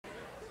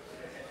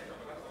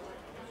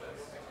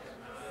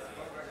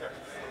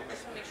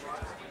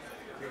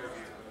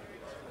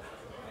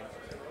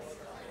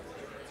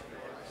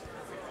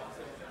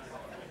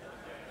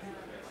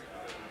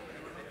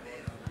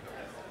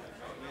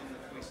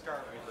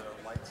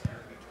lights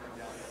here be turned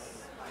down?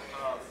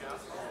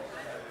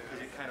 Because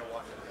you kind of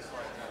watch the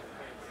slide.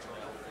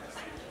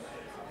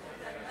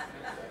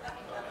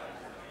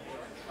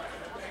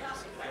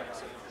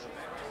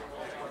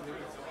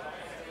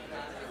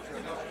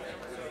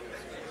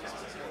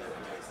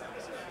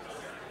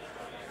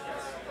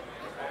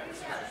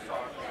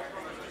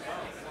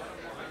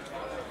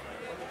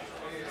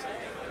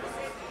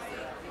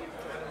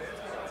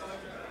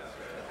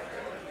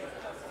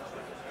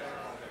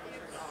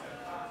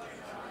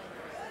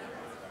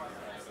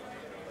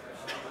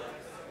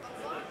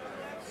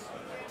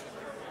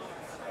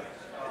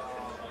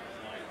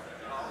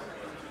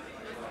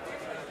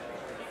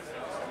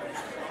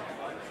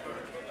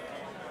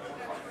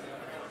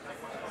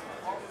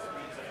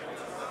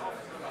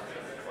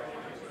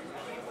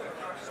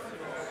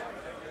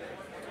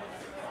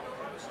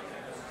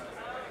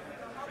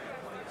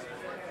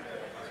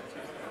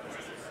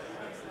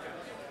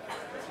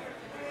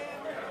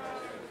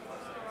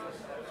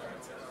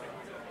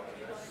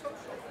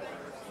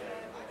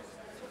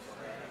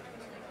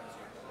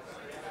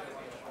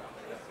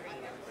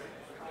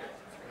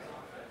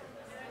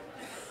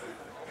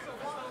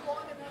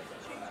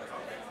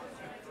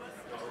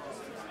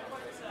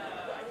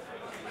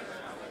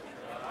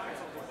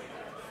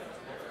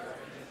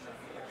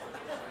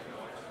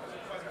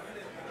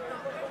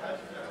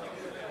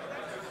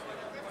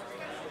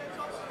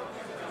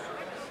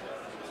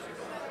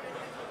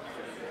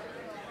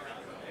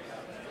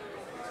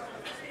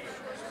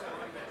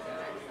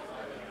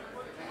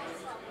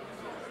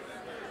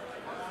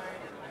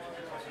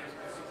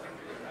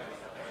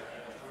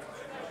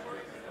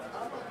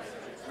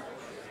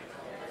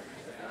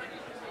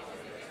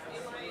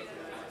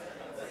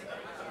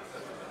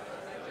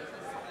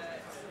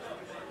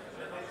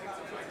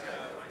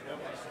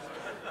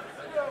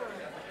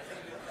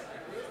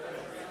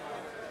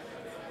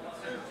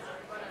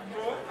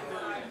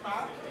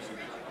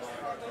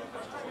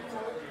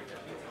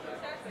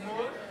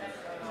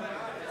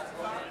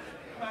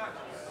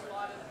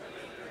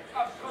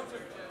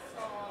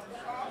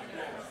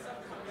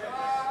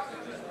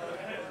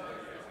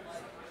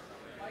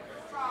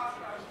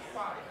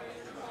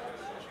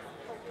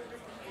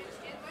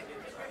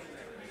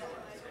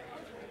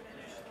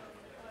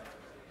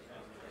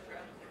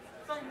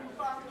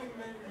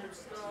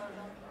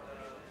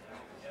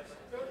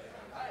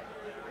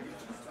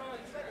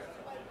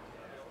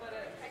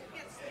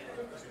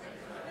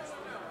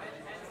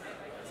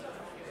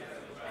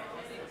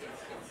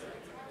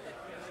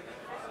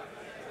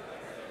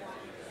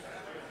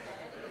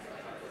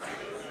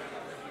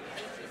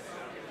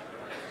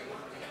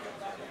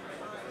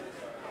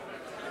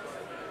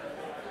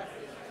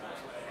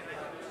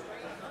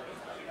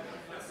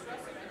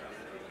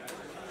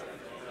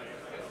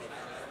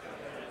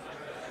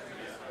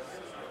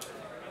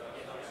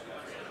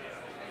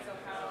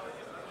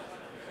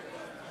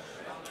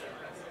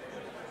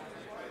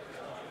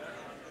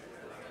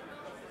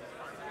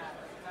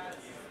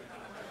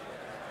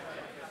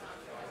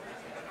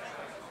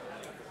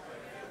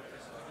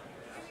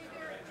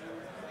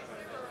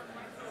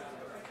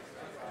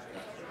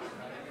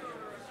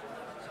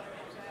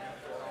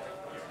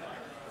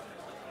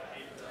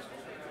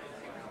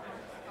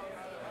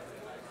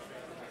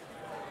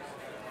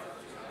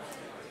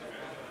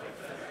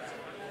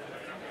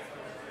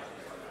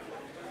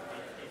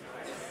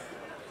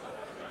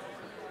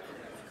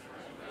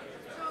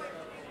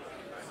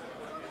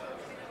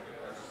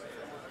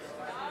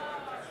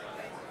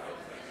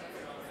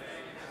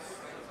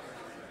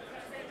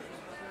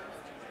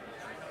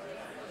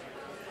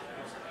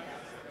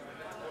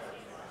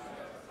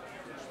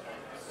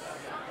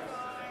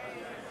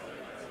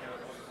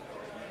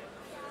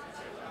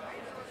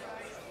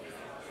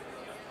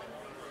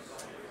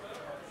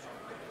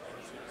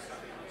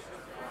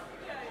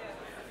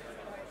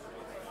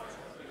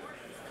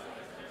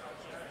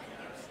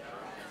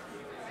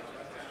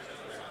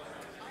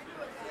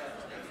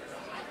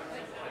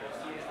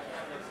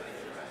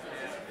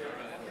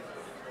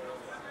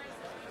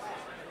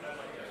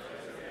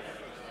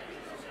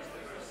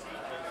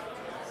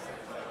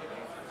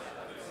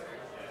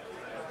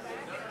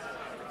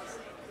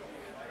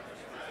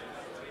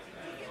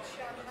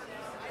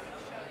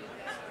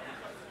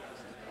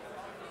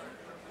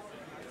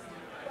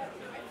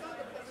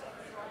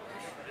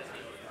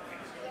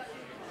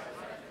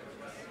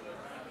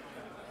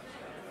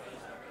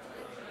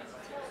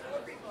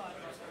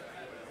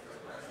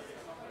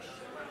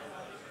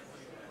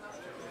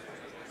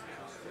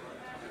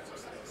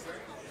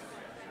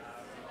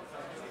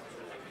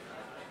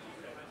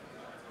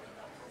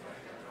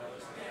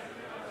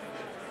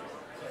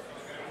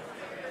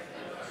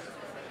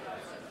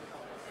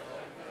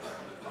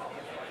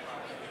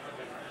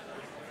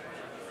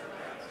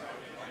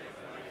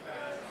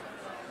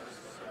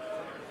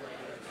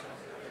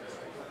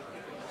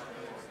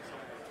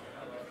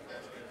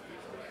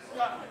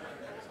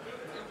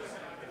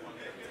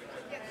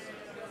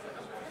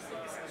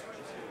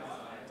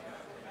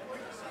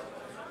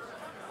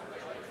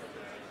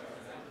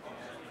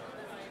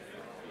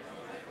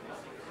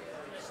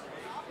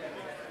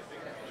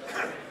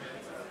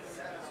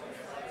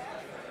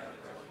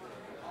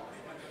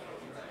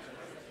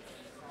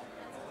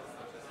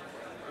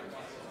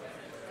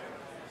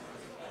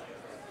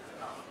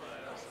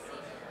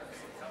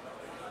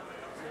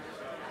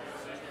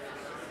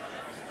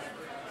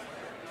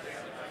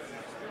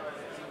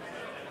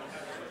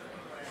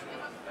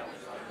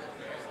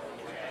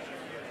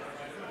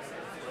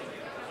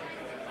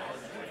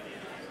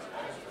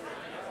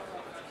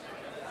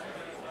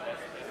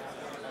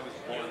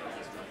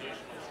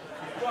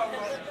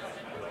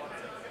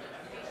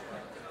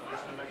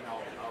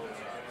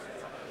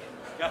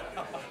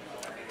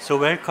 So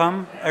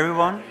welcome,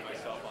 everyone.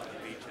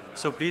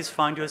 So please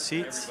find your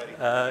seats.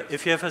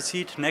 If you have a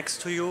seat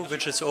next to you,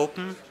 which is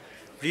open,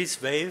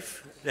 please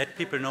wave. Let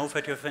people know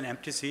that you have an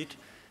empty seat.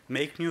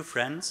 Make new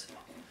friends.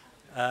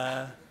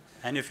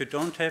 And if you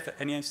don't have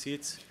any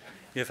seats,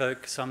 you have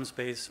some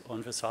space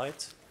on the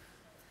sides.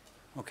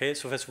 Okay,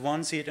 so there's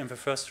one seat in the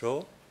first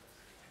row.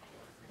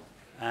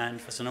 And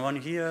there's another one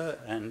here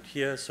and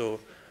here, so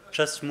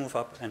just move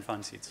up and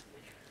find seats.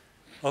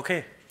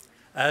 Okay,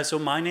 so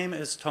my name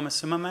is Thomas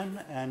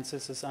Zimmerman, and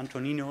this is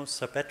Antonino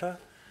Zapeta.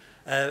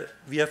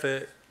 We are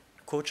the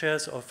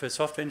co-chairs of the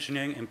Software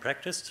Engineering in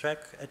Practice track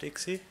at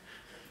ICSE,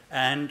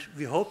 and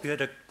we hope you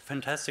had a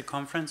fantastic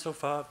conference so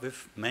far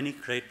with many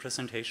great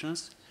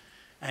presentations.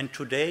 And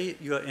today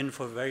you are in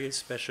for a very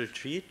special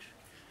treat.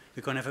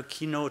 We're going to have a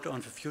keynote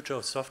on the future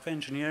of software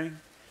engineering,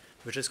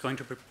 which is going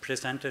to be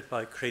presented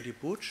by Grady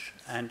Booch,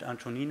 and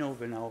Antonino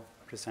will now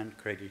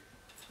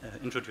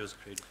introduce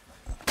Grady.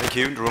 Thank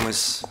you. The room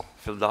is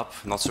filled up,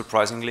 not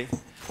surprisingly.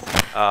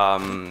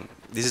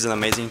 This is an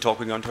amazing talk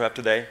we're going to have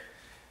today.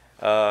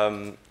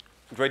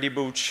 Grady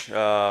Booch,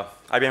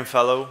 IBM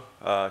Fellow,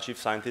 Chief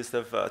Scientist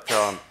of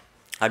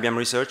IBM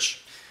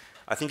Research.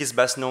 I think he's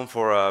best known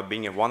for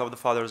being one of the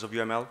fathers of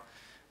UML,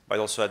 but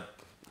also had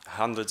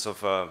hundreds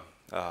of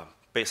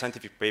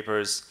scientific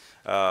papers,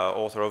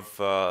 author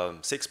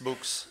of 6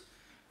 books,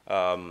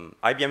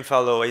 IBM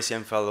Fellow,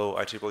 ACM Fellow,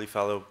 IEEE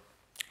Fellow,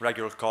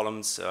 regular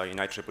columns in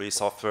IEEE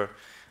software.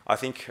 I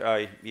think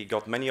he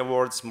got many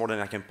awards, more than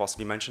I can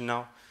possibly mention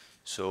now.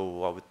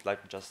 So I would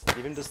like to just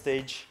give him the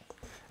stage.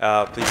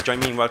 Please join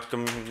me in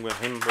welcoming him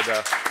with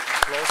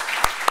applause.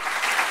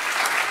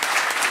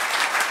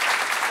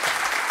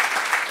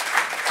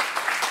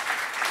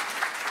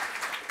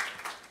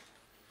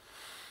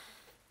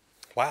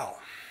 Wow.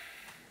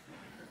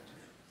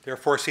 There are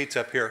 4 seats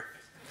up here.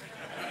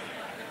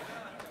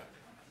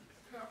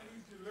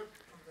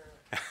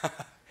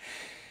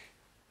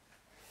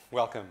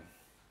 Welcome.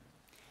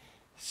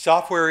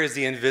 Software is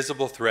the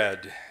invisible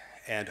thread,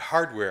 and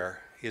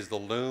hardware is the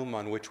loom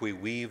on which we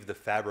weave the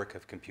fabric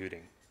of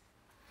computing.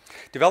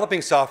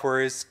 Developing software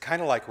is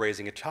kind of like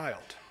raising a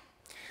child.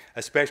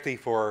 Especially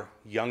for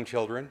young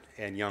children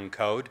and young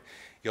code,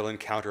 you'll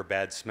encounter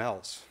bad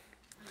smells.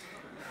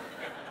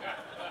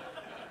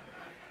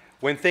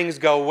 When things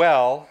go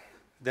well,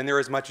 then there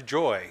is much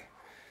joy.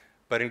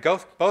 But in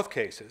both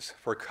cases,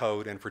 for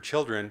code and for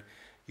children,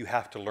 you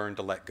have to learn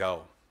to let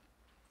go.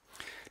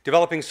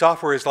 Developing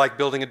software is like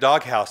building a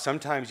doghouse.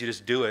 Sometimes you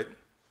just do it.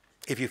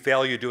 If you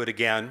fail, you do it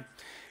again.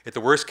 At the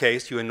worst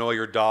case, you annoy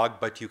your dog,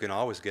 but you can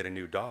always get a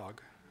new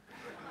dog.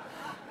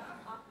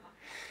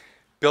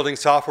 Building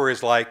software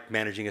is like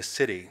managing a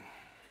city.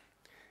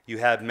 You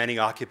have many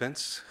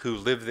occupants who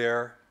live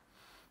there,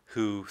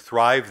 who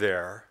thrive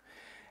there,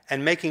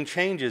 and making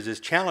changes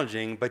is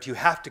challenging, but you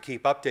have to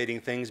keep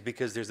updating things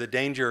because there's a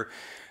danger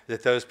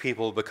that those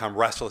people become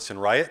restless and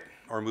riot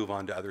or move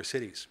on to other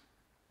cities.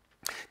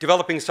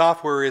 Developing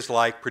software is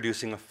like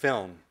producing a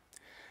film.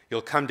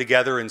 You'll come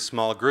together in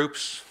small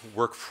groups,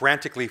 work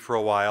frantically for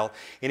a while,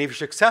 and if you're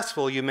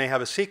successful, you may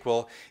have a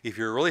sequel. If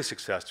you're really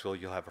successful,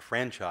 you'll have a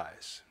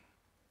franchise.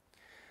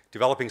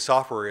 Developing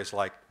software is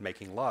like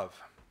making love.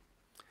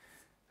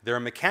 There are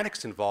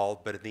mechanics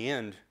involved, but in the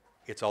end,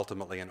 it's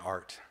ultimately an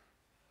art.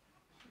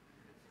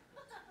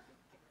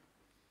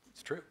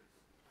 It's true.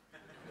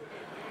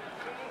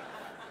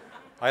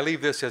 I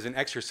leave this as an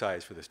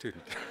exercise for the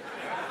student.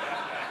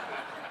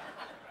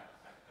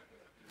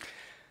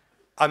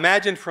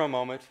 Imagine for a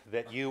moment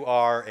that you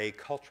are a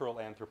cultural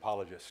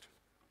anthropologist.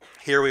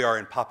 Here we are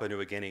in Papua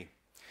New Guinea.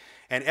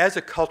 And as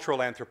a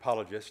cultural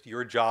anthropologist,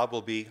 your job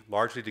will be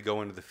largely to go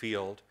into the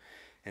field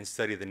and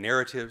study the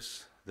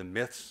narratives, the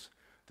myths,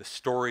 the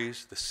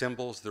stories, the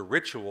symbols, the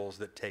rituals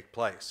that take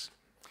place.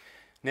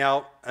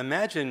 Now,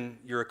 imagine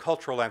you're a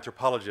cultural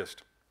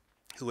anthropologist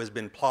who has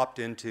been plopped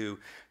into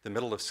the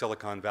middle of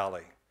Silicon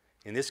Valley.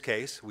 In this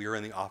case, we are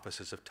in the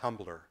offices of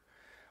Tumblr.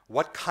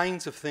 What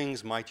kinds of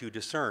things might you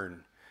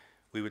discern?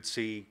 We would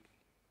see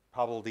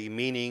probably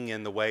meaning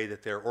in the way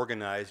that they're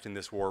organized in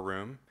this war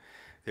room.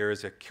 There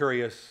is a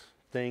curious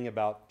thing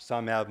about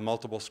some have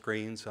multiple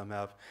screens, some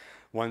have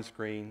one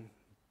screen,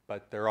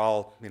 but they're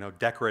all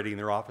decorating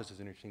their offices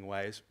in interesting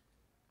ways.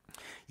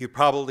 You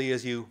probably,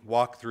 as you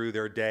walk through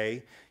their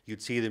day,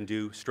 you'd see them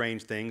do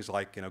strange things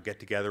like get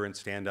together and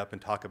stand up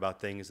and talk about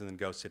things and then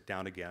go sit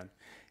down again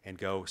and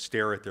go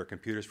stare at their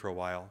computers for a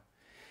while.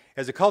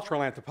 As a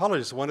cultural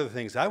anthropologist, one of the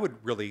things I would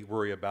really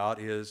worry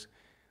about is,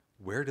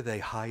 where do they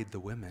hide the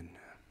women?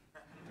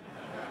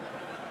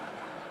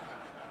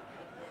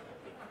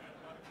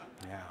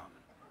 Yeah.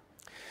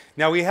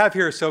 Now we have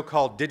here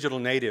so-called digital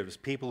natives,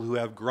 people who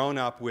have grown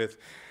up with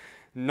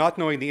not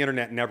knowing the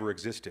internet never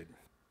existed.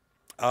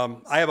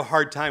 I have a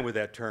hard time with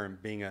that term,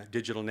 being a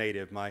digital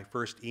native. My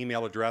first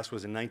email address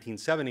was in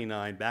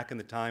 1979, back in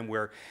the time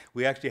where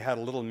we actually had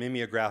a little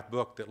mimeograph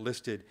book that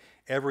listed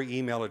every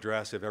email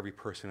address of every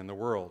person in the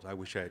world. I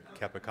wish I had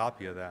kept a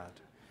copy of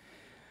that.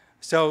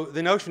 So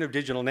the notion of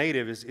digital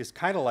native is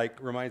kind of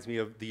like, reminds me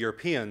of the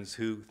Europeans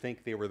who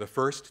think they were the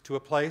first to a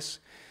place,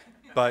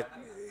 but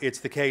it's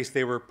the case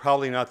they were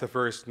probably not the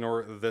first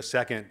nor the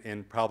second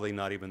and probably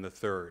not even the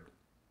third.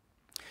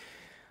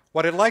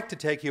 What I'd like to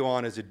take you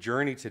on is a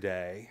journey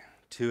today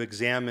to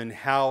examine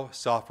how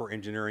software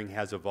engineering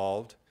has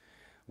evolved,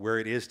 where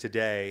it is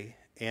today,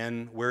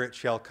 and where it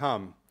shall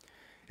come.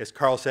 As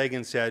Carl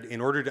Sagan said, in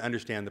order to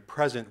understand the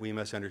present, we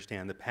must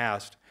understand the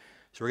past.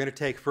 So we're going to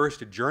take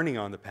first a journey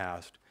on the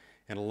past,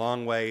 and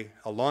along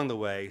the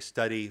way,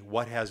 study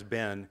what has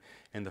been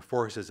and the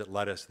forces that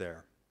led us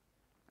there.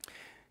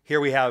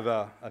 Here we have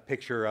a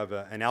picture of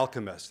an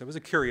alchemist. It was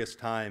a curious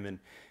time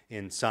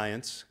in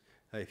science,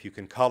 if you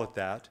can call it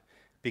that,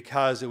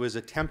 because it was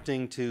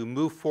attempting to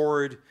move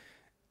forward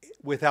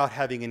without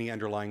having any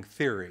underlying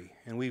theory.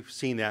 And we've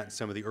seen that in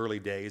some of the early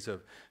days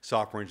of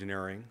software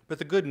engineering. But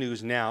the good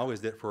news now is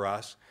that for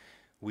us,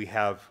 we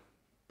have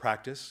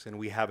practice and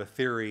we have a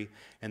theory,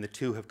 and the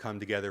two have come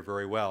together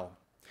very well.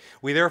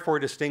 We therefore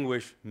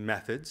distinguish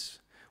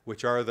methods,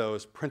 which are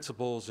those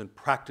principles and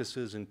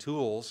practices and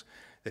tools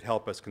that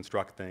help us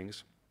construct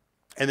things,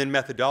 and then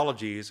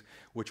methodologies,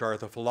 which are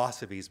the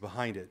philosophies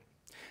behind it.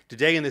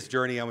 Today in this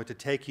journey, I want to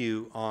take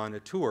you on a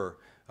tour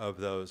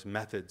of those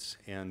methods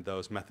and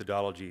those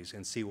methodologies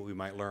and see what we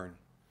might learn.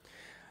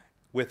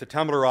 With the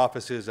Tumblr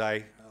offices,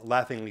 I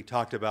laughingly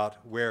talked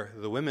about where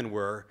the women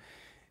were.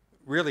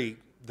 Really,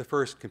 the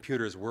first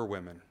computers were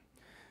women.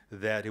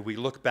 That if we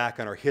look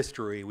back on our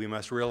history, we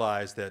must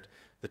realize that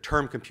the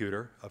term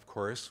computer, of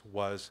course,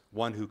 was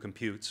one who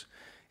computes,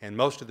 and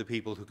most of the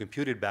people who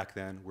computed back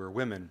then were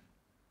women.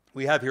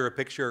 We have here a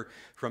picture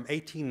from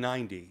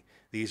 1890.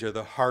 These are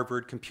the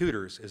Harvard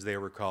computers, as they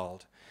were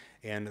called.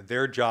 And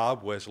their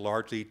job was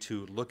largely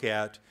to look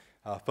at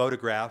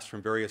photographs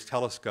from various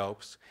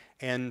telescopes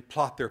and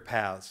plot their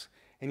paths.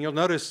 And you'll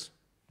notice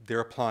they're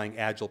applying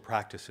agile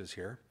practices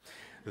here,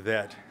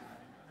 that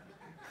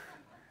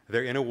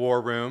they're in a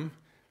war room.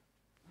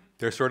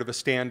 They're sort of a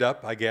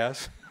stand-up, I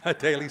guess, a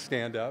daily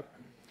stand-up.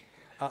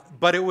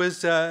 But it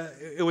was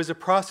a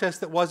process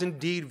that was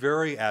indeed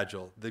very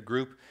agile. The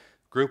group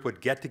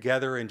would get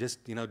together and just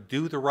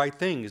do the right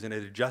things and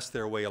adjust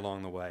their way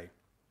along the way.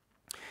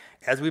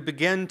 As we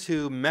began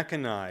to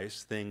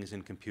mechanize things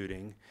in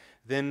computing,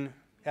 then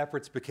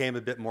efforts became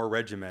a bit more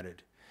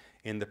regimented.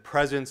 In the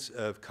presence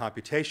of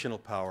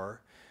computational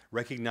power,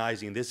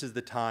 recognizing this is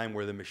the time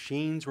where the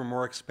machines were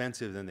more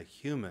expensive than the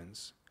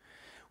humans,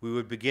 we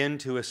would begin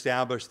to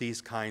establish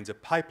these kinds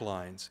of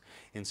pipelines.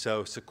 And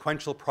so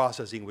sequential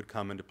processing would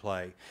come into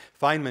play.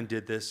 Feynman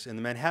did this in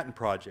the Manhattan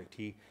Project.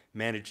 He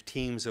managed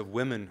teams of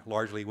women,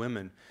 largely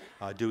women,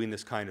 doing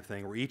this kind of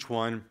thing, where each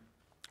one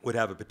would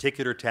have a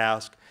particular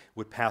task,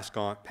 would pass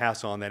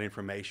on that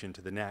information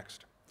to the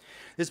next.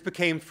 This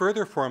became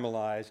further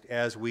formalized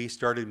as we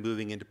started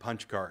moving into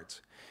punch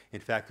cards.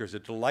 In fact, there's a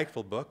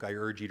delightful book, I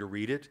urge you to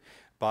read it,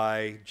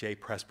 by J.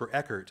 Presper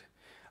Eckert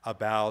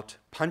about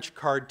punch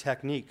card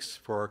techniques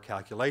for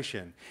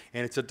calculation.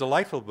 And it's a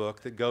delightful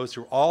book that goes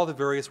through all the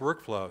various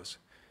workflows.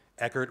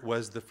 Eckert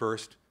was the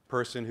first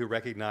person who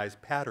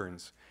recognized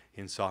patterns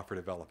in software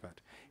development.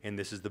 And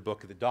this is the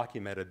book that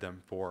documented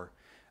them for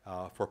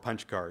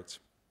punch cards.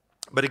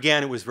 But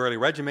again, it was very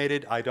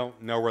regimented. I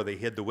don't know where they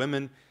hid the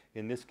women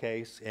in this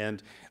case.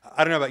 And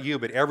I don't know about you,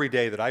 but every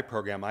day that I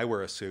program, I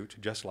wear a suit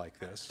just like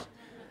this.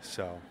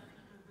 So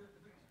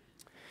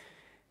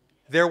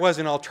there was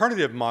an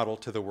alternative model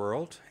to the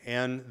world,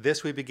 and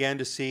this we began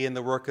to see in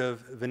the work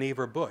of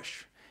Vannevar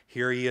Bush.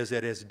 Here he is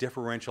at his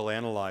differential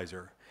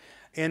analyzer.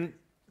 And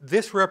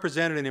this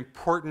represented an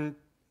important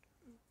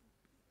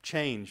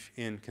change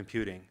in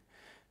computing,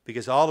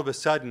 because all of a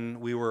sudden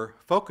we were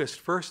focused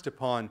first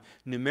upon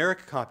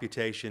numeric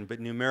computation, but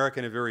numeric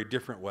in a very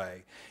different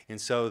way. And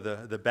so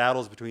the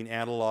battles between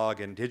analog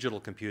and digital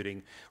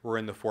computing were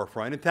in the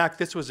forefront. In fact,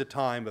 this was a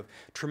time of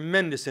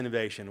tremendous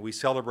innovation. We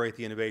celebrate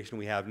the innovation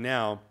we have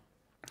now.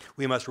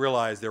 We must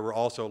realize there were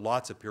also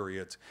lots of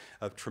periods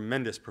of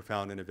tremendous,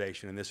 profound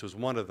innovation, and this was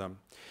one of them.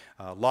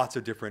 Lots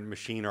of different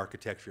machine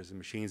architectures and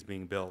machines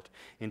being built.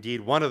 Indeed,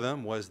 one of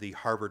them was the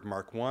Harvard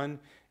Mark I.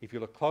 If you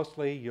look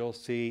closely, you'll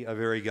see a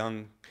very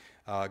young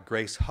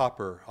Grace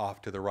Hopper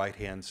off to the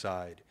right-hand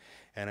side.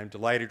 And I'm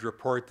delighted to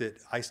report that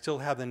I still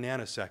have the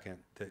nanosecond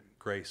that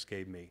Grace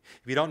gave me.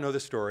 If you don't know the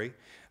story,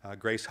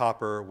 Grace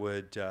Hopper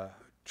would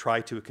try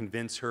to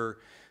convince her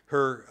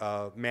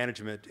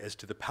management as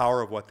to the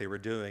power of what they were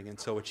doing. And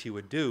so what she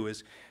would do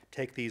is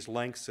take these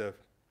lengths of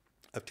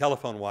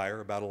telephone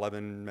wire, about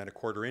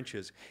 11¼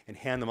 inches, and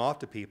hand them off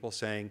to people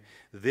saying,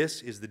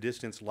 this is the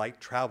distance light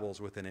travels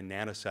within a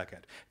nanosecond.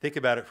 Think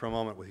about it for a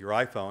moment with your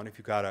iPhone. If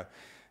you've got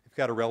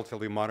a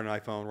relatively modern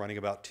iPhone running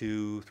about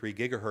 2-3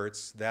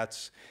 gigahertz,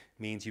 that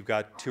means you've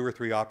got 2 or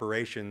 3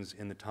 operations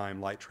in the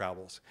time light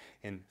travels.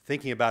 And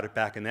thinking about it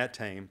back in that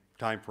time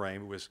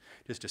frame, it was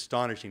just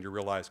astonishing to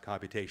realize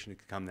computation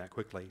could come that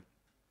quickly.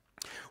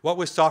 What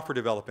was software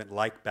development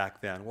like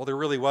back then? Well, there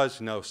really was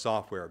no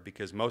software,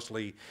 because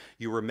mostly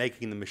you were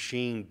making the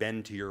machine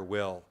bend to your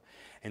will.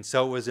 And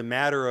so it was a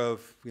matter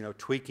of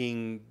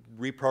tweaking,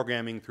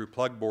 reprogramming through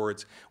plug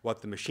boards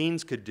what the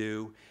machines could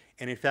do.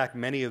 And in fact,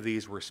 many of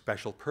these were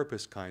special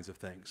purpose kinds of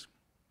things.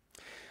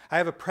 I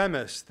have a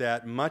premise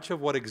that much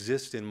of what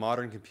exists in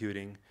modern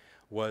computing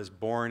was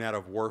born out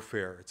of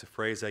warfare. It's a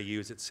phrase I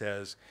use. It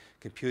says,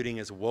 computing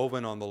is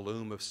woven on the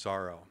loom of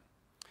sorrow.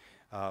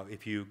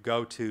 If you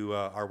go to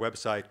our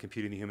website,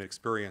 Computing the Human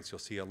Experience, you'll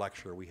see a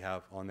lecture we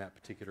have on that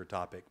particular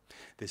topic.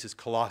 This is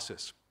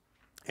Colossus.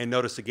 And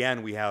notice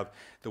again, we have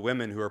the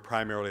women who are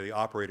primarily the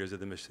operators of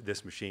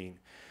this machine.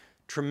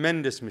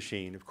 Tremendous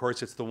machine. Of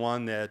course, it's the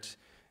one that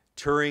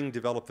Turing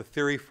developed the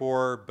theory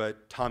for,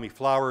 but Tommy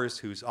Flowers,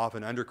 who's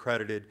often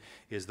undercredited,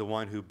 is the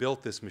one who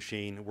built this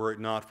machine. Were it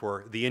not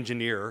for the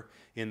engineer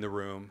in the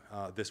room,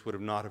 this would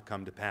have not have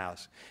come to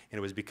pass. And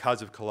it was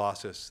because of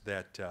Colossus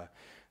that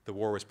the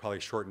war was probably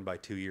shortened by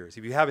 2 years.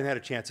 If you haven't had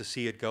a chance to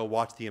see it, go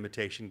watch The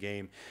Imitation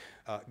Game.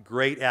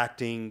 Great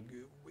acting,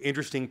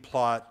 interesting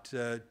plot,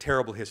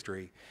 terrible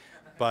history,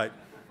 but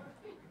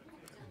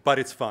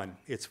it's fun.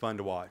 It's fun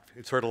to watch.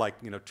 It's sort of like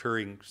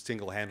Turing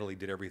single-handedly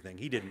did everything.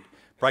 He didn't.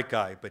 Bright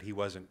guy, but he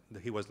wasn't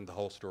the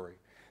whole story.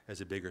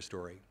 As a bigger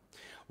story.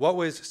 What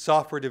was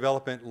software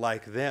development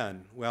like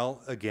then?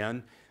 Well,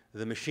 again,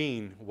 the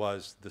machine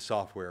was the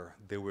software.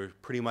 They were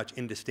pretty much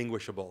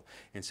indistinguishable.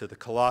 And so the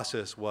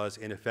Colossus was,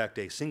 in effect,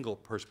 a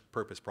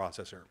single-purpose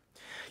processor.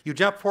 You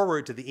jump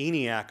forward to the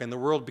ENIAC, and the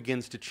world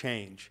begins to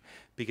change,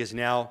 because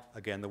now,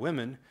 again, the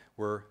women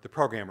were the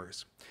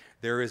programmers.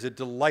 There is a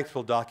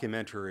delightful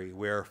documentary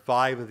where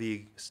 5 of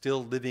the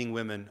still living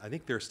women, I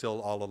think they're still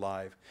all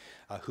alive,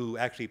 who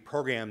actually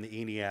programmed the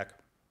ENIAC,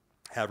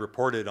 have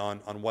reported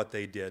on what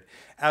they did.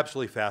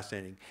 Absolutely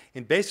fascinating.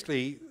 And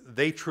basically,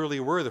 they truly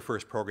were the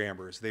first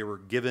programmers. They were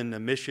given a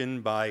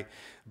mission by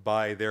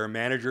their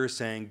managers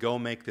saying, go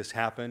make this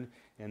happen,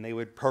 and they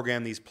would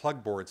program these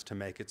plug boards to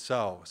make it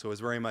so. So it was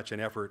very much an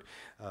effort,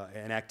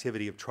 an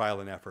activity of trial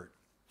and effort.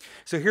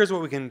 So here's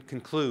what we can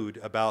conclude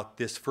about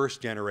this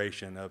first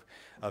generation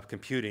of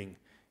computing.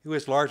 It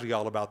was largely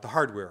all about the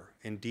hardware.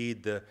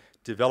 Indeed, the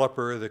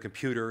developer, the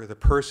computer, the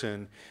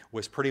person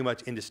was pretty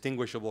much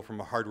indistinguishable from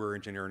a hardware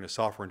engineer and a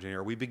software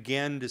engineer. We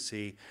began to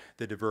see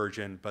the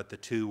diversion, but the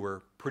two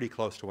were pretty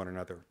close to one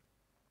another.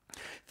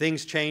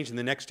 Things changed in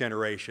the next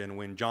generation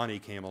when Johnny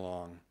came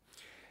along.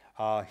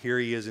 Here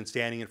he is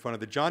standing in front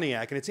of the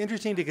Johnniac, and it's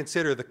interesting to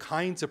consider the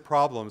kinds of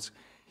problems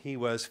he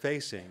was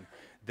facing.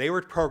 They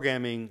were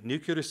programming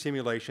nuclear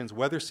simulations,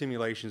 weather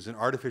simulations, and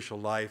artificial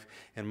life,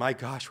 and my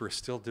gosh, we're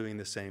still doing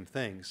the same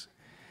things.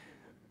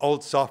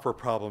 Old software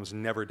problems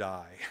never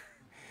die.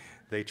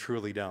 They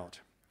truly don't.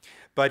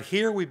 But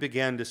here we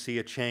began to see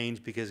a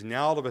change because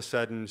now all of a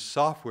sudden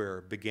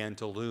software began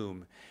to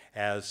loom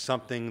as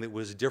something that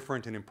was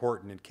different and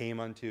important and came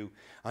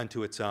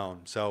unto its own.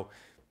 So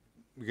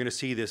we're going to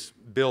see this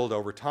build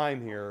over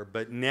time here,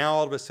 but now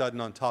all of a sudden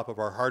on top of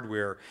our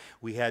hardware,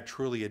 we had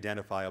truly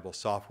identifiable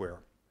software.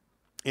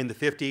 In the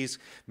 50s,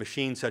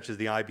 machines such as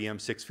the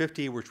IBM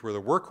 650, which were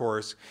the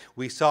workhorse,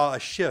 we saw a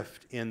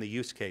shift in the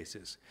use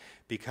cases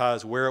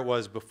because where it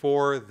was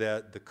before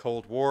that the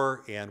Cold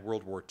War and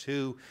World War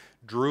II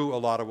drew a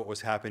lot of what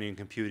was happening in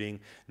computing,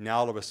 now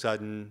all of a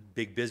sudden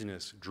big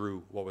business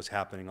drew what was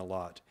happening a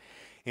lot.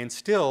 And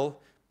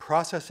still,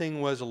 processing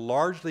was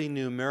largely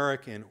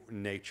numeric in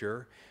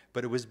nature,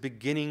 but it was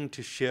beginning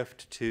to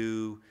shift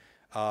to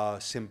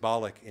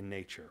symbolic in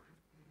nature.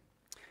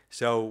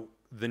 So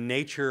the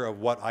nature of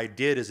what I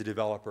did as a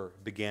developer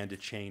began to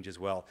change as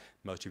well.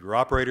 Most of your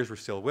operators were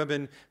still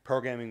women.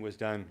 Programming was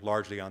done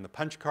largely on the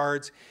punch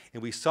cards.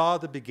 And we saw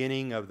the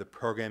beginning of the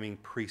programming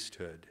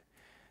priesthood.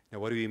 Now,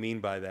 what do we mean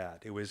by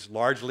that? It was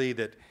largely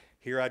that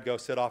here I'd go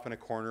sit off in a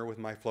corner with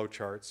my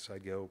flowcharts.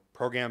 I'd go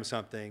program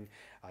something.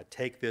 I'd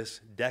take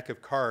this deck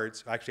of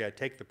cards. Actually, I'd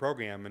take the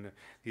program and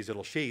these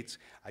little sheets.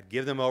 I'd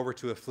give them over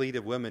to a fleet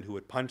of women who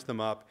would punch them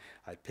up.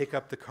 I'd pick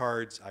up the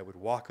cards. I would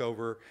walk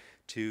over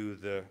to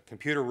the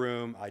computer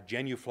room, I'd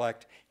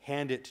genuflect,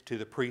 hand it to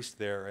the priest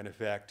there, in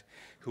effect,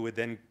 who would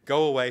then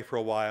go away for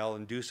a while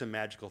and do some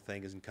magical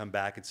things and come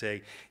back and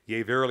say,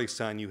 "Yea, verily,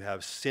 son, you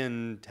have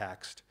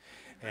sin-taxed."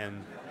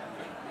 And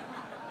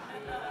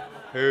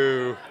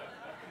ooh,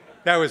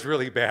 that was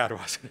really bad,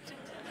 wasn't it?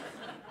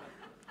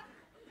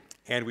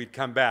 And we'd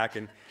come back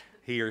and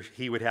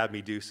he would have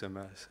me do some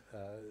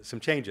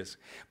changes.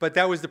 But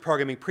that was the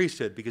programming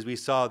priesthood because we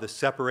saw the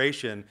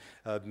separation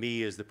of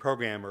me as the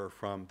programmer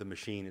from the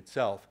machine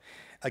itself.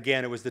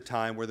 Again, it was the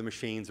time where the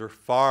machines were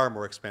far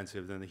more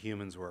expensive than the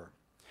humans were.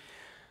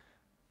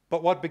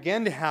 But what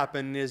began to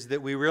happen is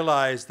that we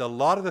realized a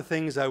lot of the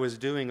things I was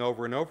doing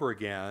over and over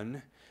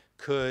again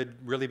could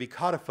really be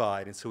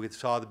codified. And so we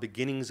saw the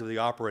beginnings of the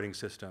operating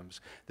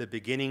systems, the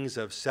beginnings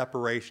of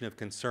separation of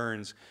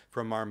concerns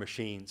from our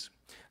machines.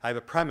 I have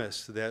a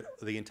premise that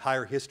the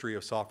entire history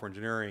of software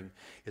engineering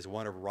is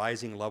one of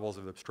rising levels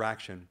of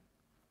abstraction.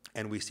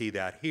 And we see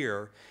that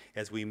here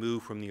as we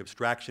move from the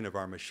abstraction of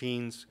our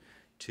machines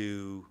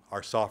to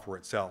our software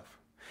itself.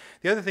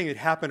 The other thing that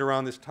happened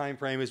around this time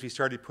frame is we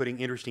started putting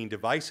interesting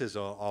devices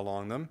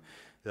along them.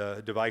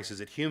 the devices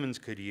that humans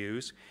could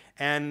use.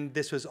 And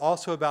this was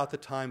also about the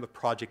time of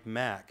Project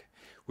Mac,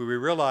 where we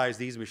realized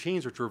these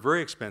machines, which were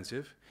very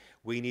expensive,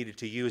 we needed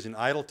to use in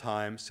idle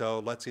time, so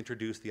let's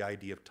introduce the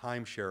idea of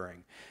time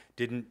sharing.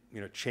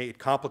 It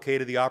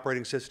complicated the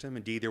operating system.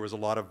 Indeed, there was a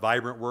lot of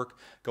vibrant work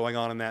going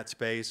on in that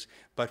space.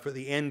 But for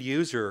the end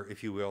user,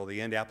 if you will,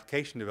 the end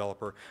application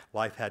developer,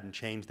 life hadn't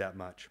changed that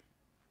much.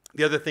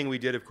 The other thing we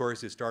did, of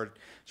course, is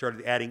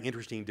started adding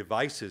interesting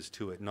devices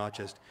to it, not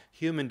just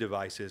human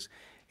devices.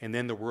 And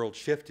then the world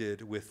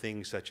shifted with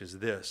things such as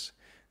this.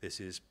 This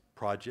is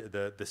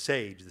the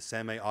SAGE, the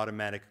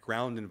Semi-Automatic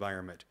Ground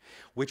Environment,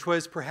 which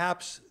was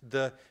perhaps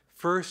the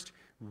first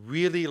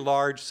really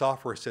large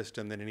software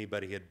system that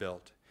anybody had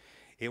built.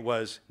 It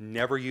was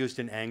never used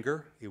in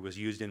anger. It was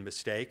used in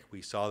mistake.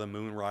 We saw the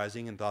moon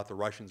rising and thought the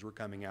Russians were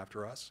coming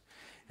after us,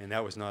 and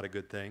that was not a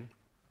good thing.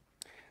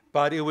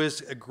 But it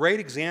was a great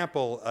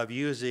example of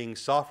using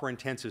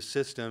software-intensive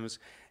systems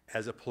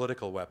as a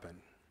political weapon.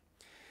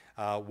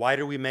 Why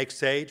did we make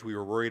SAGE? We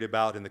were worried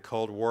about in the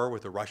Cold War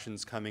with the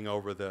Russians coming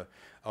over the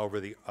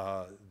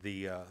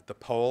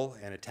pole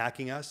and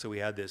attacking us. So we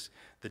had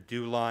the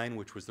DEW line,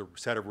 which was the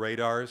set of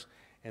radars,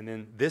 and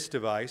then this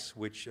device,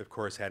 which of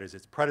course had as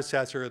its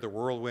predecessor the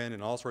Whirlwind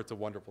and all sorts of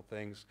wonderful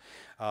things,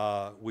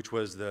 which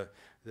was the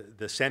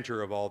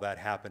center of all that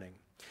happening.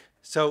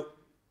 So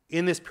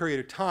in this period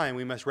of time,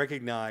 we must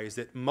recognize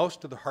that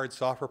most of the hard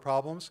software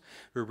problems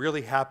were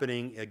really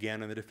happening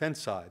again on the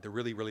defense side, the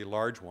really, really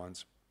large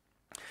ones.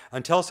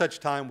 Until such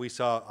time we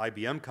saw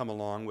IBM come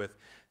along with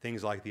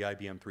things like the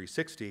IBM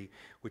 360,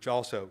 which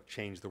also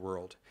changed the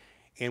world.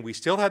 And we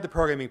still had the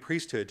programming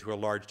priesthood to a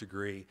large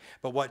degree,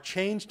 but what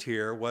changed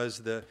here was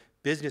the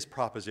business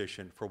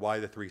proposition for why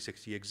the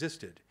 360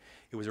 existed.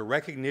 It was a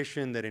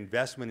recognition that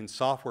investment in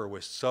software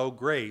was so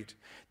great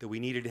that we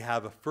needed to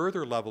have a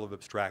further level of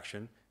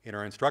abstraction in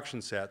our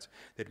instruction sets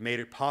that made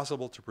it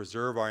possible to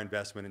preserve our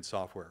investment in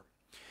software.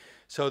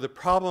 So the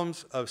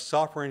problems of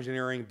software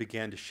engineering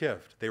began to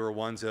shift. They were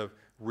ones of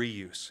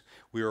reuse.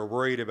 We were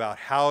worried about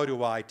how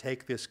do I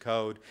take this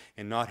code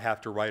and not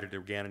have to write it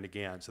again and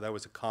again. So that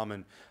was a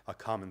common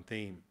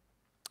theme.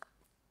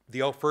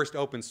 The first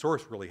open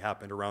source really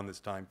happened around this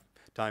time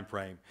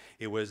frame.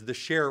 It was the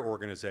Share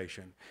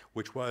organization,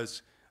 which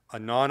was a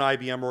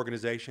non-IBM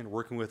organization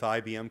working with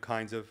IBM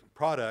kinds of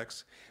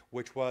products,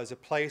 which was a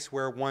place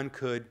where one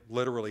could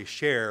literally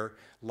share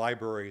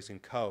libraries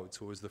and code.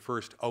 So it was the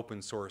first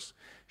open source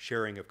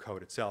sharing of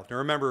code itself. Now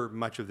remember,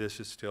 much of this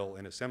is still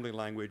in assembly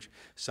language,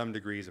 some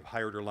degrees of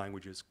higher order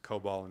languages,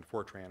 COBOL and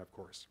Fortran, of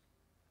course.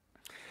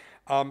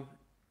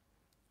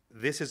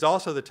 This is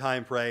also the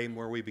time frame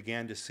where we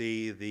began to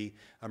see the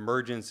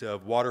emergence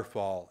of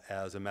waterfall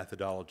as a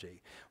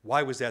methodology.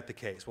 Why was that the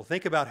case? Well,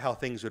 think about how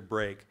things would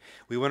break.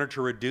 We wanted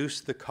to reduce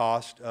the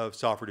cost of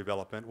software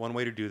development. One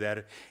way to do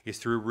that is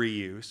through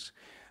reuse.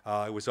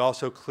 It was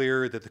also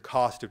clear that the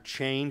cost of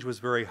change was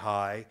very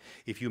high.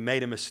 If you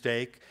made a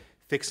mistake,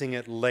 fixing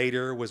it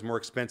later was more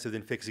expensive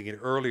than fixing it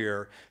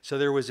earlier. So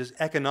there was this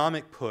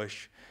economic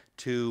push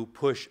to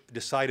push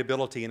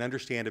decidability and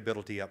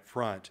understandability up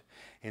front.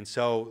 And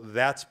so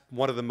that's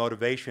one of the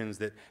motivations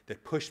that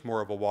pushed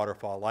more of a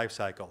waterfall life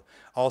cycle.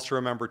 Also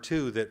remember,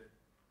 too, that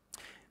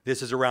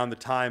this is around the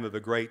time of a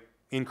great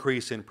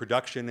increase in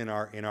production in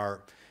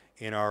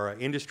our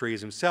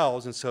industries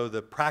themselves, and so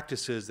the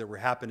practices that were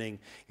happening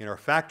in our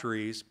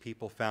factories,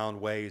 people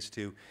found ways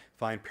to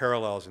find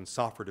parallels in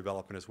software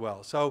development as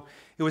well. So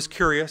it was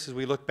curious as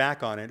we look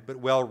back on it, but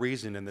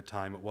well-reasoned in the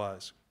time it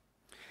was.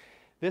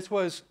 This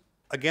was,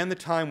 again, the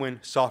time when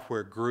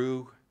software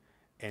grew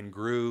and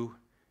grew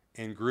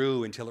and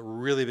grew until it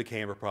really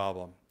became a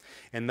problem.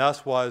 And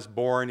thus was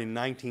born in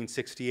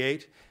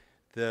 1968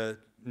 the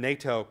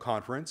NATO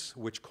conference,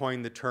 which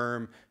coined the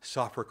term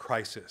software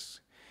crisis,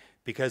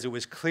 because it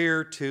was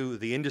clear to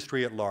the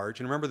industry at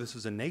large, and remember this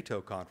was a NATO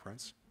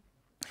conference,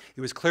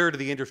 it was clear to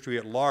the industry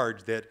at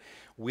large that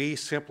we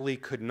simply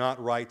could not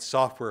write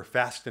software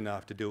fast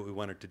enough to do what we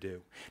wanted to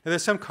do. Now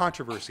there's some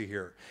controversy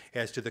here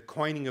as to the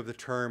coining of the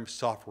term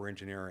software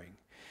engineering.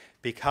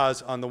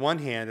 Because on the one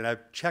hand, and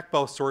I've checked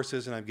both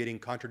sources and I'm getting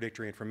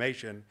contradictory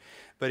information,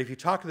 but if you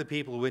talk to the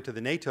people who went to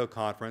the NATO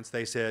conference,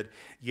 they said,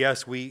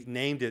 yes, we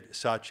named it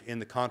such in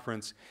the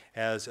conference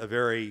as a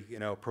very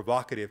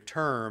provocative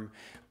term,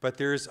 but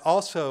there's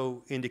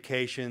also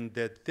indication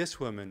that this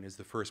woman is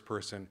the first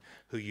person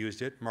who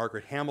used it,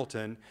 Margaret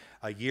Hamilton,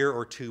 a year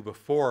or two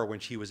before when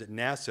she was at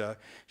NASA.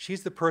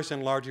 She's the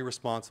person largely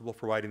responsible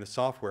for writing the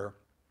software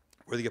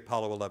for the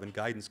Apollo 11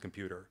 guidance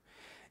computer.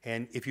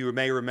 And if you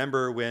may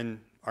remember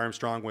when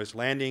Armstrong was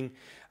landing,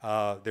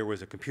 there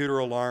was a computer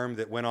alarm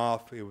that went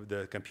off.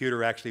 The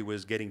computer actually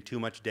was getting too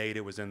much data.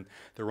 It was in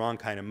the wrong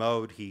kind of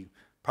mode. He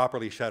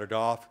properly shut it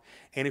off.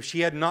 And if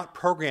she had not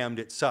programmed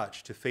it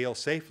such to fail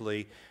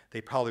safely,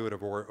 they probably would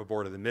have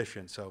aborted the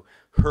mission. So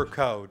her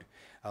code,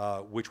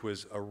 which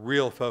was a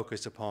real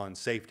focus upon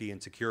safety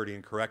and security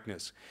and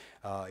correctness,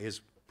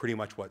 is pretty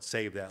much what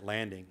saved that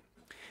landing.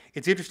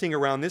 It's interesting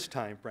around this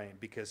time frame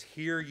because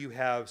here you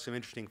have some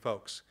interesting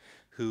folks.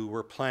 who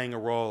were playing a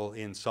role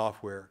in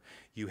software.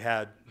 You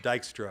had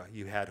Dijkstra,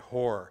 you had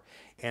Hoare,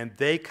 and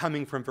they,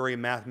 coming from very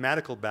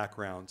mathematical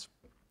backgrounds,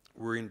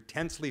 were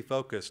intensely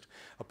focused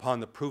upon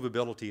the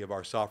provability of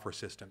our software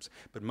systems.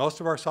 But most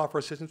of our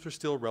software systems were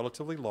still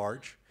relatively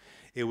large.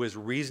 It was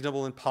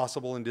reasonable and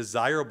possible and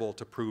desirable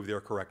to prove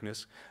their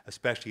correctness,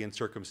 especially in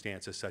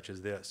circumstances such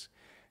as this.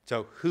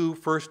 So who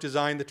first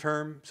designed the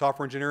term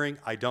software engineering?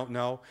 I don't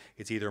know.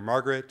 It's either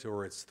Margaret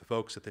or it's the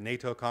folks at the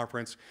NATO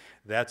conference.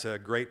 That's a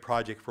great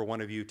project for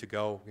one of you to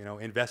go,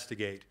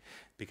 investigate,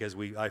 because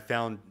I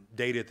found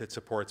data that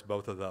supports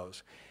both of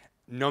those.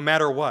 No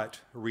matter what,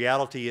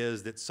 reality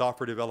is that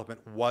software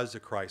development was a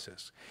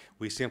crisis.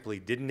 We simply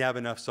didn't have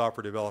enough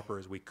software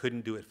developers. We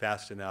couldn't do it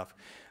fast enough,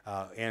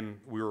 and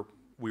we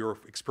were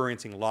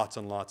experiencing lots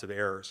and lots of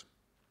errors.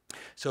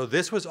 So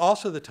this was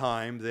also the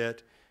time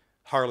that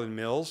Harlan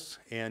Mills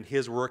and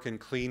his work in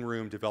clean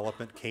room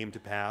development came to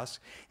pass,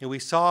 and we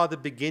saw the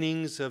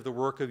beginnings of the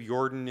work of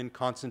Jordan and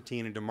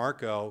Constantine and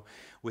DeMarco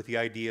with the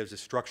ideas of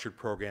structured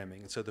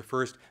programming. And so the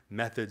first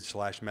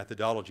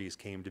methods/methodologies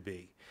came to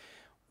be.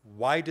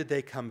 Why did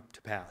they come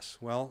to pass?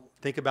 Well,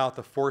 think about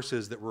the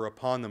forces that were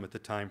upon them at the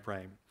time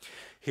frame.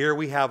 Here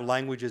we have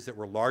languages that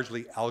were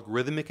largely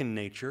algorithmic in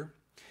nature,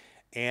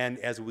 and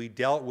as we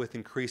dealt with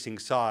increasing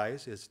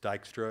size, as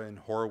Dijkstra and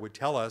Hoare would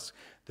tell us,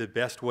 the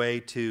best way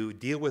to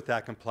deal with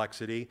that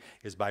complexity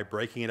is by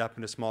breaking it up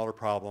into smaller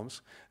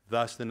problems.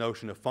 Thus, the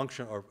notion of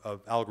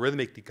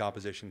algorithmic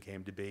decomposition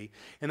came to be,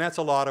 and that's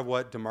a lot of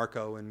what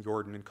DeMarco and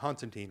Jordan and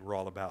Constantine were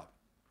all about.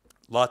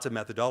 Lots of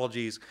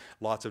methodologies,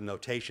 lots of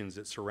notations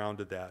that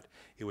surrounded that.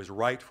 It was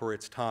right for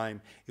its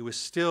time. It was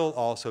still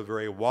also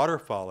very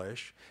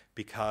waterfallish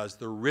because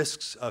the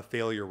risks of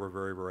failure were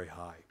very, very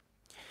high.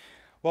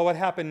 Well, what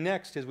happened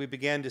next is we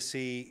began to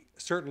see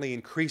certainly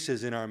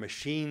increases in our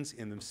machines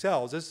in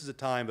themselves. This is a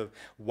time of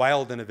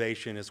wild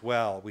innovation as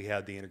well. We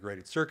had the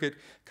integrated circuit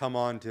come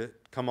on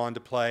to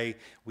play.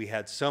 We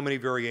had so many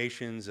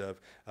variations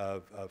of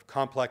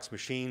complex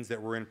machines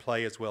that were in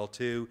play as well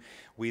too.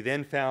 We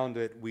then found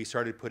that we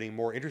started putting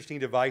more interesting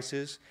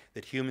devices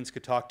that humans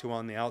could talk to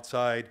on the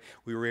outside.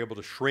 We were able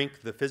to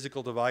shrink the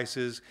physical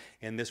devices,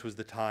 and this was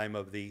the time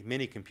of the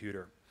mini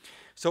computer.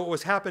 So what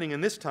was happening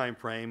in this time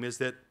frame is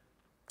that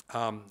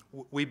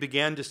we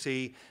began to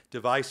see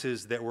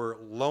devices that were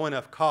low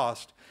enough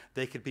cost,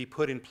 they could be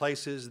put in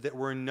places that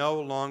were no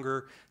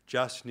longer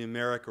just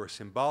numeric or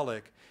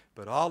symbolic,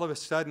 but all of a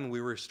sudden we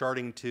were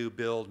starting to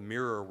build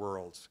mirror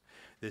worlds.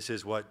 This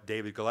is what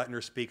David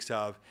Gelettner speaks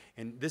of,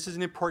 and this is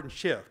an important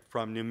shift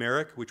from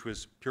numeric, which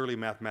was purely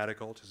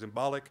mathematical, to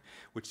symbolic,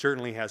 which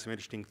certainly has some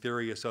interesting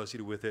theory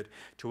associated with it,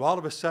 to all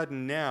of a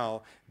sudden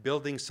now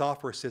building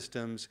software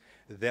systems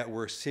that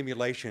were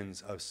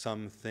simulations of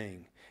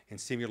something, and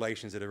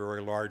simulations at a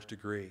very large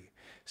degree.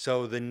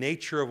 So the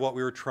nature of what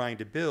we were trying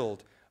to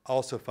build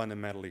also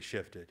fundamentally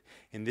shifted.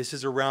 And this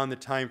is around the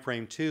time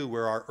frame too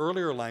where our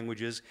earlier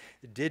languages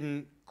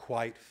didn't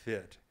quite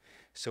fit.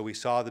 So we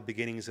saw the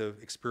beginnings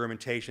of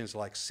experimentations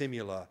like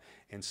Simula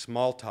and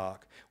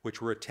Smalltalk,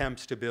 which were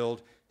attempts to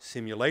build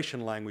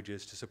simulation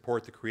languages to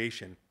support the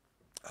creation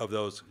of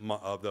those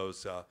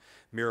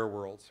mirror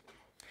worlds.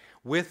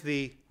 With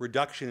the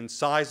reduction in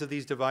size of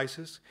these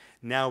devices,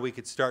 now we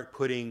could start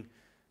putting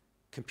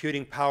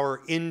computing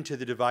power into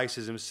the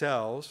devices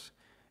themselves,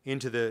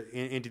 into the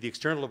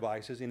external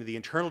devices, into the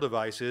internal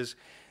devices,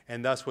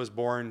 and thus was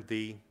born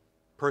the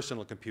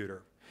personal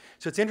computer.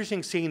 So it's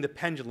interesting seeing the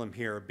pendulum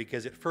here,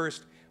 because at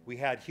first we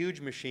had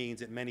huge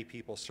machines that many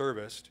people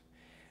serviced,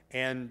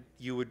 and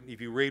if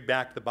you read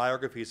back the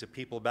biographies of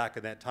people back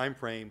in that time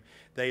frame,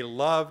 they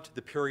loved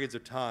the periods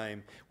of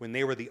time when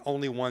they were the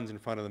only ones in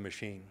front of the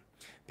machine,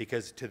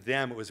 because to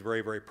them it was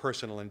very, very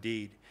personal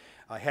indeed.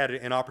 I had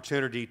an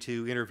opportunity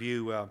to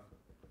interview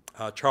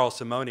Charles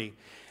Simoni,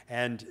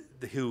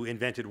 who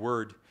invented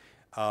Word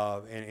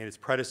and its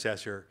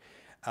predecessor.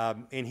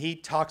 And he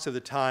talks of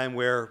the time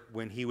where,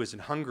 when he was in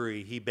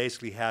Hungary, he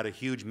basically had a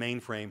huge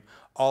mainframe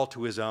all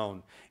to his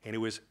own. And it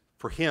was,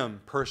 for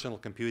him, personal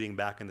computing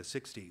back in the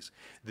 60s.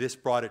 This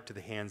brought it to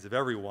the hands of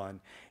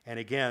everyone. And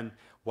again,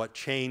 what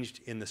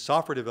changed in the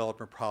software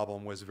development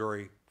problem was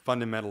very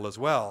fundamental as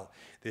well.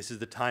 This is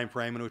the time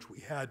frame in which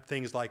we had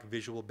things like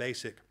Visual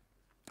Basic,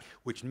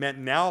 which meant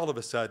now all of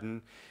a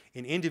sudden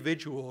an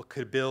individual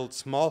could build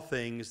small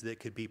things that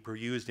could be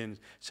used in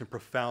some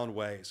profound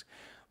ways.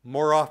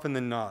 More often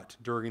than not,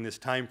 during this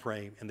time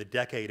frame and the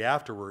decade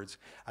afterwards,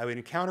 I would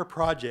encounter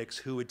projects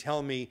who would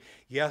tell me,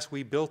 yes,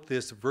 we built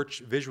this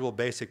Visual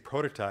Basic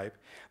prototype,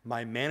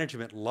 my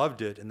management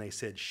loved it, and they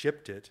said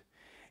shipped it,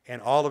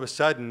 and all of a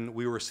sudden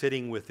we were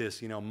sitting with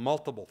this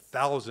multiple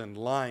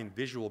thousand-line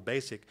Visual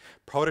Basic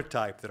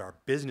prototype that our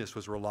business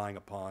was relying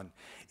upon.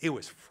 It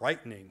was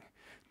frightening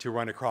to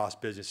run across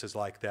businesses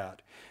like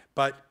that.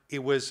 But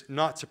it was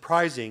not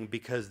surprising,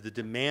 because the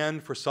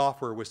demand for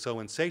software was so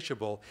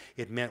insatiable,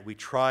 it meant we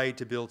tried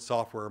to build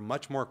software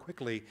much more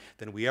quickly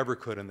than we ever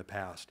could in the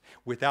past,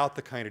 without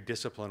the kind of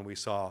discipline we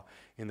saw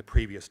in the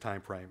previous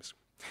time frames.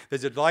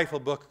 There's a delightful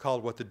book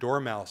called What the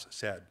Dormouse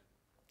Said.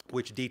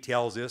 which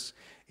details this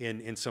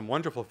in some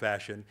wonderful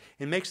fashion,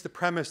 and makes the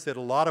premise that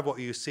a lot of what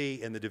you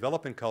see in the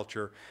development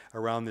culture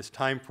around this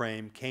time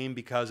frame came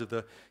because of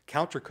the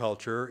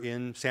counterculture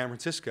in San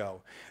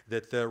Francisco,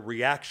 that the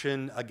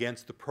reaction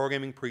against the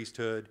programming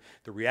priesthood,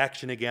 the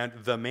reaction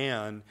against the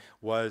man,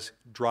 was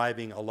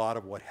driving a lot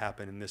of what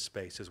happened in this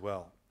space as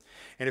well.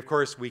 And of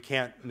course, we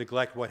can't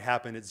neglect what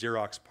happened at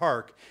Xerox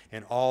PARC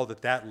and all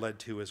that that led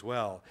to as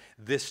well.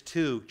 This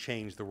too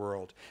changed the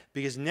world.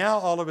 Because now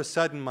all of a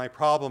sudden my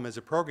problem as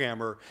a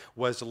programmer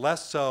was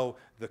less so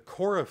the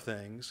core of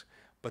things,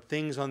 but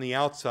things on the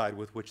outside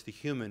with which the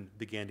human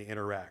began to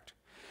interact.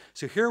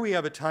 So here we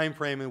have a time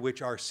frame in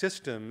which our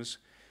systems,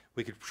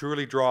 we could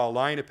truly draw a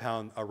line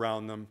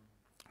around them,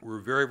 were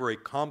very, very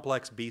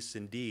complex beasts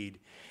indeed.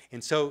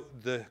 And so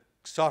the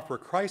software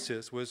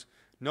crisis was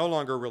no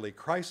longer really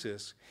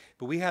crisis,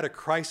 but we had a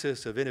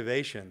crisis of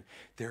innovation.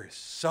 There is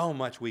so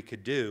much we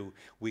could do.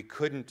 We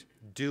couldn't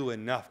do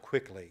enough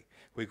quickly.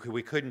 We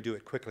couldn't do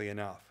it quickly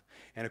enough.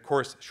 And of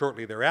course,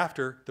 shortly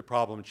thereafter, the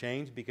problem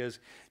changed because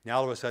now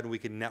all of a sudden we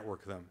can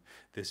network them.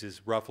 This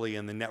is roughly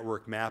in the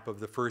network map of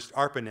the first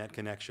ARPANET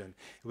connection.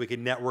 We could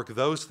network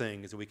those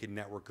things, and we could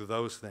network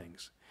those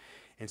things.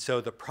 And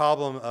so the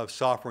problem of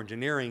software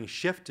engineering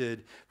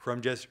shifted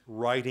from just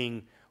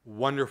writing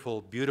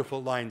wonderful,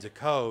 beautiful lines of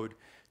code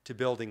to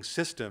building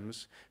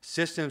systems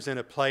in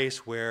a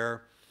place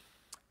where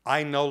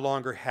I no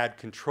longer had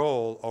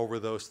control over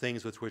those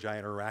things with which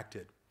I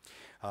interacted.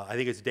 I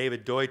think it's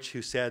David Deutsch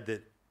who said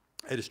that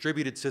a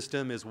distributed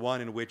system is one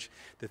in which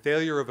the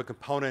failure of a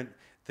component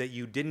that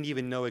you didn't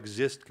even know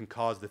exist can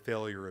cause the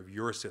failure of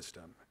your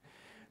system.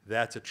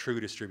 That's a true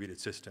distributed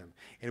system,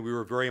 and we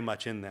were very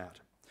much in that.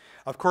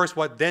 Of course,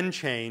 what then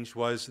changed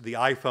was the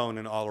iPhone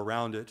and all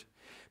around it,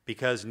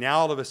 because now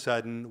all of a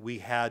sudden we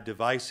had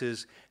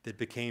devices that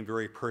became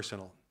very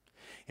personal.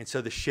 And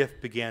so the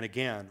shift began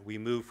again. We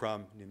moved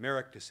from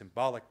numeric to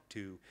symbolic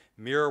to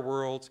mirror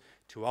worlds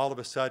to all of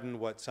a sudden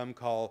what some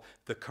call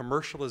the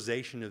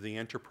commercialization of the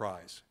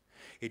enterprise.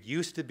 It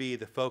used to be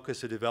the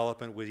focus of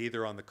development was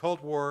either on the Cold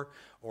War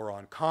or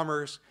on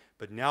commerce,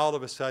 but now all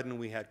of a sudden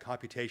we had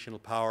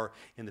computational power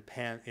in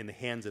the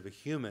hands of a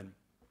human.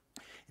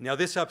 Now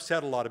this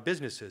upset a lot of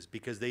businesses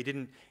because they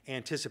didn't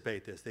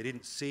anticipate this. They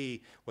didn't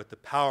see what the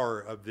power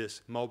of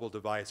this mobile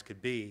device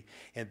could be.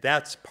 And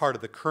that's part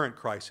of the current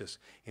crisis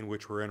in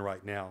which we're in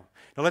right now.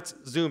 Now let's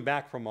zoom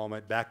back for a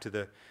moment, back to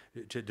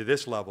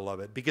this level of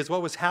it. Because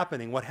what was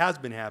happening, what has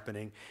been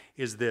happening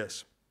is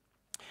this.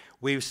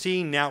 We've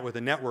seen now with the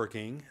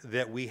networking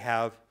that we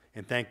have,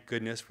 and thank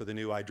goodness for the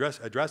new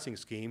addressing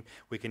scheme,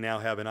 we can now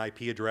have an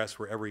IP address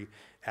for every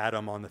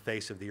atom on the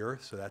face of the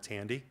earth, so that's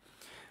handy.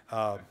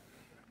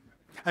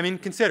 I mean,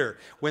 consider,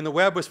 when the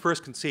web was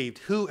first conceived,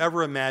 who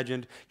ever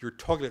imagined your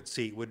toilet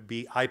seat would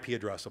be IP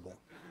addressable?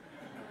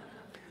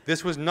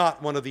 This was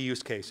not one of the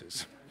use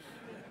cases.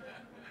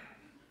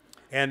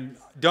 And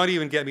don't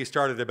even get me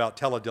started about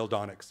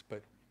teledildonics,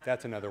 but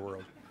that's another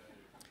world.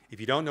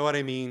 If you don't know what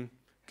I mean,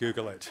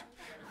 Google it.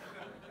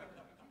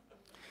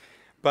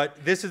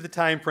 But this is the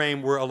time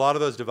frame where a lot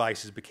of those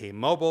devices became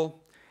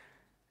mobile.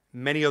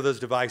 Many of those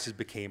devices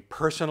became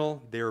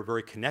personal. They were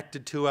very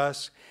connected to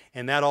us,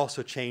 and that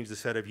also changed the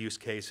set of use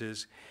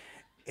cases.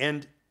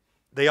 And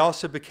they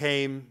also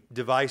became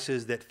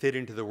devices that fit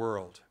into the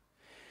world.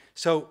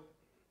 So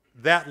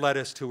that led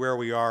us to where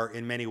we are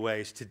in many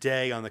ways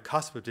today, on the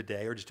cusp of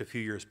today, or just a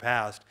few years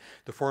past,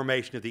 the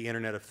formation of the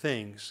Internet of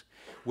Things,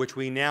 which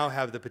we now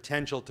have the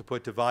potential to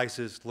put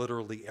devices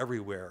literally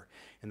everywhere.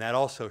 And that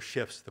also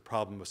shifts the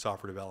problem of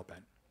software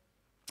development.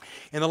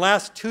 In the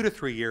last 2 to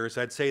 3 years,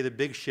 I'd say the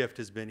big shift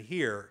has been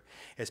here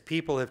as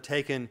people have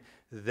taken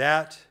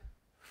that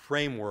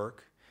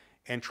framework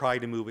and tried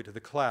to move it to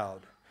the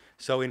cloud.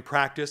 So in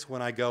practice,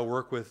 when I go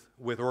work with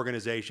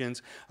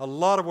organizations, a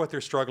lot of what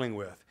they're struggling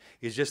with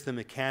is just the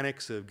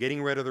mechanics of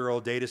getting rid of their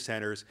old data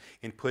centers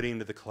and putting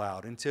into the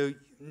cloud. And so,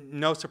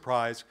 no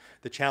surprise,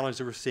 the challenge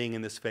that we're seeing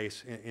in this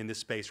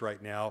space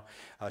right now,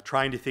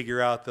 trying to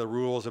figure out the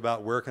rules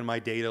about where can my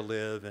data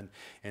live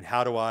and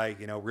how do I,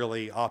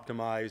 really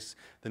optimize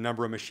the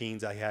number of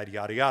machines I had,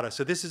 yada, yada.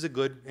 So this is a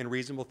good and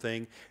reasonable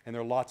thing, and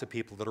there are lots of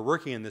people that are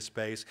working in this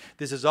space.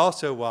 This is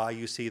also why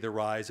you see the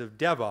rise of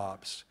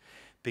DevOps,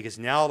 because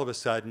now all of a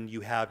sudden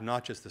you have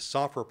not just the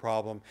software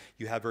problem,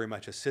 you have very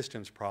much a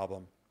systems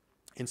problem.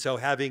 And so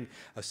having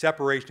a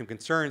separation of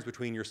concerns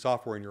between your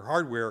software and your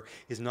hardware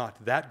is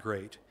not that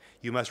great.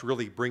 You must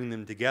really bring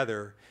them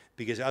together,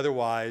 because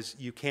otherwise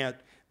you can't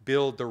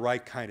build the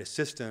right kind of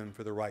system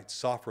for the right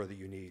software that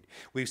you need.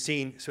 We've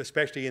seen, so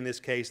especially in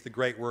this case, the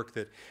great work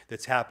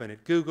that's happened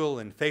at Google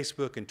and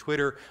Facebook and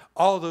Twitter,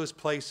 all those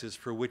places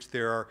for which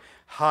there are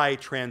high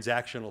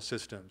transactional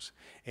systems.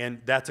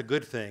 And that's a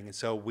good thing. And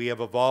so we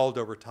have evolved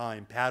over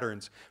time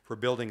patterns for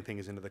building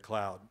things into the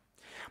cloud.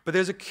 But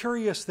there's a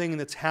curious thing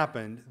that's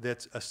happened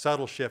that's a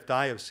subtle shift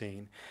I have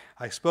seen.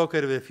 I spoke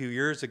of it a few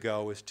years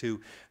ago as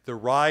to the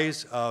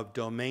rise of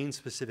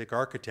domain-specific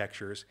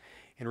architectures,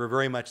 and we're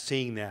very much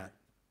seeing that.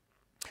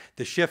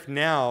 The shift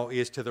now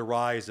is to the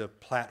rise of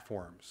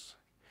platforms.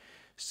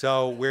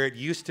 So where it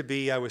used to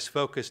be I was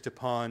focused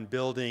upon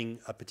building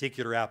a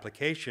particular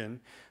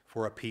application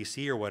for a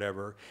PC or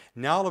whatever,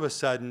 now all of a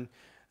sudden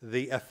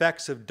the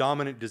effects of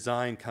dominant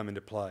design come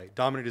into play.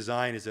 Dominant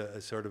design is a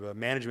sort of a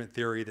management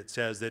theory that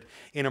says that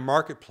in a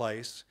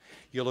marketplace,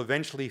 you'll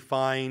eventually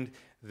find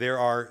there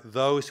are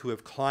those who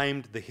have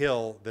climbed the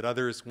hill that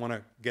others want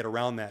to get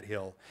around that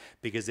hill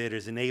because it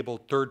has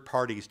enabled third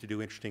parties to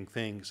do interesting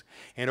things.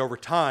 And over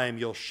time,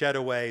 you'll shed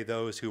away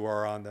those who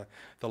are on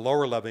the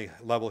lower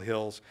level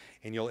hills,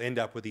 and you'll end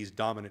up with these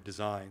dominant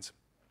designs.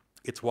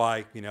 It's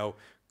why, you know,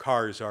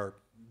 cars are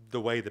the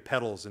way the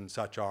pedals and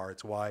such are.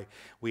 It's why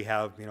we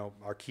have, you know,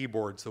 our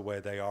keyboards the way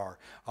they are,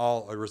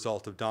 all a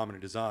result of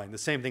dominant design. The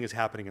same thing is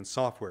happening in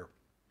software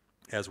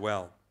as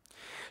well.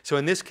 So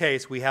in this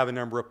case, we have a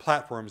number of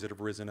platforms that have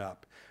risen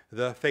up.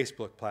 The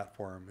Facebook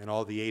platform and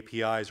all the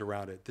APIs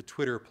around it, the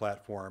Twitter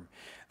platform.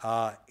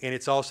 And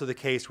it's also the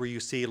case where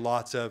you see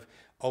lots of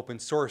open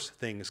source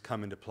things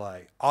come into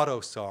play.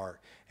 AutoSAR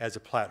as a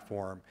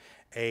platform,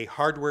 a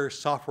hardware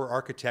software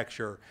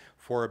architecture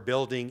for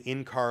building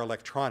in-car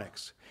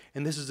electronics.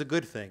 And this is a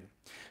good thing.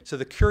 So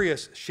the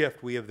curious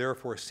shift we have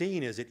therefore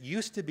seen is it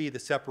used to be the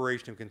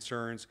separation of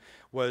concerns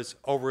was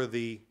over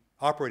the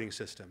operating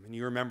system. And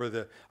you remember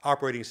the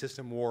operating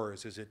system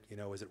wars. Is it, you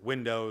know, is it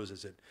Windows?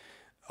 Is it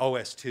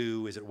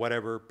OS2? Is it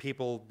whatever?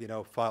 People, you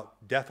know, fought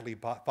deathly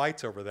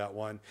fights over that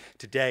one.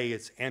 Today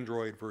it's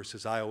Android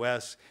versus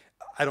iOS.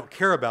 I don't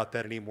care about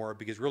that anymore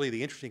because really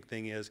the interesting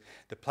thing is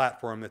the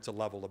platform that's a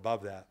level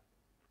above that.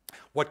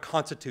 What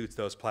constitutes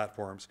those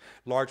platforms?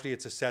 Largely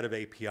it's a set of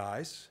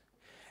APIs.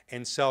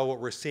 And so what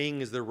we're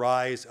seeing is the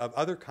rise of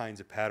other kinds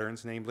of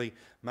patterns, namely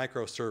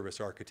microservice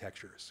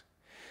architectures.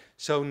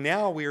 So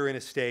now we are in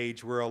a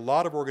stage where a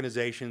lot of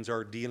organizations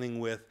are dealing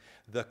with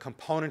the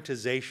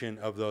componentization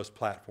of those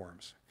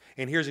platforms.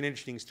 And here's an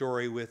interesting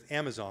story with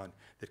Amazon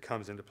that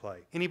comes into play.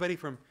 Anybody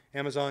from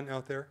Amazon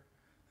out there?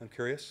 I'm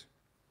curious.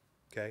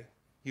 Okay.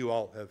 You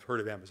all have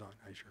heard of Amazon,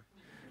 I'm sure.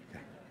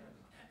 Okay.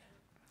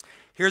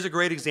 Here's a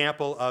great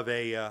example of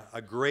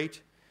a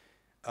great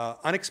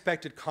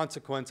unexpected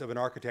consequence of an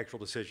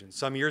architectural decision.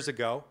 Some years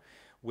ago,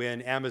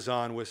 when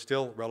Amazon was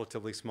still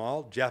relatively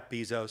small, Jeff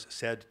Bezos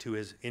said to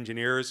his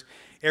engineers,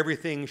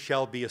 "Everything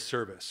shall be a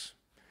service."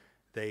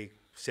 They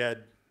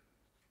said,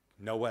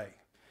 "No way."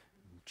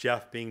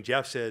 Jeff, being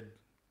Jeff, said,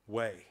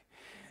 "Way."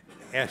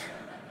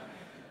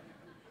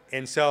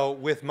 And so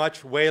with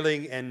much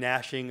wailing and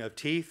gnashing of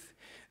teeth,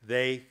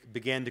 they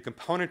began to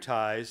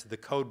componentize the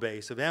code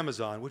base of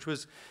Amazon, which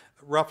was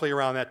roughly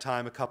around that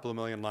time a couple of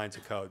million lines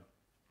of code.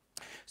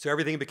 So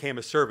everything became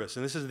a service,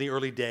 and this is in the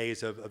early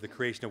days of the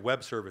creation of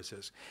web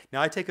services.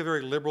 Now, I take a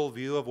very liberal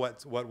view of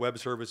what web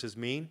services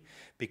mean,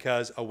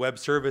 because a web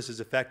service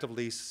is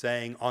effectively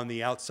saying on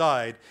the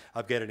outside,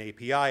 I've got an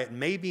API. It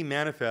may be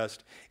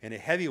manifest in a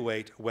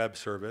heavyweight web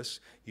service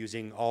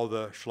using all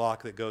the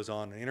schlock that goes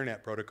on in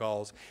internet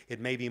protocols. It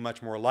may be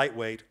much more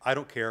lightweight. I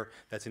don't care.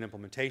 That's an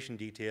implementation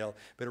detail,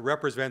 but it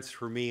represents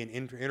for me an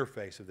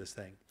interface of this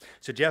thing.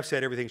 So Jeff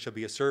said everything shall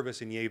be a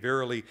service, and yea,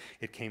 verily,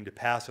 it came to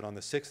pass. And on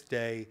the 6th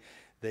day,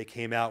 they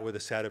came out with a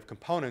set of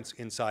components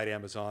inside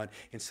Amazon,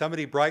 and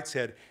somebody bright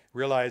said,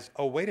 realized,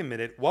 oh, wait a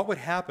minute, what would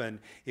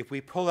happen if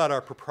we pull out our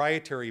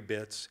proprietary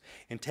bits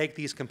and take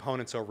these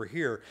components over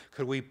here?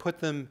 Could we put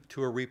them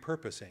to a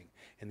repurposing?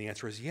 And the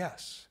answer is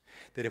yes.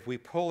 That if we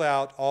pull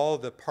out all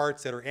the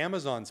parts that are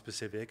Amazon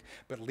specific,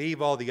 but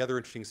leave all the other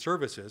interesting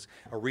services,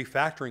 a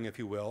refactoring, if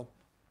you will,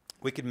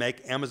 we could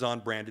make Amazon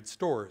branded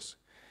stores.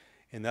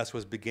 And thus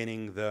was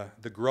beginning the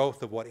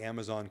growth of what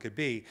Amazon could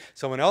be.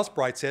 Someone else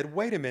bright said,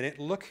 wait a minute,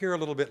 look here a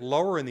little bit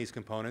lower in these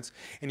components,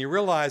 and you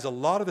realize a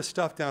lot of the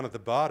stuff down at the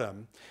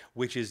bottom,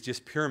 which is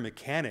just pure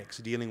mechanics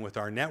dealing with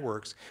our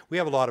networks, we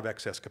have a lot of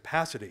excess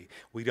capacity.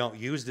 We don't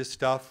use this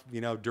stuff,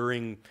 you know,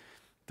 during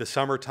the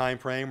summer time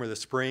frame or the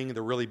spring,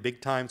 the really big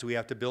times we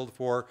have to build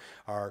for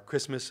our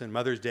Christmas and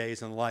Mother's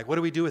Days and the like. What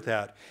do we do with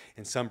that?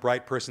 And some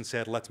bright person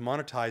said, let's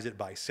monetize it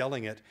by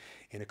selling it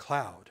in a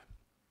cloud.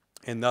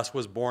 And thus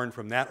was born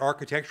from that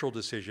architectural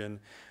decision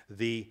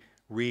the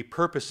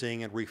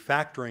repurposing and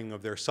refactoring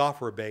of their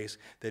software base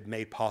that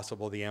made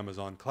possible the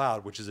Amazon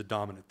cloud, which is a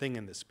dominant thing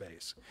in this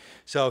space.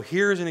 So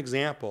here's an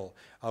example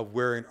of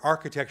where an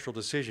architectural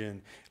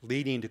decision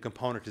leading to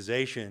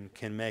componentization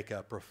can make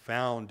a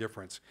profound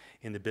difference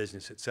in the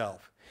business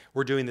itself.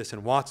 We're doing this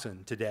in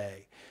Watson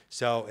today.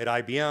 So at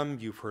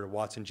IBM, you've heard of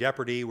Watson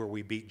Jeopardy, where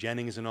we beat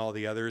Jennings and all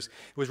the others.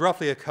 It was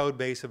roughly a code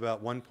base of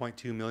about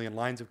 1.2 million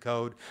lines of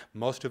code,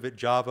 most of it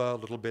Java,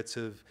 little bits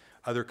of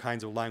other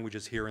kinds of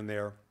languages here and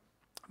there.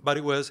 But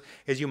it was,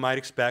 as you might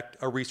expect,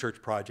 a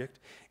research project.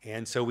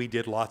 And so we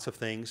did lots of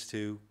things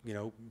to, you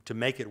know, to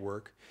make it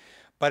work.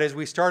 But as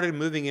we started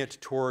moving it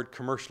toward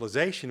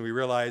commercialization, we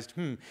realized,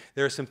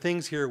 there are some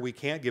things here we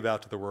can't give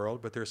out to the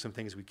world, but there are some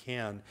things we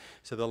can.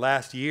 So the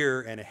last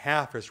year and a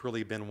half has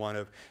really been one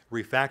of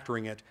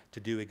refactoring it to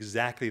do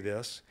exactly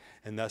this.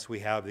 And thus we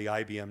have the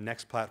IBM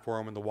Next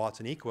platform and the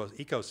Watson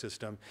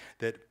ecosystem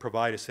that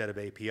provide a set of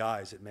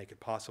APIs that make it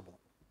possible.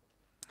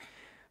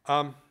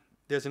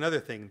 There's another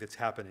thing that's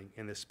happening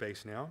in this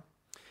space now,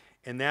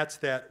 and that's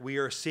that we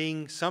are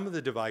seeing some of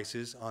the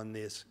devices on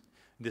this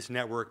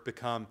network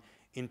become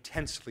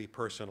intensely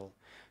personal,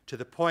 to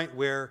the point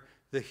where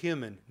the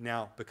human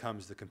now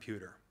becomes the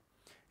computer.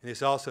 And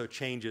this also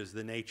changes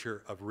the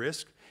nature of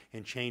risk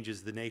and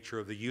changes the nature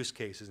of the use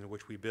cases in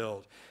which we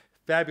build.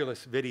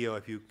 Fabulous video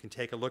if you can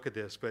take a look at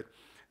this, but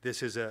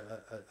this is a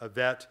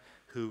vet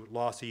who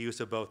lost the use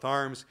of both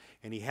arms,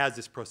 and he has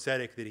this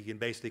prosthetic that he can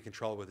basically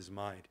control with his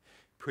mind.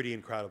 Pretty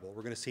incredible.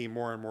 We're going to see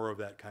more and more of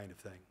that kind of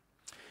thing.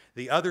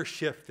 The other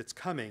shift that's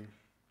coming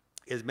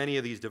is many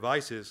of these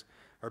devices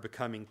are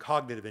becoming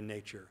cognitive in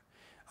nature.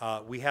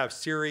 We have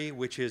Siri,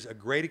 which is a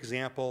great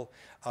example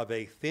of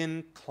a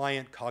thin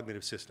client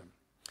cognitive system.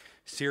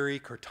 Siri,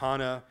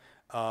 Cortana,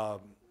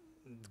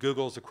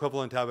 Google's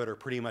equivalent of it are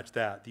pretty much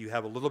that. You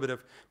have a little bit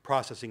of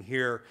processing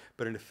here,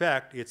 but in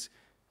effect, it's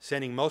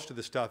sending most of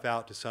the stuff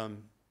out to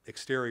some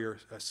exterior,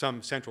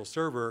 some central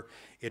server.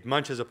 It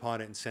munches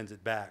upon it and sends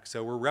it back.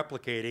 So we're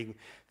replicating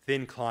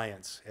thin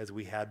clients as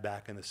we had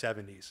back in the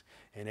 70s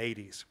and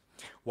 80s.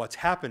 What's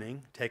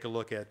happening, take a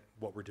look at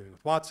what we're doing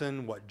with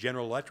Watson, what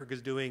General Electric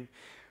is doing.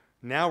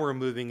 Now we're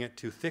moving it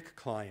to thick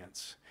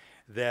clients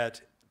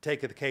that,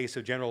 take the case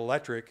of General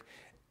Electric,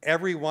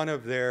 every one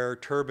of their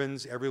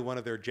turbines, every one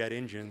of their jet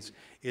engines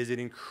is an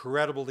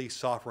incredibly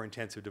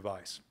software-intensive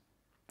device.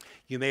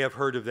 You may have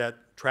heard of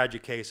that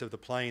tragic case of the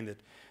plane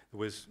that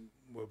was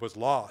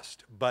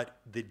lost, but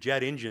the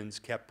jet engines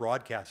kept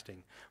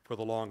broadcasting for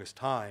the longest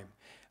time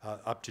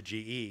up to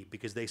GE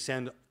because they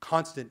send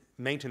constant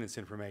maintenance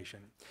information.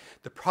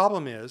 The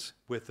problem is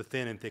with the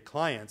thin and thick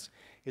clients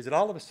is that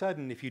all of a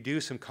sudden, if you do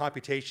some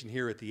computation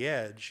here at the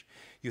edge,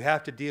 you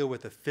have to deal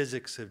with the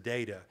physics of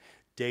data.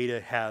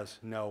 Data has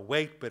no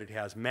weight, but it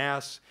has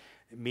mass,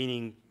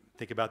 meaning,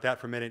 think about that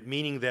for a minute,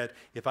 meaning that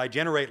if I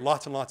generate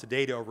lots and lots of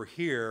data over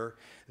here,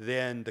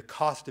 then the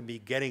cost of me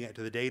getting it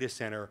to the data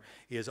center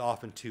is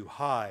often too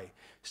high.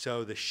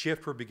 So the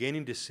shift we're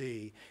beginning to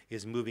see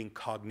is moving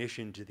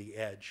cognition to the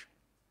edge.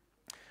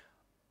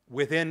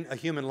 Within a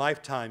human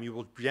lifetime, you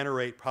will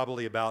generate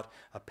probably about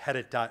a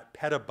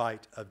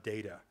petabyte of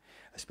data,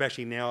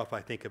 especially now if I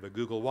think of a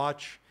Google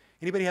Watch.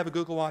 Anybody have a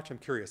Google Watch? I'm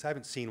curious. I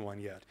haven't seen one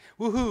yet.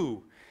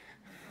 Woohoo!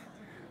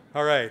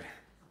 All right.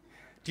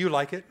 Do you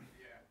like it?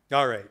 Yeah.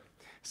 All right.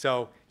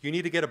 So you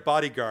need to get a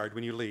bodyguard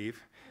when you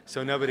leave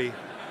so nobody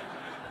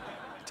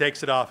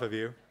takes it off of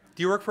you.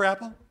 Do you work for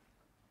Apple?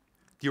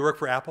 Do you work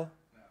for Apple?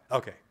 No.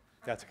 Okay.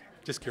 That's okay.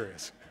 Just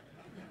curious.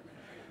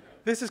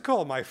 This is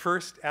cool. My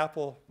first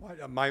Apple,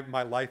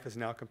 my life is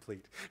now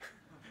complete.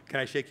 Can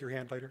I shake your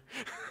hand later?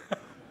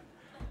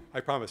 I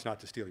promise not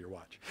to steal your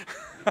watch.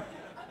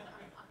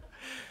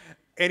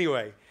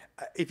 Anyway,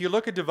 if you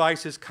look at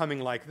devices coming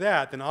like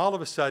that, then all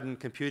of a sudden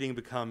computing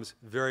becomes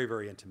very,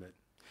 very intimate.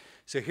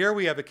 So here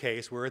we have a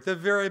case where at the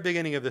very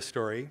beginning of the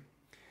story,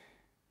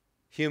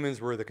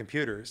 humans were the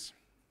computers,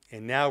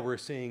 and now we're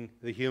seeing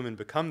the human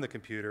become the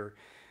computer.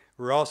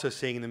 We're also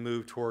seeing the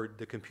move toward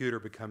the computer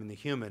becoming the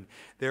human.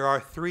 There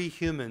are 3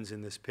 humans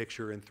in this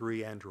picture and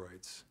 3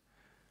 androids.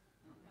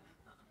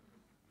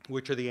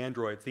 Which are the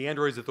androids? The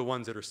androids are the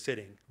ones that are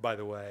sitting, by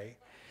the way.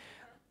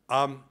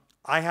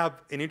 I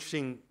have an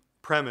interesting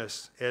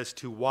premise as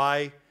to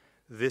why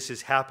this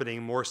is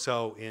happening more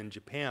so in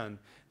Japan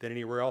than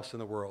anywhere else in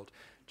the world.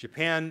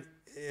 Japan,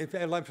 in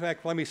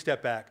fact, let me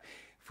step back.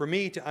 For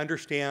me to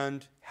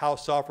understand how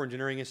software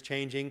engineering is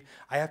changing,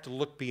 I have to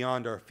look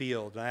beyond our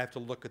field, and I have to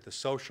look at the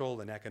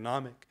social and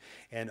economic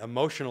and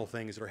emotional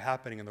things that are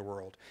happening in the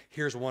world.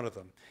 Here's one of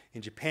them.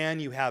 In Japan,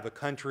 you have a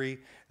country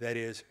that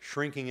is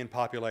shrinking in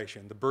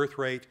population. The birth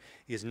rate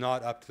is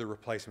not up to the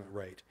replacement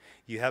rate.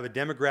 You have a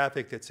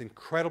demographic that's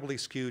incredibly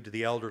skewed to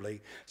the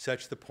elderly,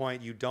 such to the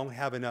point you don't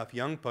have enough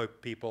young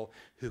people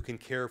who can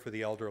care for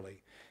the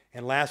elderly.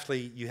 And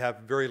lastly, you have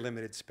very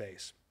limited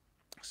space.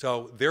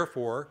 So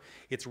therefore,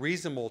 it's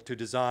reasonable to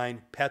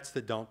design pets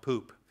that don't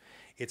poop.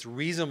 It's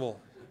reasonable,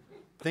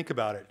 think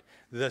about it,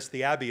 thus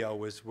the Abio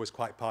was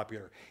quite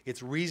popular.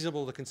 It's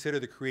reasonable to consider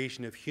the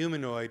creation of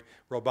humanoid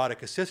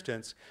robotic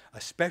assistants,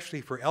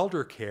 especially for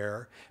elder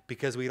care,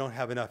 because we don't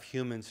have enough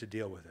humans to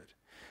deal with it.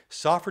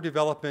 Software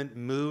development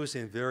moves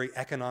in very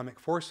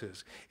economic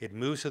forces. It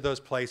moves to those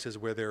places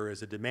where there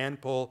is a demand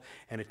pull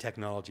and a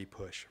technology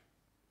push.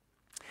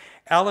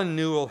 Alan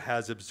Newell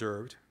has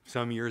observed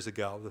some years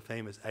ago, the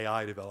famous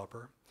AI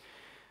developer,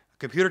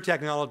 computer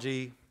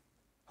technology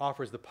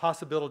offers the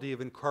possibility of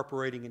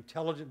incorporating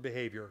intelligent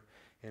behavior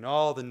in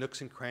all the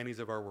nooks and crannies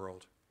of our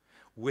world.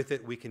 With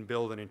it, we can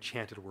build an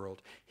enchanted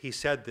world. He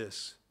said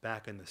this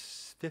back in the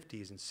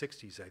 50s and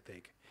 60s, I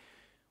think.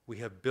 We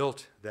have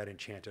built that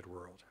enchanted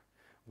world.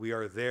 We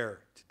are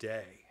there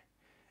today.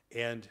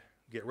 And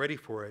get ready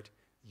for it,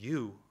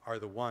 you are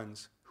the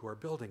ones who are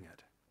building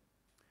it.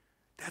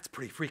 That's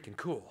pretty freaking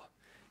cool,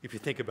 if you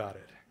think about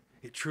it.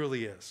 It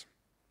truly is.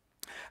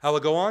 I will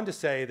go on to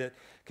say that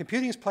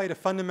computing has played a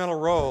fundamental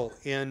role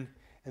in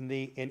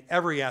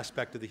every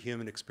aspect of the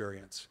human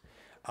experience.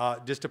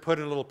 Just to put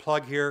in a little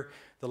plug here,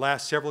 the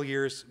last several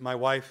years, my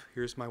wife,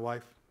 here's my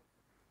wife,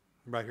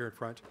 right here in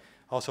front,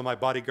 also my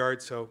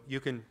bodyguard, so you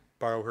can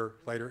borrow her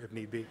later if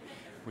need be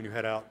when you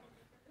head out.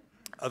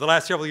 The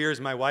last several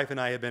years, my wife and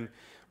I have been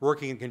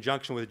working in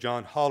conjunction with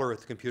John Haller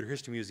at the Computer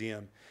History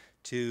Museum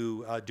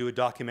to do a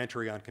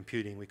documentary on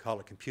computing. We call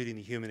it Computing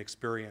the Human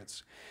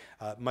Experience.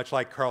 Much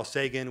like Carl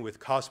Sagan with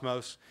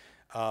Cosmos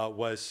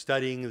was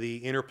studying the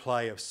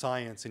interplay of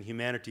science and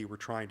humanity, we're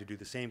trying to do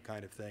the same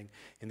kind of thing,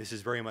 and this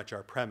is very much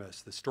our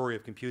premise. The story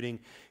of computing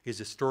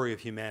is a story of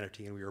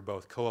humanity, and we are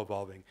both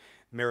co-evolving.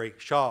 Mary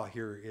Shaw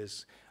here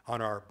is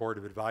on our board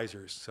of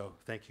advisors, so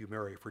thank you,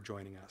 Mary, for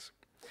joining us.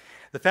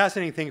 The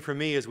fascinating thing for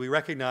me is we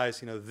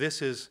recognize,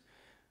 this is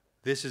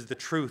the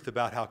truth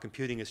about how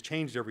computing has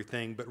changed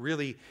everything, but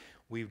really,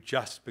 we've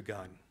just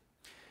begun.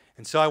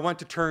 And so I want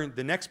to turn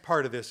the next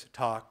part of this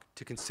talk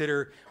to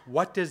consider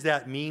what does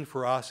that mean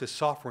for us as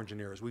software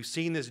engineers. We've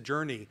seen this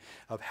journey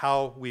of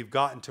how we've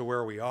gotten to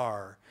where we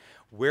are.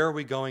 Where are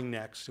we going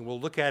next? And we'll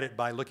look at it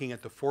by looking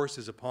at the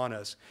forces upon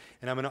us.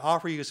 And I'm going to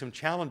offer you some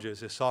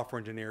challenges as software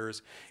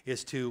engineers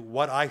as to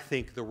what I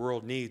think the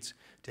world needs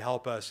to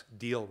help us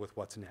deal with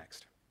what's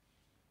next.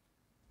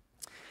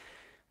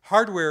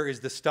 Hardware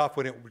is the stuff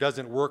when it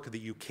doesn't work that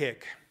you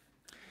kick.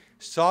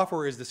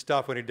 Software is the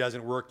stuff when it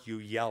doesn't work you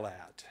yell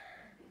at.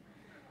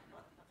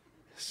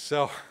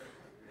 So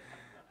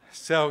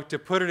to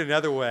put it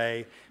another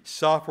way,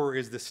 software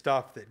is the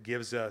stuff that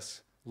gives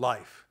us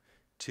life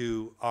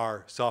to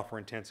our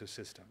software-intensive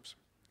systems.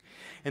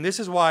 And this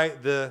is why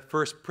the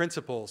first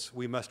principles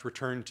we must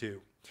return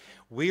to.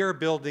 We are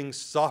building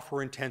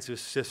software-intensive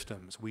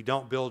systems. We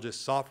don't build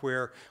just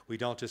software. We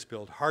don't just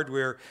build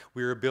hardware.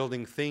 We are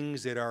building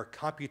things that are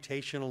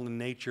computational in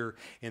nature,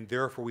 and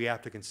therefore we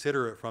have to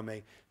consider it from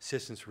a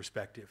systems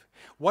perspective.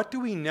 What do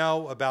we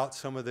know about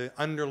some of the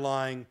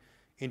underlying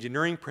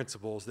engineering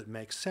principles that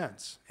make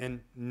sense?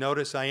 And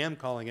notice I am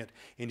calling it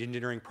an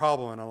engineering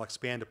problem, and I'll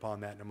expand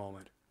upon that in a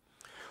moment.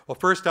 Well,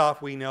 first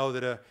off, we know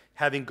that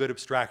having good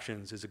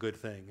abstractions is a good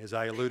thing. As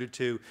I alluded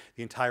to,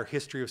 the entire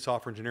history of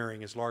software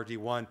engineering is largely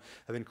one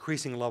of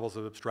increasing levels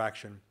of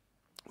abstraction.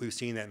 We've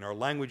seen that in our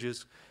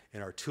languages,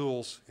 in our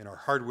tools, in our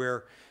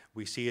hardware.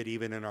 We see it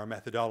even in our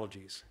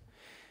methodologies.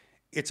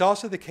 It's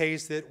also the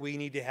case that we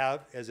need to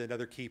have, as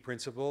another key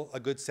principle, a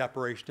good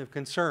separation of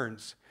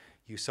concerns.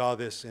 You saw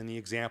this in the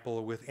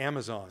example with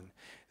Amazon,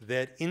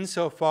 that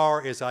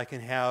insofar as I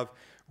can have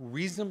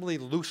reasonably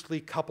loosely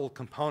coupled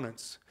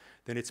components,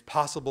 then it's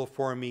possible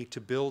for me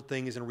to build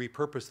things and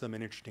repurpose them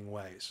in interesting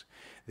ways.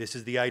 This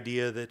is the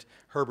idea that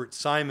Herbert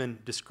Simon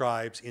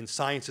describes in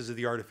Sciences of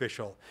the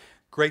Artificial.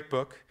 Great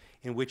book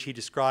in which he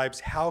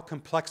describes how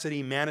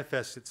complexity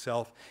manifests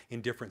itself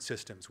in different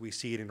systems. We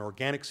see it in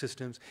organic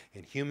systems,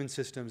 in human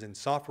systems, in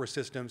software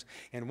systems,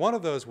 and one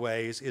of those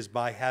ways is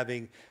by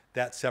having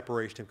that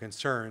separation of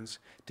concerns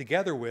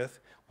together with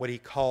what he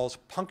calls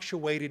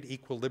punctuated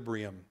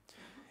equilibrium.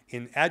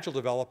 In agile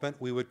development,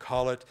 we would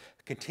call it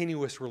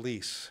continuous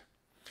release.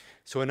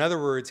 So in other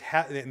words,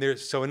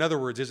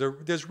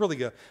 there's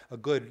really a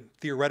good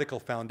theoretical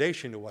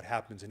foundation to what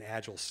happens in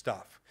agile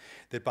stuff.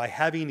 That by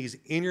having these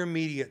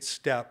intermediate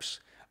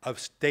steps of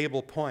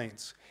stable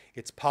points,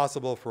 it's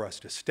possible for us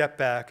to step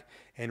back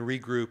and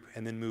regroup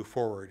and then move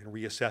forward and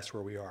reassess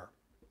where we are.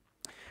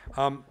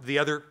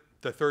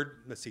 The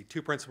third,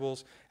 two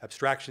principles: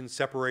 abstraction,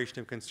 separation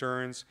of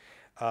concerns,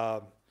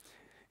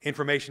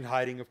 information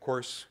hiding, of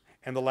course,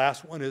 and the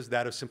last one is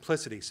that of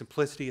simplicity.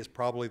 Simplicity is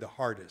probably the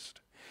hardest.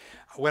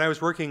 When I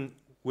was working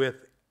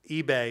with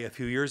eBay a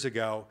few years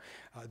ago,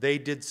 they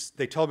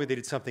told me they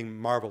did something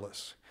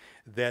marvelous,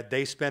 that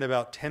they spent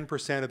about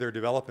 10% of their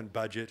development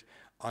budget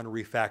on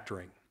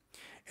refactoring.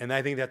 And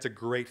I think that's a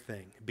great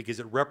thing because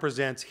it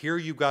represents, here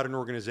you've got an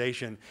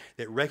organization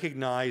that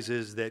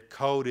recognizes that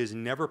code is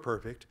never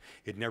perfect,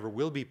 it never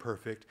will be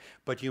perfect,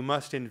 but you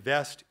must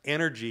invest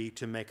energy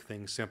to make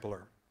things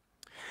simpler.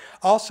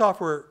 All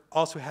software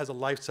also has a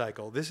life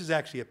cycle. This is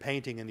actually a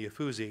painting in the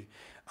Uffizi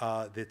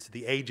that's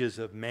The Ages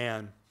of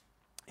Man.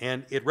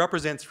 And it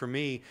represents for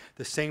me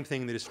the same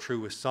thing that is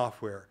true with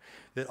software,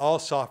 that all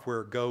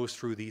software goes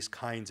through these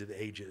kinds of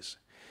ages.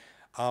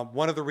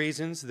 One of the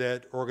reasons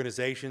that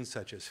organizations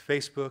such as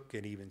Facebook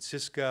and even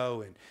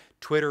Cisco and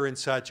Twitter and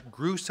such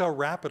grew so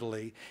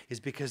rapidly is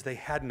because they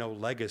had no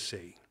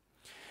legacy.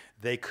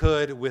 They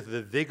could, with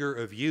the vigor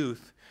of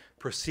youth,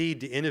 proceed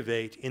to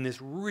innovate in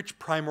this rich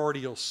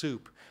primordial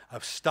soup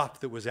of stuff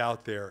that was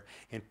out there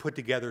and put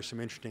together some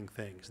interesting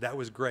things. That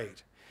was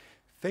great.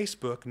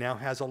 Facebook now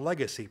has a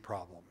legacy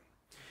problem.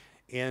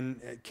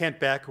 And Kent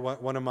Beck,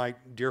 one of my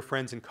dear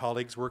friends and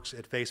colleagues, works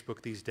at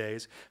Facebook these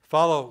days.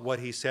 Follow what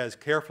he says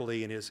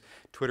carefully in his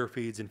Twitter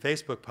feeds and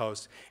Facebook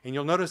posts, and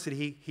you'll notice that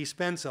he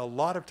spends a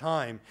lot of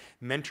time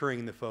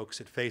mentoring the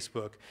folks at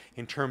Facebook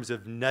in terms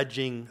of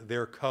nudging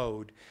their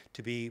code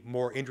to be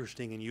more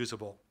interesting and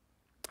usable.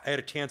 I had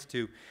a chance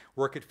to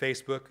work at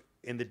Facebook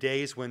in the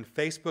days when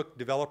Facebook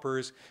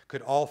developers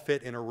could all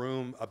fit in a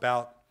room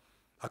about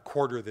a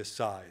quarter this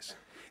size.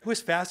 It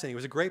was fascinating. It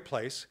was a great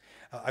place.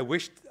 I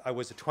wished I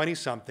was a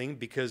 20-something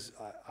because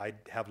I'd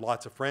have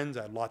lots of friends,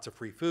 I had lots of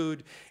free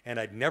food, and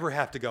I'd never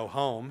have to go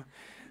home.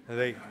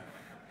 That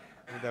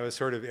was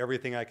sort of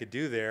everything I could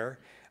do there.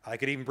 I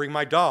could even bring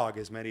my dog,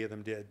 as many of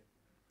them did.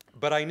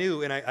 But I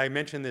knew, and I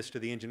mentioned this to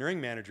the engineering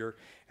manager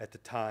at the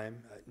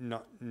time,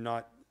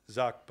 not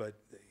Zuck, but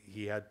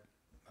he had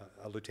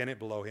a lieutenant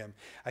below him.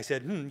 I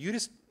said, you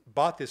just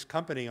bought this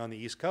company on the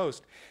East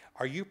Coast.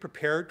 Are you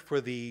prepared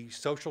for the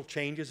social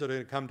changes that are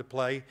going to come to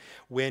play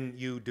when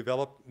you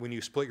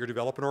split your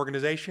development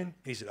organization? And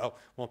he said, oh,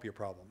 won't be a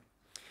problem.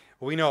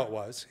 Well, we know it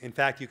was. In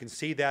fact, you can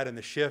see that in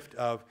the shift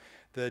of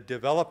the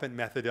development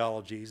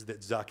methodologies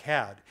that Zuck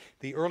had.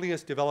 The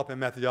earliest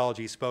development methodologies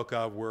he spoke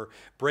of were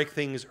break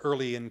things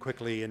early and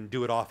quickly and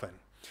do it often.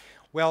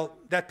 Well,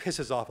 that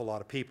pisses off a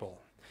lot of people,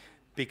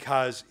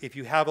 because if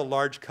you have a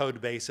large code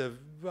base of,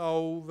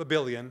 a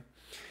billion,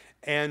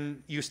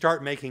 and you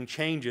start making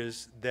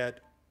changes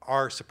that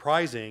are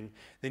surprising,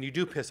 then you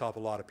do piss off a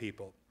lot of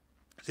people.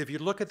 So if you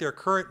look at their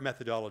current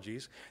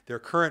methodologies, their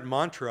current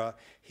mantra,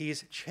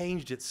 he's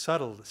changed it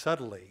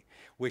subtly,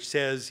 which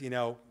says,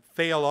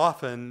 fail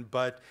often,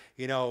 but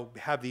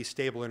have these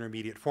stable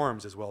intermediate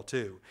forms as well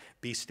too.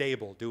 Be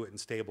stable, do it in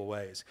stable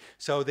ways.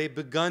 So they've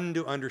begun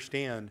to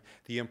understand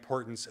the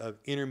importance of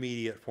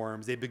intermediate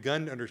forms. They've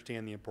begun to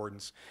understand the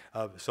importance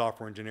of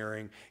software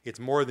engineering. It's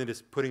more than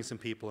just putting some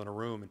people in a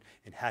room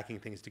and hacking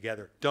things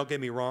together. Don't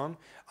get me wrong.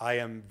 I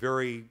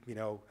very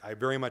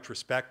much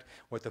respect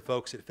what the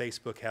folks at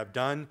Facebook have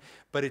done,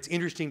 but it's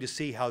interesting to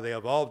see how they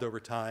evolved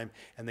over time,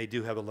 and they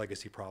do have a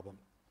legacy problem.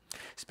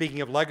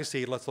 Speaking of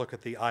legacy, let's look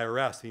at the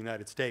IRS, the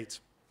United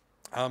States.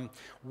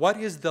 What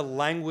is the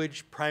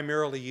language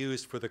primarily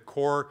used for the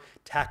core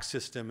tax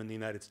system in the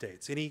United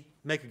States?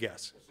 Make a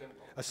guess.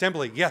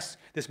 Assembly. Yes,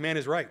 this man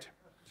is right.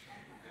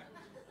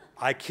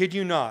 I kid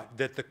you not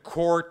that the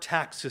core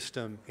tax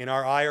system in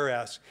our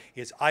IRS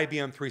is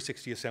IBM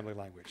 360 assembly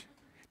language.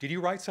 Did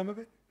you write some of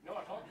it? No,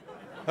 I told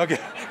you. Okay.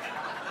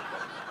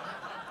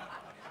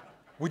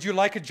 Would you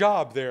like a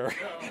job there?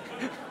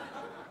 No.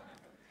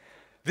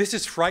 This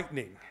is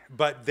frightening,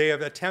 but they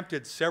have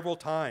attempted several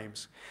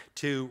times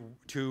to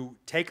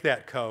take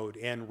that code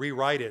and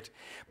rewrite it.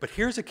 But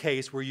here's a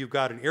case where you've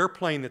got an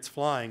airplane that's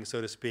flying, so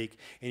to speak,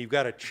 and you've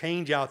got to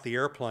change out the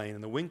airplane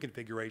and the wing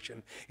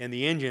configuration and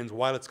the engines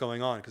while it's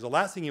going on. Because the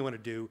last thing you want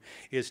to do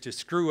is to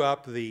screw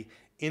up the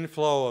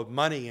inflow of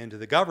money into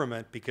the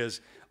government,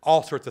 because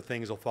all sorts of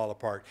things will fall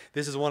apart.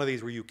 This is one of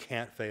these where you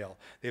can't fail.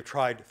 They've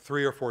tried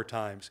 3 or 4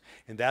 times,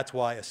 and that's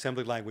why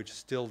assembly language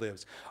still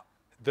lives.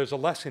 There's a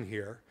lesson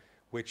here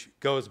which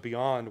goes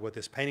beyond what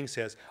this painting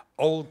says.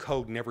 Old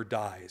code never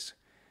dies.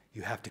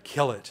 You have to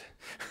kill it.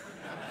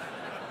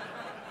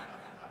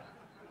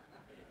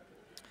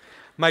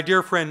 My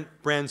dear friend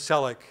Bran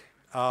Selleck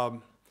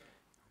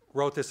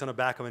wrote this on the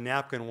back of a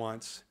napkin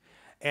once,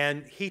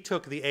 and he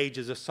took the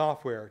ages of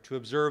software to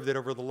observe that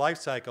over the life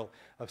cycle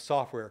of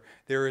software,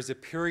 there is a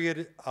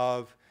period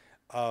of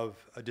a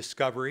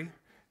discovery,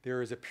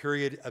 there is a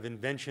period of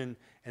invention,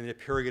 and a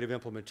period of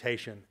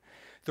implementation.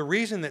 The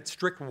reason that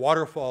strict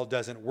waterfall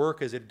doesn't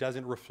work is it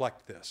doesn't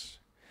reflect this.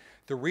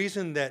 The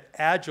reason that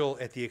agile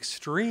at the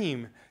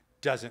extreme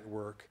doesn't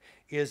work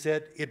is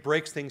that it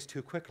breaks things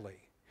too quickly.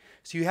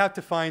 So you have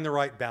to find the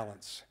right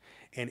balance.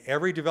 And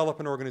every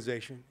development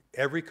organization,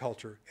 every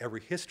culture,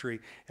 every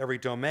history, every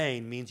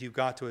domain means you've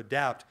got to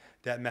adapt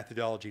that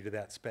methodology to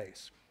that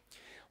space.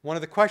 One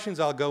of the questions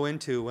I'll go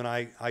into when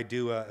I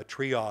do a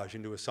triage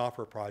into a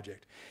software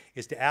project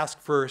is to ask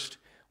first,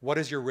 what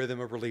is your rhythm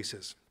of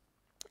releases?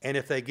 And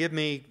if they give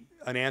me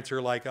an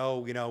answer like,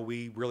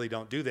 we really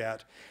don't do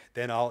that,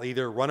 then I'll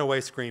either run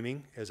away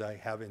screaming, as I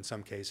have in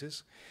some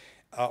cases,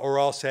 or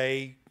I'll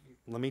say,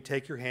 let me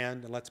take your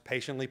hand and let's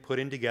patiently put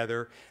in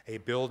together a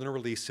build and a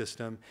release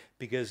system,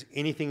 because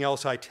anything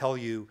else I tell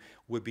you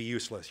would be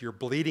useless. You're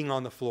bleeding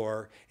on the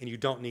floor and you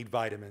don't need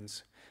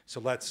vitamins. So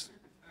let's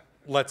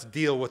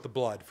deal with the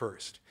blood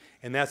first.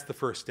 And that's the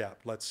first step.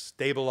 Let's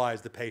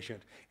stabilize the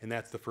patient, and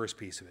that's the first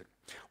piece of it.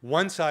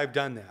 Once I've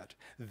done that,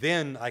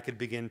 then I could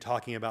begin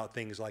talking about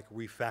things like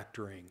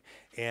refactoring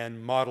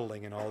and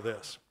modeling and all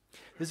this.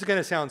 This is going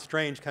to sound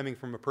strange coming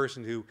from a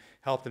person who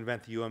helped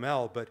invent the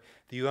UML, but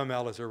the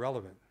UML is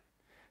irrelevant.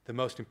 The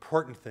most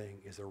important thing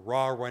is a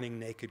raw running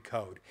naked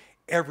code.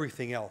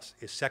 Everything else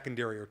is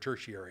secondary or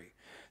tertiary.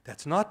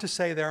 That's not to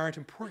say they aren't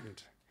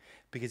important,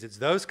 because it's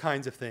those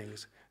kinds of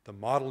things, the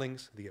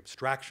modelings, the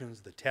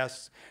abstractions, the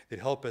tests, that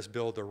help us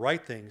build the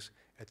right things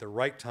at the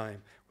right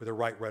time with the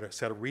right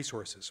set of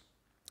resources.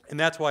 And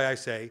that's why I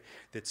say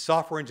that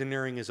software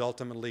engineering is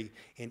ultimately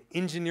an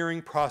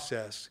engineering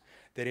process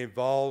that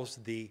involves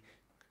the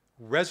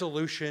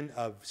resolution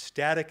of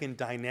static and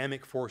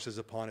dynamic forces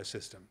upon a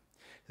system.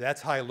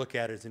 That's how I look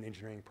at it as an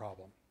engineering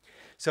problem.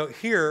 So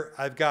here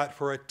I've got,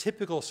 for a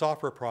typical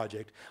software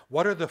project,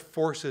 what are the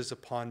forces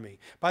upon me?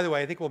 By the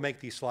way, I think we'll make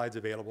these slides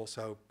available,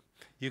 so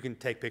you can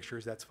take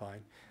pictures, that's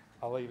fine.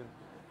 I'll even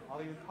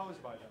pose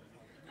by them.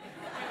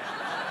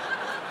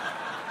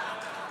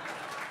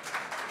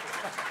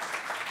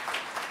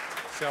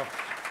 So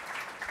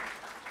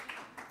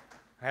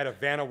I had a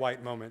Vanna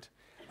White moment.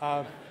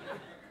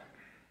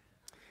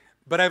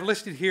 But I've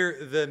listed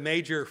here the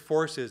major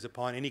forces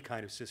upon any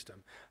kind of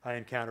system I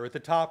encounter. At the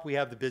top, we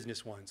have the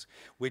business ones,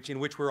 in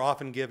which we're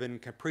often given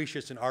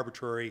capricious and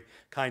arbitrary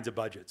kinds of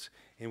budgets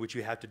in which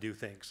you have to do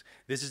things.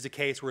 This is the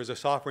case where, as a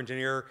software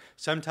engineer,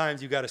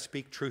 sometimes you've got to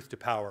speak truth to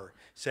power,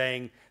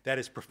 saying that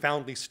is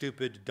profoundly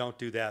stupid, don't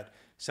do that.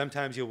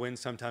 Sometimes you'll win,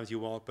 sometimes you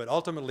won't. But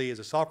ultimately, as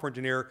a software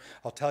engineer,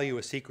 I'll tell you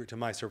a secret to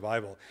my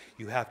survival.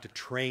 You have to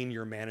train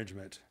your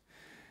management.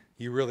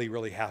 You really,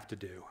 really have to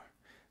do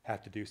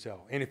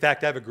so. And in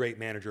fact, I have a great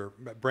manager.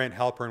 Brent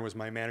Halpern was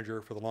my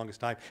manager for the longest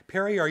time.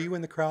 Perry, are you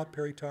in the crowd?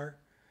 Perry Tarr?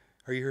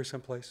 Are you here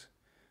someplace?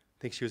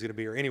 I think she was going to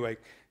be here. Anyway,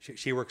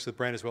 she works with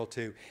Brent as well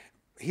too.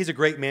 He's a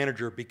great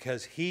manager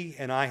because he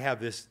and I have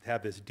this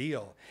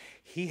deal.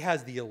 He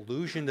has the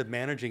illusion of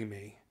managing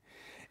me,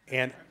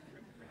 and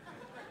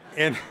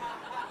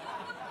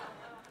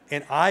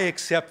I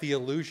accept the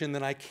illusion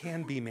that I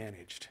can be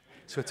managed.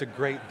 So it's a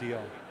great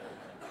deal.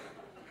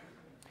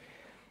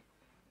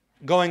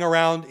 Going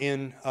around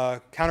in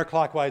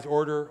counterclockwise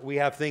order, we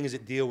have things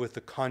that deal with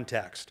the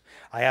context.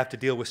 I have to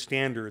deal with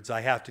standards. I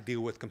have to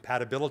deal with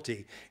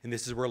compatibility, and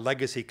this is where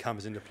legacy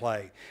comes into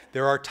play.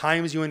 There are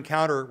times you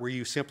encounter where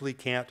you simply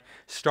can't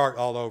start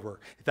all over.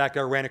 In fact, I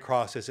ran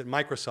across this at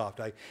Microsoft.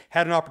 I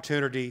had an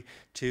opportunity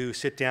to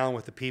sit down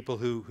with the people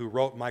who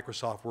wrote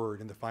Microsoft Word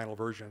in the final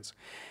versions,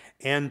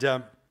 and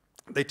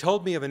they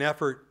told me of an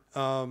effort,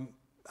 I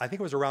think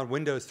it was around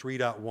Windows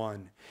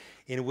 3.1,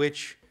 in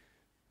which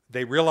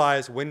they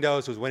realized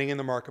Windows was winning in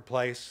the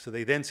marketplace, so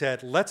they then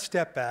said, let's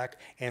step back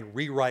and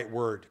rewrite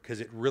Word,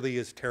 because it really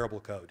is terrible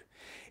code.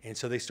 And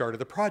so they started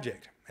the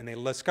project, and they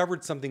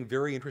discovered something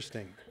very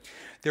interesting.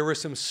 There were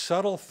some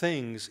subtle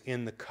things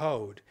in the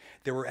code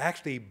that were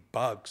actually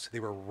bugs. They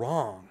were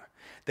wrong.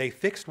 They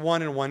fixed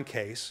one in one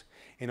case,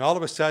 and all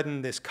of a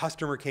sudden this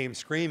customer came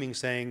screaming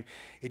saying,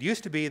 it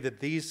used to be that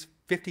these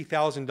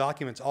 50,000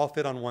 documents all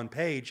fit on one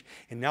page,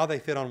 and now they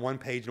fit on one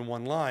page and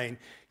one line.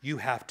 You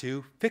have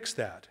to fix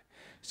that.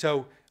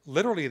 So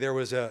literally there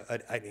was an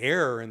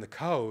error in the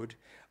code,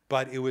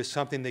 but it was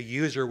something the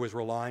user was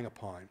relying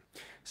upon.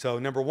 So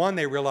number one,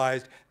 they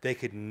realized they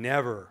could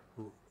never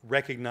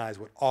recognize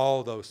what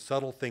all those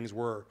subtle things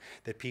were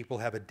that people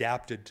have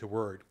adapted to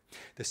Word.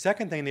 The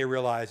second thing they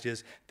realized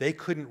is they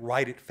couldn't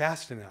write it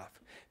fast enough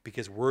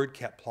because Word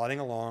kept plodding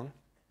along,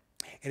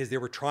 and as they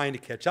were trying to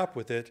catch up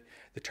with it,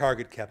 the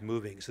target kept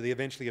moving. So they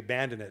eventually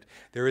abandoned it.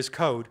 There is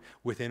code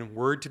within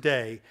Word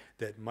today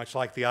that, much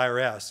like the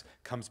IRS,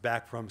 comes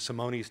back from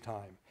Simone's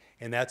time.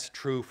 And that's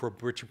true for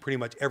pretty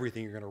much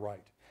everything you're going to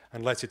write,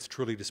 unless it's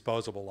truly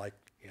disposable, like,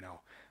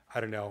 I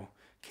don't know,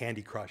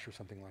 Candy Crush or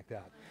something like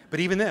that. But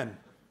even then,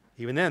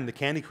 the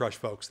Candy Crush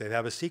folks, they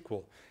have a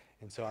sequel.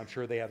 And so I'm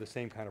sure they have the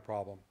same kind of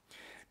problem.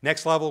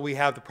 Next level, we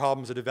have the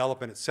problems of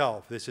development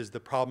itself. This is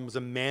the problems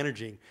of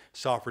managing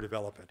software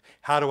development.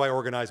 How do I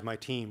organize my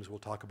teams? We'll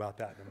talk about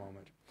that in a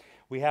moment.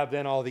 We have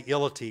then all the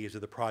illities of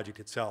the project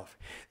itself.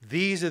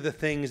 These are the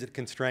things that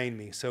constrain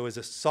me. So as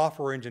a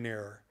software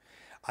engineer,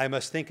 I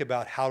must think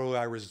about how do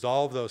I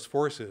resolve those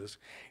forces,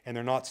 and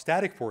they're not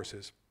static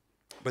forces,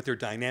 but they're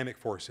dynamic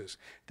forces.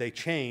 They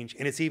change,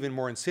 and it's even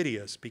more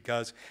insidious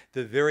because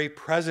the very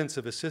presence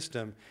of a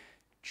system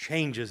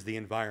changes the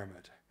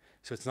environment.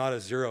 So it's not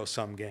a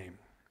zero-sum game.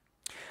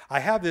 I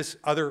have this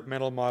other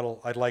mental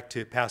model I'd like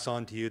to pass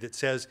on to you that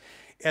says,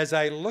 as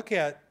I look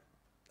at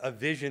a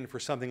vision for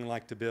something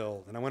like to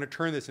build, and I want to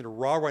turn this into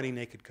raw running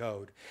naked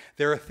code,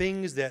 there are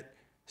things that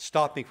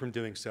stop me from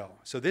doing so.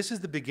 So this is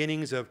the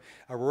beginnings of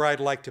where I'd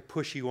like to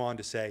push you on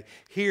to say,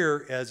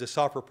 here as a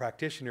software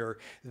practitioner,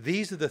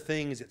 these are the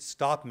things that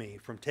stop me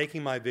from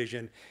taking my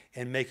vision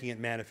and making it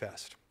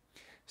manifest.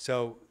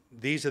 So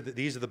these are the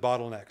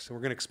bottlenecks, and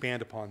we're going to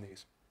expand upon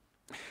these.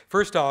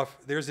 First off,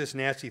 there's this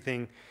nasty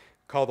thing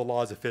called the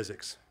laws of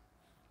physics.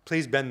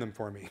 Please bend them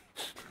for me.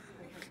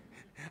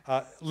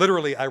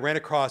 Literally, I ran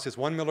across this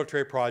one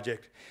military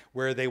project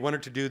where they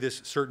wanted to do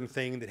this certain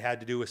thing that had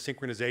to do with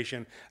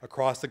synchronization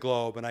across the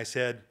globe, and I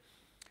said,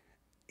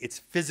 it's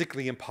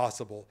physically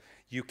impossible.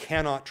 You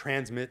cannot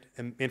transmit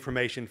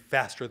information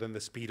faster than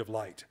the speed of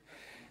light.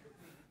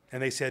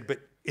 And they said, but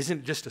isn't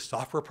it just a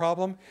software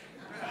problem?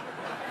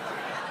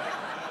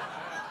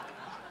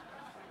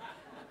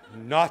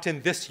 Not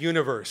in this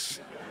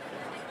universe.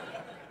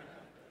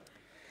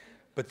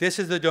 But this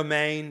is the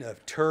domain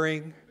of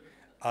Turing,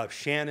 of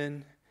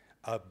Shannon,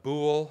 of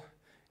Boole.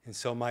 And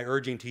so my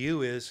urging to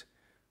you is,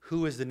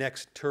 who is the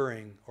next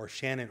Turing or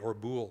Shannon or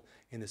Boole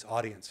in this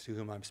audience to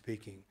whom I'm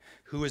speaking?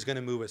 Who is going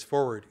to move us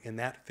forward in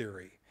that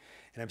theory?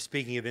 And I'm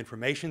speaking of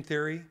information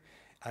theory.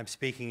 I'm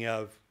speaking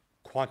of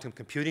quantum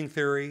computing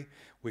theory,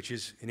 which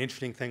is an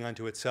interesting thing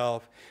unto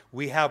itself.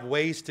 We have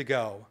ways to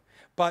go.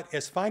 But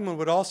as Feynman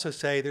would also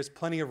say, there's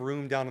plenty of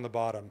room down on the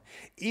bottom.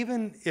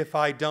 Even if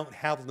I don't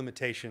have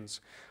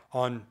limitations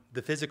on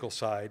the physical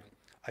side,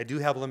 I do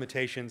have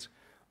limitations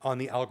on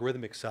the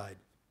algorithmic side.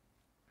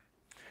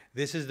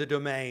 This is the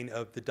domain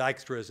of the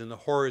Dijkstra's and the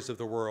Hoares of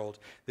the world.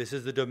 This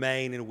is the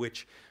domain in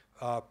which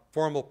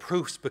formal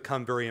proofs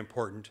become very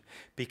important,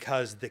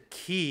 because the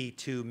key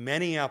to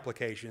many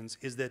applications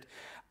is that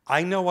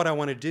I know what I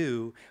want to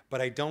do,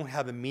 but I don't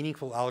have a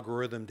meaningful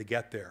algorithm to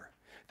get there.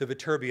 The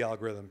Viterbi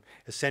algorithm,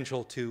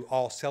 essential to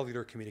all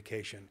cellular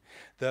communication.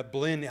 The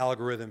Blinn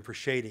algorithm for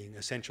shading,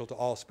 essential to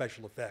all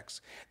special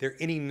effects. There are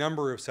any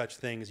number of such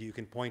things you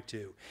can point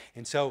to.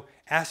 And so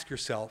ask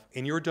yourself,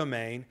 in your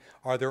domain,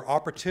 are there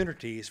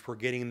opportunities for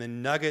getting the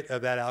nugget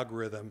of that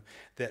algorithm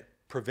that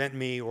prevent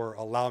me or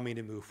allow me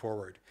to move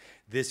forward?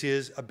 This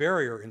is a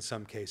barrier in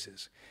some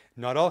cases.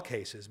 Not all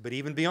cases, but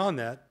even beyond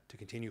that, to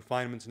continue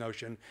Feynman's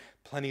notion,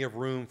 plenty of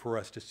room for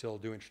us to still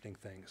do interesting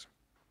things.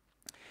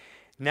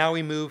 Now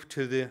we move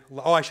to the,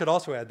 oh, I should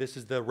also add, this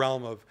is the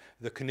realm of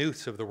the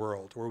Keynotes of the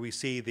world, where we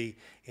see the,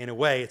 in a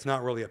way, it's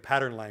not really a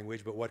pattern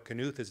language, but what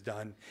Keynote has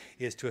done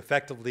is to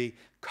effectively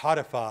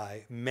codify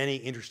many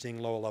interesting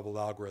low-level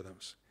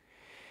algorithms.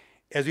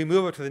 As we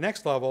move up to the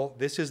next level,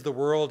 this is the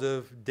world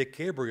of Dick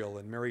Gabriel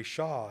and Mary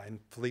Shaw and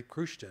Philippe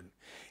Krushton,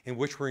 in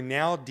which we're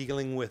now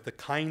dealing with the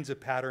kinds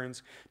of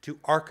patterns to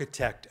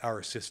architect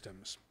our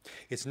systems.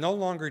 It's no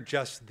longer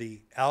just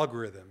the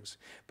algorithms,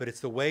 but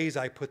it's the ways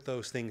I put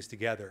those things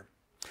together.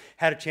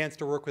 Had a chance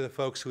to work with the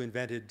folks who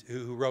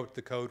wrote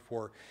the code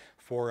for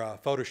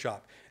Photoshop.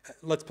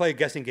 Let's play a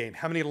guessing game.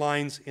 How many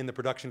lines in the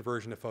production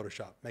version of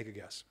Photoshop? Make a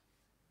guess.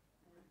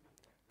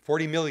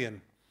 40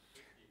 million.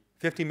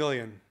 50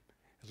 million.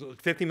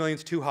 50 million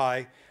is too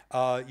high.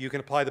 You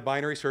can apply the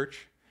binary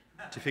search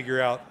to figure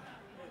out.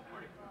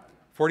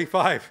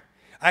 45.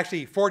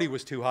 Actually, 40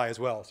 was too high as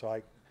well.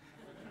 So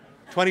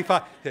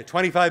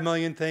 25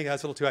 million thing,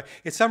 that's a little too high.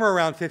 It's somewhere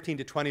around 15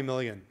 to 20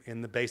 million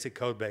in the basic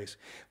code base.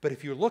 But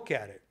if you look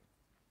at it,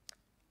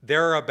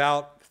 there are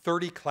about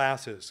 30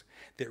 classes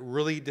that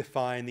really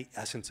define the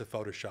essence of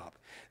Photoshop.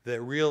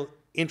 The real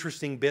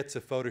interesting bits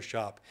of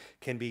Photoshop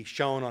can be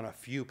shown on a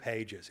few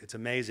pages. It's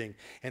amazing.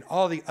 And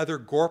all the other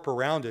gorp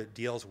around it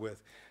deals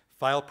with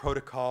file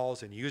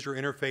protocols and user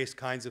interface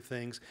kinds of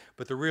things,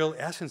 but the real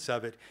essence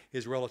of it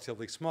is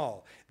relatively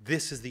small.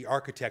 This is the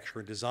architecture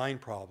and design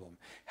problem.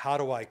 How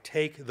do I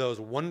take those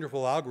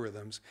wonderful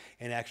algorithms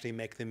and actually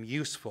make them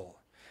useful?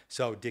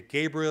 So Dick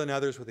Gabriel and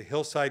others with the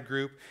Hillside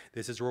Group,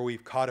 this is where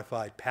we've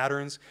codified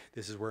patterns.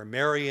 This is where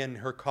Mary and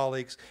her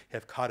colleagues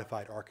have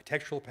codified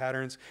architectural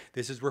patterns.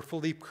 This is where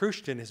Philippe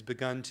Krushton has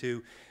begun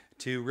to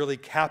really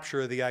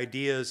capture the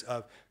ideas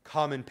of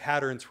common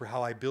patterns for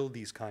how I build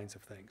these kinds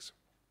of things.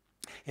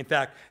 In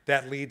fact,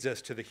 that leads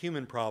us to the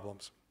human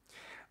problems.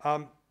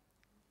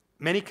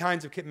 Many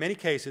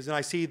cases, and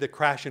I see the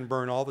crash and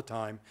burn all the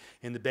time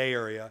in the Bay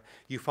Area,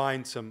 you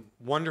find some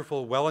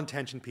wonderful,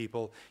 well-intentioned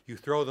people, you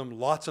throw them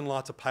lots and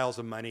lots of piles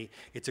of money,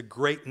 it's a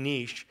great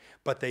niche,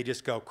 but they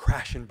just go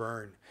crash and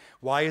burn.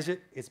 Why is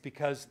it? It's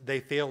because they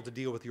failed to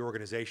deal with the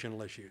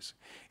organizational issues.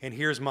 And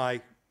here's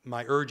my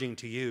urging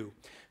to you.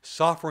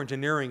 Software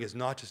engineering is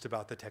not just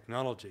about the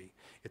technology.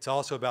 It's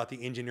also about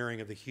the engineering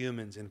of the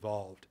humans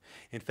involved.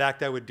 In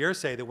fact, I would dare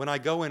say that when I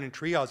go in and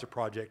triage a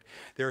project,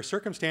 there are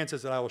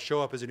circumstances that I will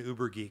show up as an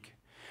uber geek.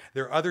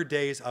 There are other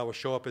days I will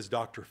show up as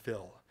Dr.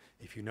 Phil,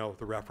 if you know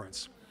the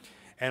reference.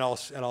 And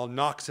I'll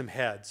knock some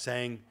heads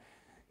saying,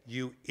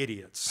 "You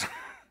idiots."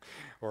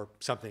 Or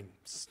something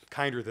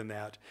kinder than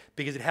that,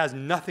 because it has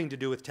nothing to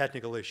do with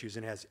technical issues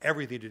and has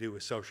everything to do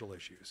with social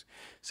issues.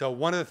 So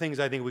one of the things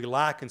I think we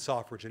lack in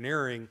software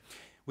engineering,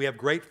 we have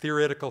great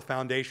theoretical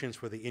foundations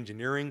for the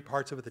engineering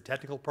parts of it, the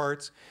technical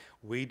parts.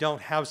 We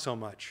don't have so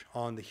much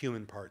on the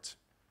human parts.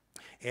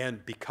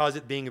 And because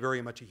it being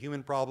very much a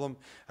human problem,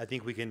 I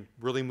think we can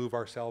really move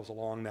ourselves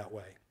along that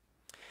way.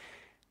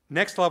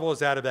 Next level is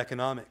that of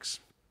economics.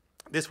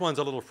 This one's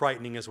a little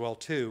frightening as well,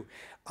 too.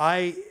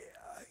 I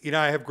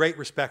have great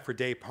respect for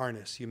Dave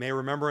Parnas. You may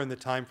remember in the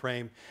time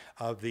frame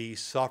of the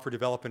Software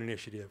Development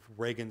Initiative,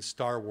 Reagan's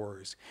Star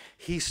Wars,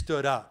 he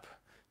stood up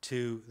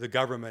to the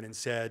government and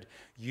said,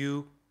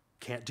 "You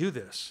can't do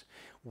this.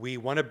 We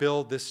want to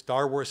build this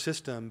Star Wars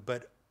system,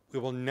 but it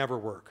will never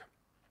work."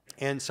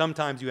 And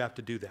sometimes you have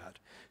to do that.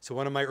 So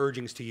one of my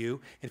urgings to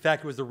you, in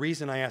fact, it was the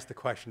reason I asked the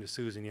question to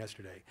Susan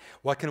yesterday,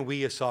 what can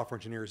we as software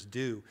engineers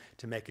do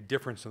to make a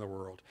difference in the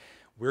world?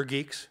 We're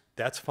geeks,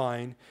 that's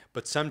fine,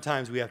 but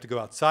sometimes we have to go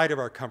outside of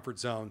our comfort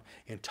zone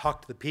and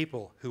talk to the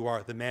people who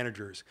are the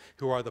managers,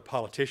 who are the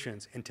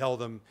politicians, and tell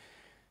them,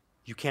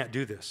 you can't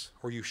do this,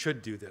 or you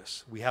should do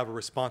this. We have a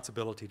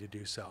responsibility to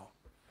do so.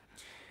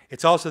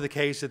 It's also the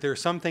case that there are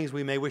some things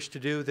we may wish to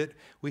do that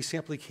we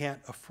simply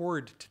can't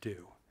afford to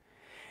do.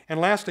 And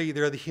lastly,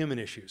 there are the human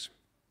issues.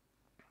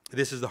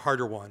 This is the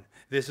harder one.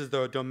 This is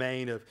the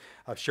domain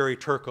of Sherry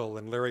Turkle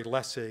and Larry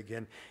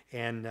Lessig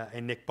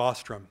and Nick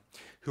Bostrom,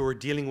 who are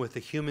dealing with the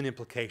human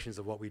implications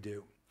of what we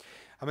do.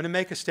 I'm going to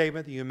make a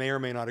statement that you may or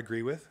may not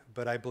agree with,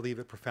 but I believe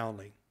it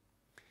profoundly.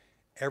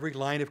 Every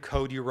line of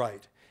code you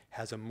write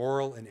has a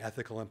moral and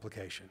ethical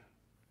implication.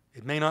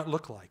 It may not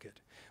look like it,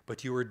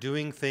 but you are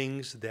doing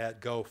things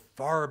that go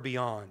far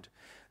beyond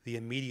the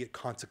immediate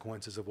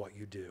consequences of what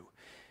you do.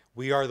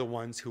 We are the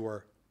ones who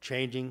are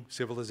changing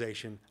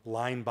civilization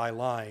line by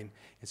line,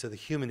 and so the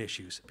human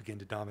issues begin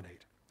to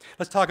dominate.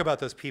 Let's talk about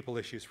those people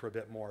issues for a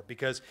bit more,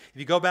 because if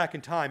you go back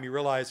in time, you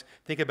realize,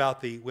 think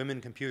about the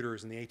women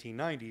computers in the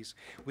 1890s.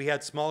 We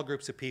had small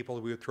groups of people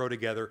we would throw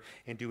together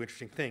and do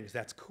interesting things.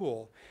 That's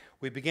cool.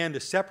 We began to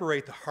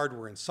separate the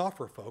hardware and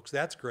software folks.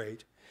 That's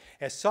great.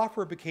 As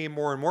software became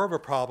more and more of a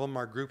problem,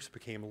 our groups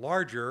became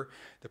larger.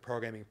 The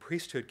programming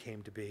priesthood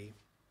came to be.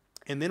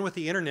 And then with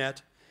the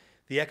internet,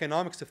 the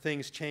economics of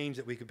things changed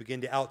that we could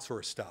begin to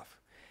outsource stuff.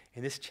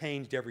 And this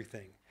changed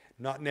everything,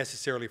 not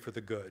necessarily for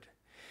the good.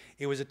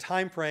 It was a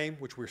time frame,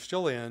 which we're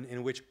still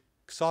in which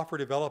software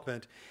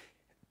development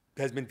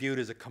has been viewed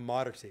as a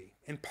commodity.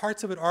 And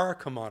parts of it are a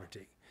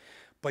commodity.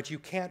 But you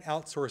can't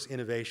outsource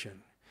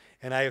innovation.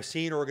 And I have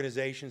seen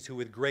organizations who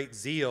with great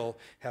zeal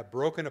have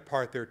broken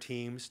apart their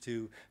teams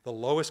to the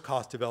lowest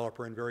cost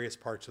developer in various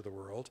parts of the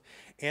world,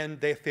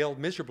 and they failed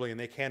miserably, and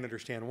they can't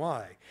understand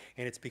why.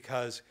 And it's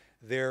because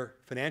their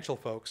financial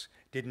folks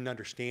didn't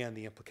understand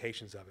the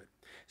implications of it.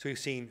 So we've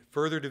seen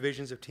further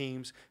divisions of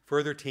teams,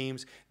 further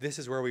teams. This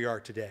is where we are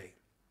today.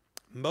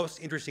 Most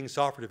interesting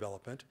software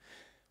development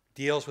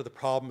deals with the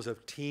problems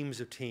of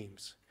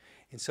teams.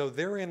 And so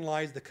therein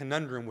lies the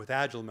conundrum with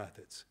agile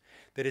methods,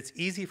 that it's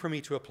easy for me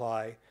to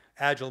apply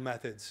agile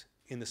methods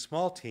in the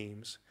small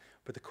teams,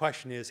 but the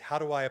question is, how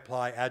do I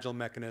apply agile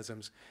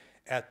mechanisms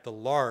at the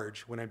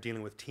large when I'm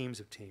dealing with teams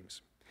of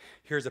teams?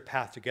 Here's a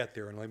path to get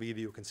there, and let me give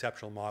you a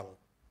conceptual model.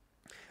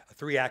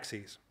 3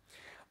 axes.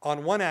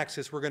 On one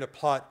axis, we're going to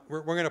plot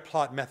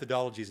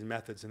methodologies and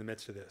methods in the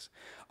midst of this.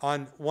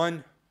 On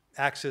one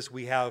axis,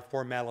 we have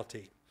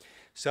formality.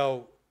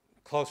 So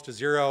close to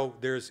 0,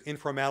 there's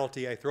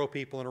informality. I throw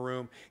people in a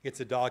room.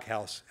 It's a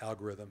doghouse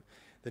algorithm.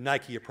 The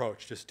Nike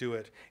approach, just do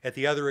it. At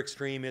the other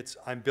extreme, it's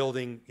I'm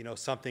building,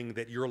 something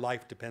that your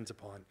life depends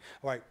upon.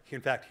 All right,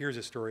 in fact, here's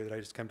a story that I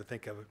just come to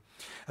think of.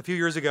 A few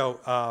years ago,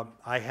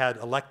 I had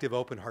elective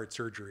open heart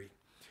surgery.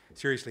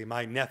 Seriously,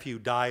 my nephew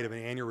died of an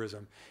aneurysm.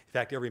 In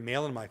fact, every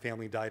male in my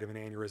family died of an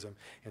aneurysm.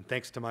 And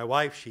thanks to my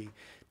wife, she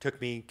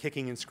took me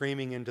kicking and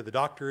screaming into the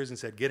doctors and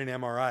said, get an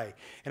MRI.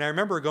 And I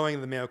remember going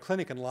to the Mayo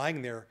Clinic and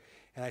lying there,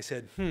 and I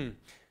said,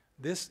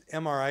 this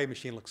MRI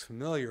machine looks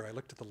familiar. I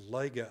looked at the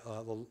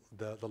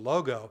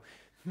logo.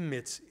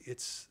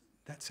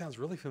 That sounds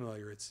really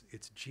familiar.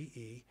 It's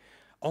GE.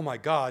 Oh my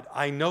God,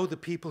 I know the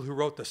people who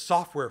wrote the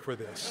software for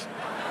this.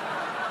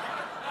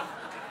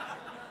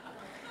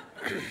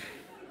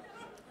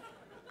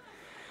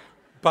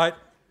 But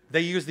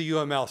they used the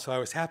UML, so I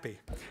was happy.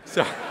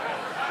 So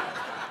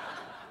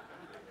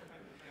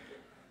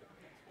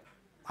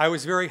I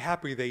was very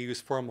happy they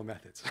used formal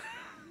methods.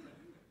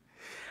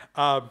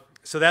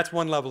 So that's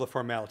one level of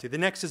formality. The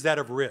next is that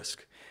of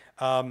risk.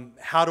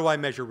 How do I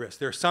measure risk?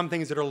 There are some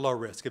things that are low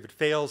risk. If it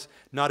fails,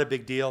 not a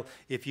big deal.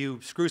 If you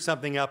screw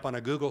something up on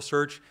a Google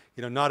search,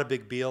 not a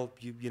big deal.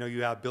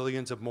 You have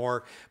billions of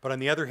more. But on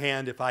the other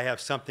hand, if I have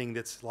something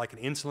that's like an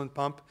insulin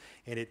pump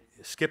and it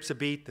skips a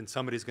beat, then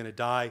somebody's going to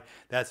die.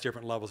 That's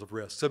different levels of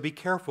risk. So be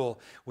careful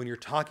when you're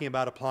talking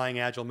about applying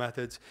agile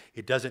methods.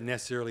 It doesn't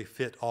necessarily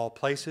fit all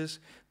places,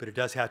 but it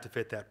does have to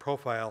fit that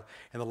profile.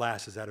 And the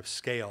last is that of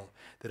scale,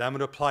 that I'm going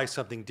to apply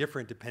something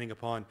different depending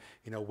upon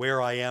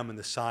where I am and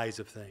the size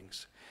of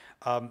things.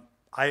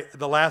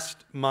 The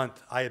last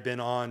month, I have been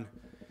on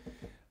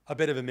a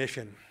bit of a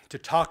mission to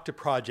talk to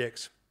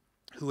projects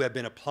who have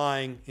been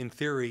applying, in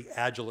theory,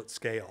 agile at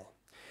scale.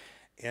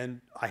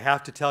 And I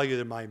have to tell you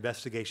that my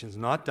investigation is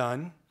not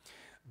done,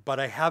 but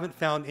I haven't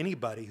found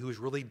anybody who's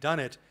really done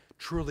it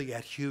truly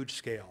at huge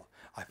scale.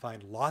 I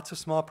find lots of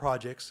small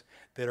projects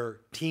that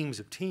are teams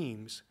of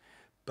teams,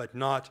 but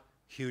not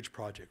huge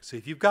projects. So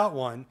if you've got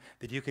one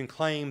that you can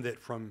claim that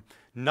from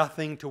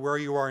nothing to where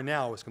you are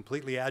now is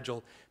completely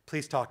agile,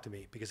 please talk to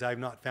me, because I have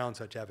not found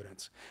such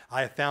evidence.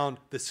 I have found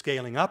the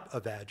scaling up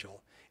of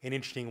agile in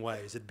interesting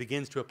ways. It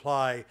begins to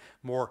apply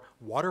more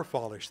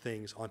waterfallish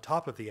things on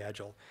top of the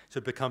agile, so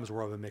it becomes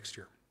more of a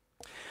mixture.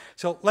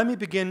 So let me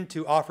begin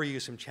to offer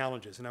you some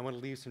challenges, and I want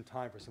to leave some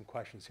time for some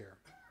questions here.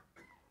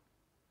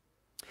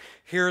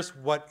 Here's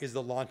what is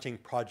the launching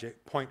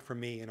project point for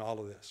me in all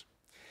of this.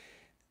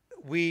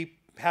 We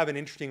have an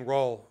interesting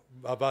role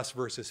of us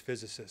versus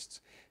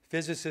physicists.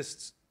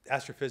 Physicists,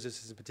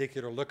 astrophysicists in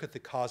particular, look at the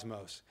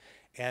cosmos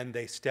and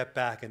they step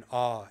back in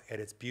awe at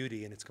its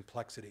beauty and its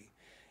complexity.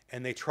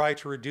 And they try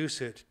to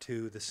reduce it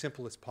to the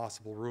simplest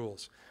possible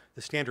rules,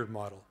 the standard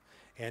model.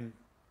 And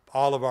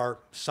all of our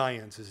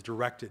science is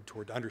directed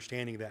toward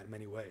understanding that in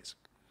many ways.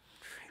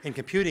 In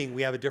computing,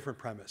 we have a different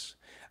premise.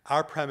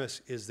 Our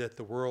premise is that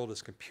the world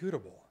is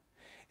computable,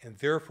 and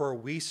therefore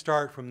we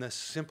start from the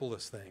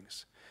simplest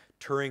things,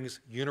 Turing's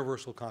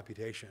universal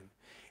computation,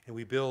 and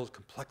we build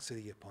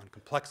complexity upon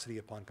complexity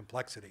upon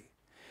complexity.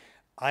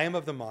 I am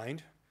of the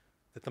mind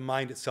that the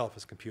mind itself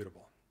is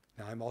computable.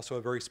 Now, I'm also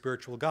a very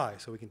spiritual guy,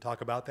 so we can talk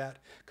about that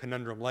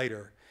conundrum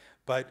later.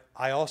 But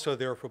I also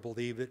therefore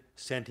believe that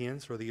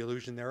sentience, or the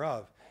illusion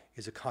thereof,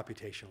 is a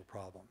computational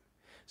problem.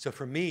 So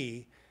for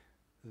me,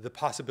 the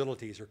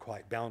possibilities are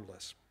quite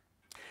boundless.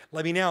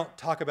 Let me now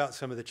talk about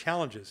some of the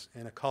challenges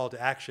and a call to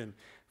action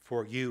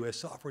for you as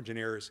software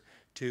engineers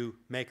to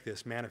make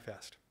this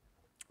manifest.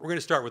 We're going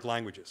to start with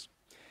languages.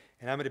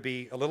 And I'm going to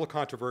be a little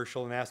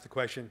controversial and ask the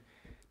question,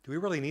 do we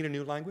really need a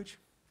new language?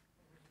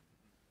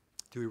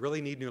 Do we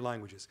really need new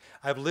languages?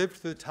 I've lived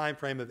through the time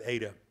frame of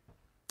Ada.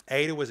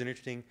 Ada was an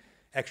interesting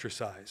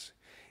exercise.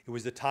 It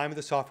was the time of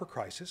the software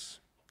crisis,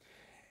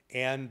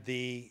 and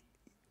the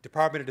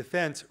Department of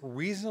Defense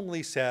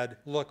reasonably said,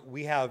 look,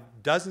 we have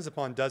dozens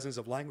upon dozens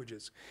of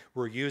languages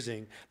we're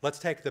using. Let's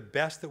take the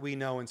best that we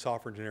know in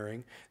software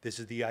engineering. This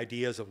is the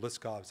ideas of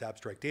Liskov's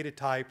abstract data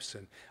types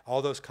and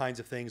all those kinds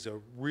of things, a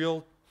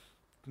real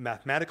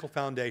mathematical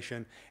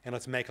foundation, and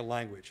let's make a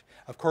language.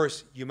 Of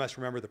course, you must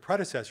remember the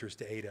predecessors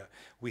to Ada.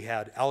 We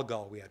had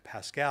Algol, we had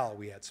Pascal,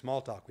 we had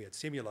Smalltalk, we had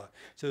Simula.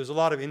 So there's a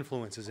lot of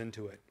influences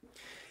into it.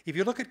 If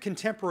you look at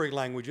contemporary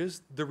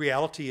languages, the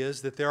reality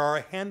is that there are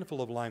a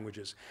handful of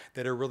languages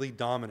that are really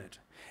dominant.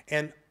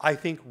 And I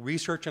think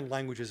research in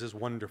languages is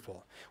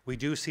wonderful. We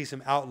do see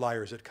some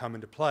outliers that come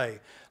into play,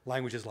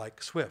 languages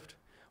like Swift.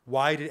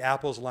 Why did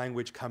Apple's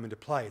language come into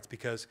play? It's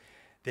because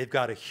they've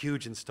got a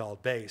huge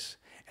installed base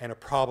and a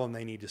problem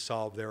they need to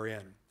solve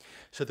therein.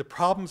 So the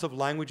problems of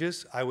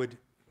languages, I would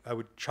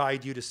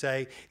chide you to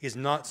say, is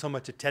not so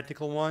much a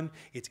technical one.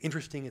 It's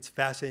interesting, it's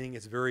fascinating,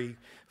 it's very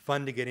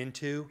fun to get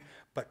into,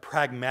 but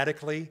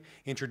pragmatically,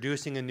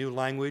 introducing a new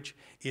language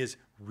is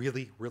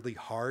really, really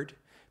hard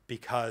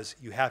because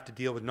you have to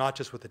deal with not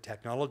just with the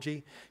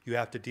technology, you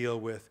have to deal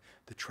with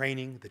the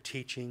training, the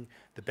teaching,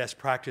 the best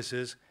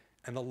practices,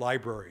 and the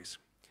libraries.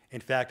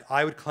 In fact,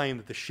 I would claim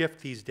that the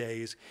shift these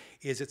days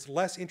is it's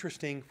less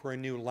interesting for a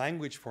new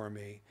language for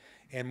me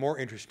and more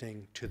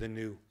interesting to the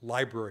new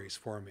libraries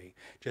for me,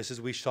 just as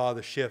we saw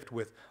the shift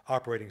with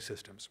operating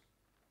systems.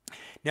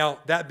 Now,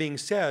 that being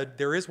said,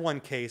 there is one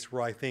case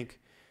where I think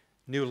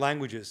new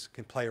languages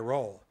can play a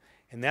role,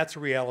 and that's a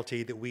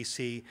reality that we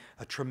see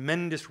a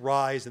tremendous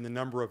rise in the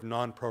number of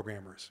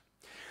non-programmers.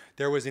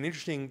 There was an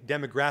interesting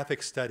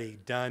demographic study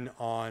done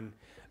on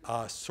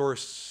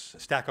source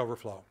Stack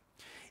Overflow,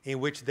 in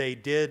which they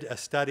did a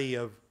study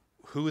of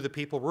who the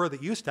people were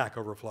that used Stack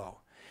Overflow.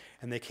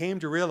 And they came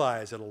to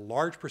realize that a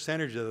large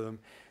percentage of them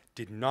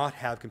did not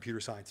have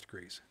computer science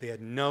degrees. They had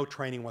no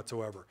training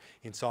whatsoever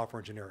in software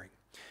engineering.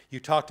 You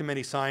talk to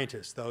many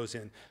scientists, those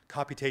in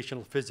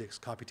computational physics,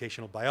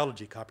 computational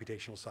biology,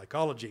 computational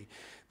psychology,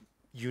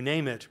 you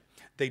name it,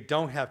 they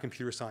don't have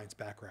computer science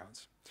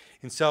backgrounds.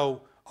 And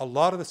so a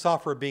lot of the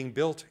software being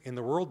built in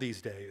the world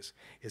these days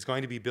is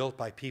going to be built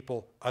by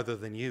people other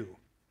than you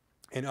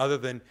and other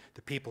than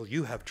the people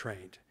you have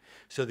trained.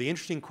 So the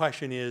interesting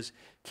question is,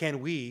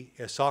 can we,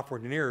 as software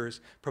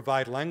engineers,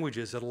 provide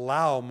languages that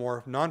allow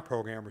more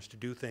non-programmers to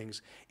do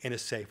things in a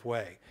safe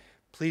way?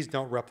 Please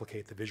don't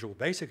replicate the Visual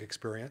Basic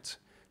experience.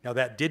 Now,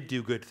 that did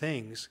do good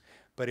things,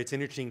 but it's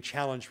an interesting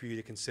challenge for you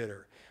to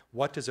consider.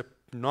 What does a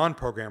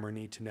non-programmer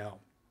need to know?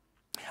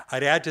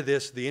 I'd add to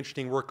this the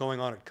interesting work going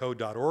on at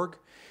code.org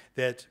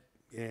that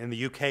in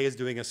the UK is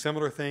doing a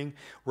similar thing.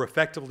 We're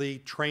effectively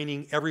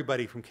training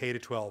everybody from K to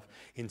 12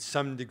 in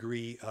some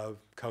degree of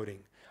coding.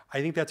 I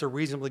think that's a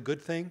reasonably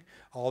good thing,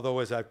 although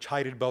as I've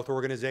chided both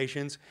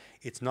organizations,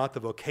 it's not the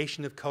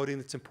vocation of coding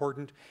that's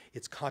important,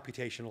 it's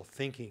computational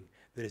thinking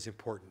that is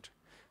important.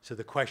 So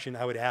the question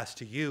I would ask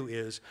to you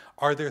is,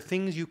 are there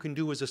things you can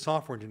do as a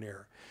software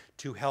engineer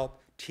to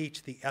help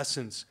teach the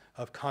essence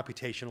of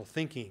computational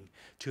thinking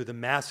to the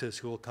masses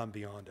who will come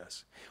beyond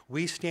us?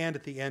 We stand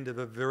at the end of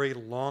a very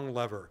long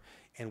lever,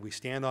 and we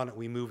stand on it,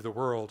 we move the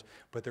world,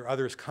 but there are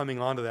others coming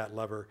onto that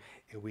lever,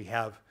 and we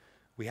have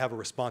a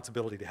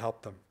responsibility to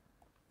help them.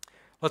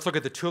 Let's look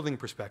at the tooling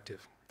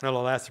perspective. And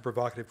I'll ask the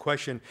provocative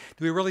question,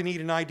 do we really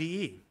need an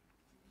IDE?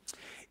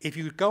 If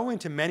you go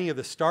into many of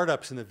the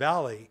startups in the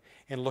Valley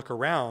and look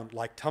around,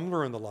 like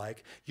Tumblr and the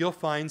like, you'll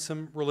find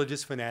some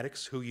religious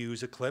fanatics who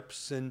use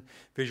Eclipse and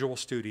Visual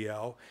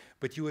Studio,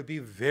 but you would be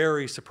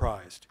very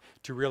surprised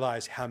to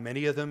realize how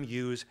many of them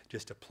use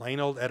just a plain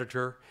old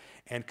editor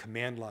and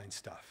command line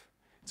stuff.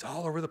 It's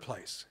all over the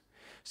place.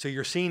 So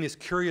you're seeing this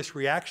curious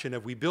reaction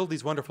of we build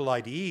these wonderful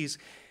IDEs,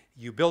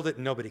 you build it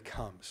and nobody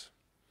comes.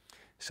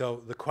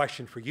 So the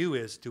question for you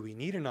is, do we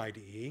need an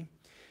IDE?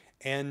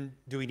 And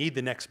do we need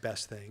the next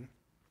best thing?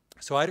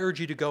 So I'd urge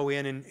you to go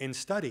in and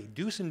study,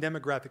 do some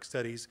demographic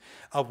studies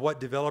of what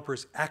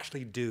developers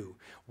actually do.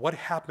 What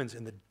happens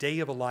in the day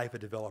of a life of a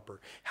developer?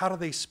 How do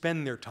they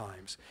spend their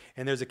times?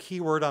 And there's a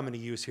key word I'm going to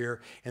use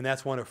here, and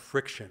that's one of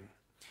friction.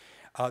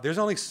 There's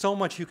only so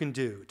much you can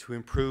do to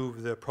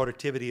improve the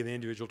productivity of an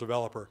individual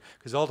developer,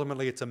 because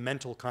ultimately it's a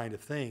mental kind of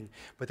thing.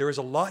 But there is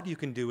a lot you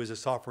can do as a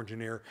software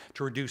engineer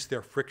to reduce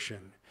their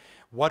friction.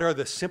 What are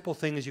the simple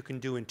things you can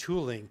do in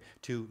tooling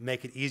to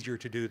make it easier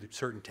to do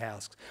certain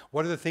tasks?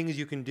 What are the things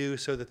you can do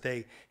so that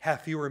they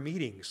have fewer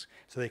meetings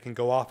so they can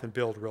go off and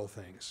build real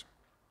things?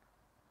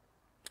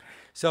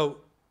 So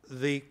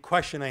the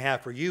question I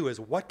have for you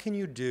is, what can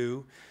you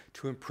do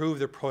to improve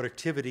the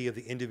productivity of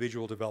the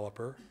individual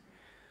developer?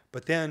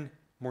 But then,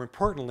 more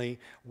importantly,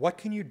 what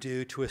can you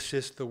do to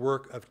assist the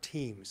work of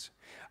teams?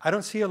 I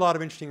don't see a lot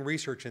of interesting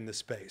research in this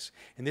space.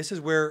 And this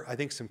is where I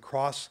think some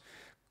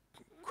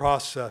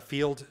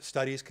cross-field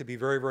studies could be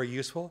very, very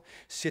useful.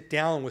 Sit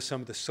down with some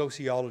of the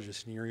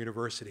sociologists in your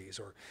universities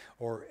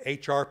or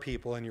HR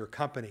people in your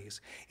companies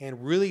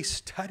and really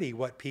study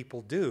what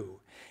people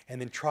do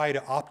and then try to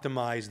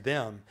optimize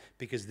them,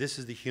 because this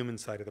is the human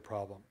side of the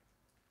problem.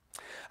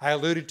 I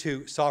alluded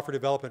to software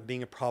development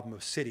being a problem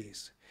of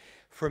cities.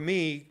 For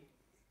me,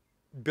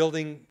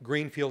 building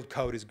greenfield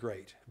code is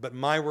great, but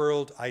my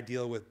world, I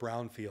deal with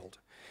brownfield.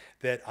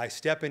 That I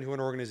step into an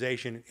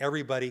organization and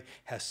everybody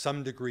has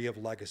some degree of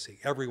legacy,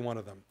 every one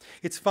of them.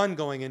 It's fun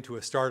going into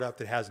a startup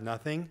that has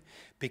nothing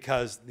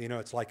because, you know,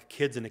 it's like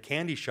kids in a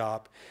candy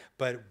shop,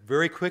 but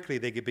very quickly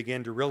they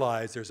begin to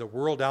realize there's a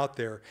world out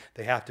there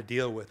they have to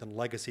deal with, and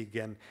legacy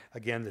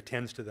again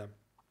attends to them.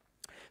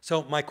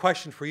 So my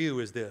question for you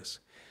is this.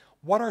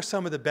 What are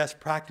some of the best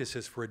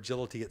practices for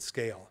agility at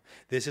scale?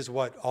 This is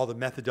what all the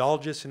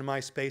methodologists in my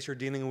space are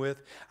dealing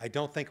with. I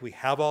don't think we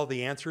have all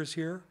the answers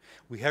here.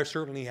 We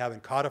certainly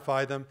haven't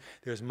codified them.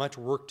 There's much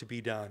work to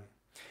be done.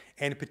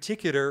 And in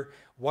particular,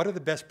 what are the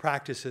best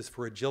practices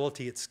for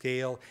agility at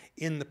scale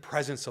in the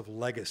presence of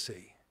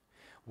legacy?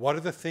 What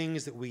are the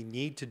things that we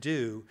need to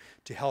do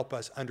to help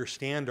us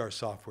understand our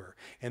software?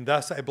 And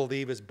thus, I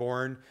believe, is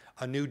born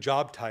a new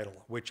job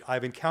title, which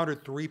I've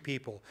encountered 3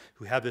 people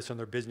who have this on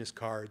their business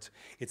cards.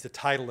 It's the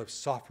title of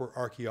software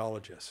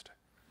archaeologist.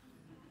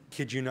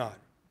 Kid you not.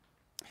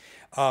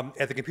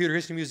 At the Computer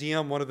History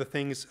Museum, one of the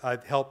things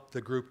I've helped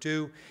the group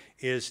do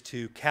is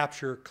to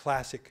capture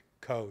classic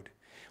code.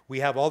 We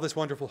have all this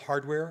wonderful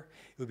hardware.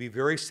 It would be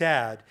very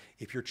sad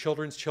if your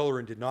children's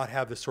children did not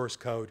have the source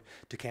code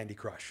to Candy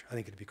Crush. I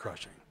think it'd be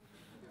crushing,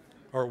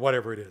 or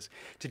whatever it is.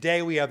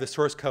 Today we have the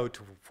source code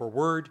for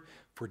Word,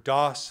 for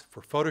DOS,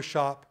 for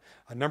Photoshop,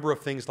 a number of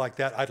things like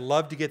that. I'd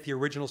love to get the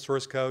original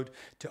source code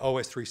to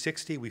OS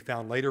 360. We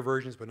found later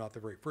versions, but not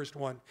the very first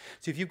one.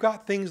 So if you've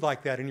got things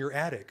like that in your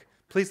attic,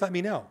 please let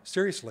me know,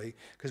 seriously,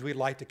 because we'd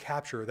like to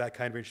capture that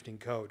kind of interesting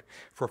code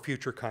for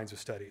future kinds of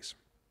studies.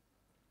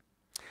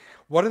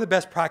 What are the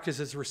best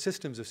practices for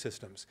systems of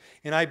systems?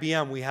 In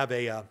IBM, we have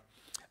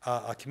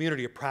a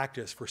community of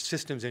practice for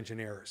systems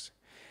engineers,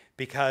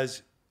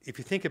 because if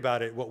you think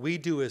about it, what we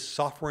do as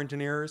software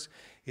engineers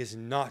is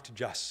not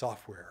just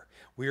software.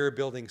 We are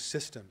building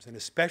systems, and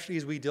especially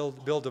as we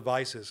build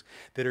devices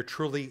that are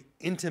truly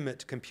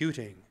intimate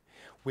computing,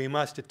 we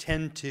must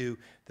attend to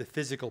the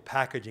physical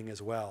packaging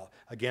as well.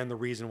 Again, the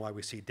reason why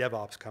we see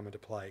DevOps come into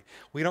play.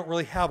 We don't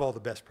really have all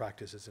the best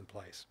practices in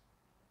place.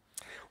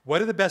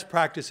 What are the best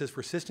practices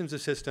for systems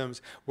of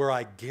systems where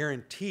I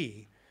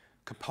guarantee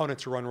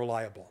components are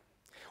unreliable?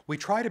 We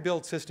try to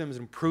build systems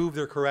and prove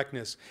their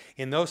correctness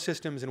in those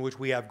systems in which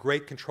we have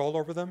great control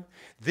over them.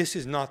 This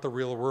is not the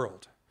real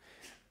world.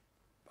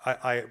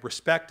 I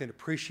respect and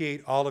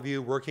appreciate all of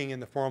you working in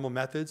the formal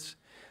methods,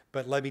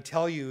 but let me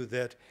tell you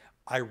that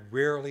I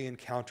rarely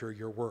encounter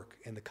your work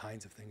in the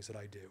kinds of things that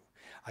I do.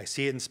 I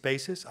see it in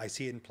spaces, I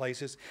see it in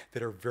places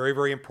that are very,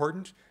 very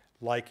important,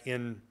 like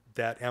in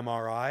that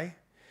MRI.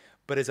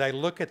 But as I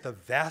look at the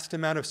vast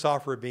amount of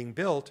software being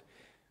built,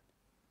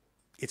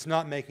 it's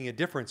not making a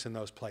difference in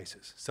those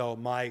places. So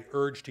my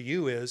urge to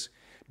you is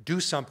do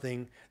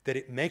something that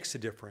it makes a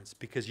difference,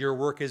 because your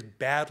work is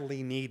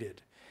badly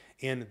needed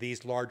in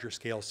these larger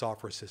scale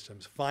software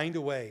systems. Find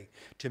a way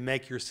to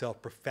make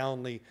yourself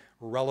profoundly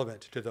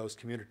relevant to those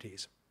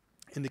communities.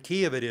 And the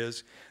key of it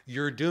is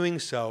you're doing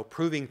so,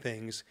 proving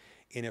things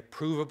in a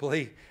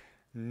provably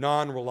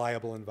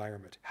non-reliable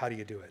environment. How do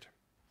you do it?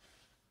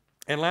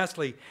 And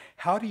lastly,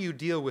 how do you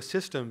deal with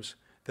systems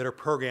that are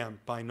programmed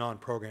by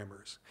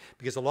non-programmers?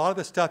 Because a lot of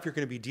the stuff you're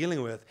going to be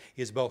dealing with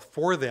is both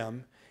for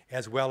them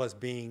as well as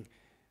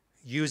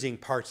using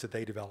parts that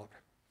they develop.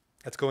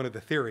 Let's go into the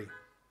theory.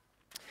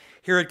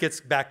 Here it gets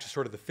back to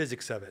sort of the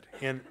physics of it.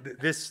 And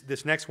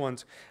this next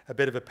one's a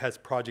bit of a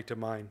pet project of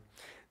mine.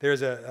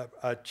 There's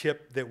a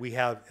chip that we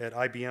have at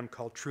IBM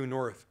called True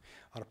North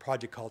on a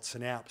project called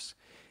Synapse,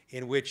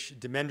 in which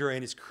Demendra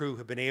and his crew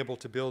have been able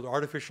to build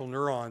artificial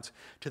neurons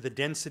to the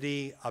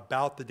density,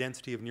 about the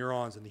density of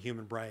neurons in the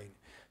human brain.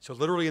 So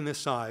literally in this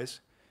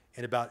size,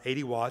 and about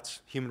 80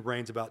 watts, human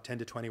brain's about 10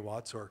 to 20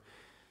 watts, or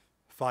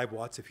 5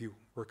 watts if you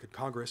work at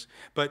Congress.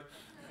 But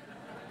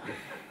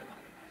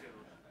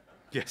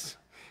yes.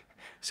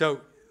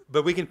 So,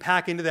 but we can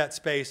pack into that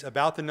space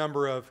about a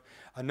number of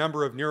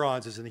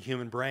neurons as in the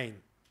human brain.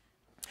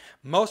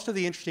 Most of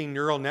the interesting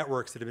neural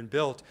networks that have been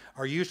built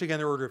are usually on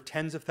the order of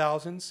tens of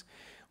thousands.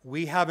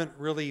 We haven't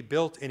really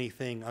built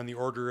anything on the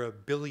order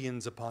of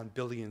billions upon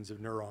billions of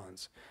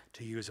neurons,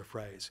 to use a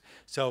phrase.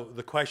 So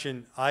the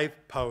question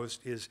I've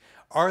posed is,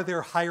 are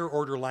there higher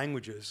order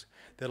languages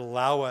that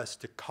allow us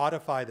to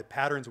codify the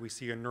patterns we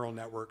see in neural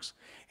networks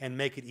and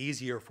make it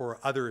easier for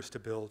others to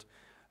build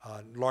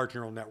large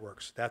neural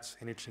networks? That's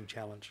an interesting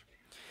challenge.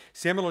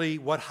 Similarly,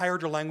 what higher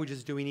order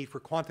languages do we need for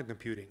quantum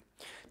computing?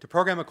 To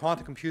program a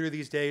quantum computer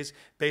these days,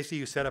 basically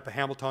you set up a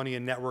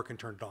Hamiltonian network and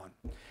turn it on.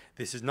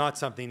 This is not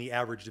something the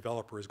average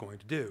developer is going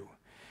to do.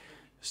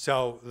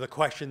 So the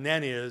question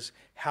then is,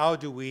 how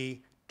do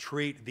we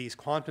treat these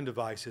quantum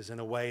devices in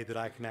a way that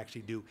I can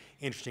actually do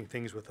interesting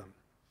things with them?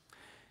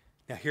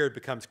 Now here it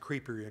becomes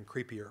creepier and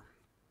creepier.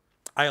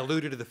 I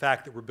alluded to the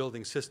fact that we're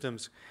building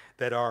systems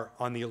that are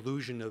on the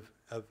illusion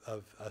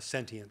of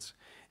sentience,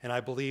 and I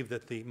believe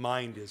that the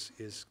mind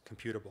is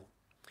computable.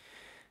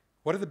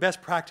 What are the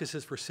best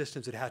practices for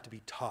systems that have to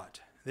be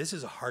taught? This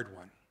is a hard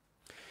one.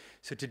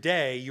 So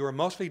today, you are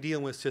mostly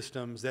dealing with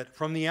systems that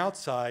from the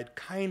outside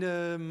kind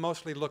of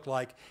mostly look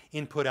like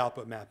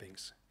input-output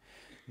mappings.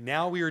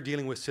 Now we are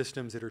dealing with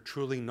systems that are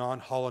truly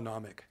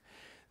non-holonomic.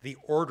 The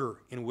order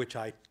in which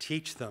I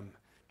teach them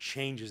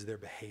changes their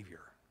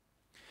behavior.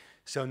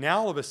 So now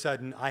all of a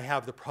sudden, I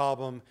have the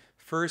problem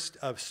first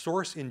of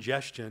source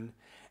ingestion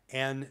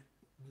and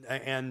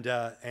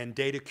data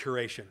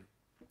curation.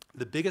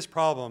 The biggest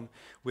problem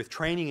with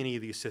training any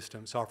of these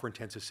systems,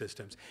 software-intensive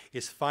systems,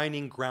 is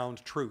finding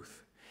ground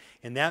truth.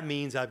 And that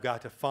means I've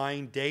got to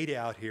find data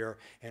out here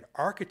and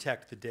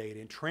architect the data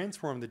and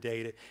transform the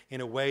data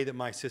in a way that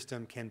my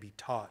system can be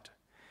taught.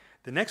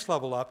 The next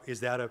level up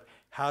is that of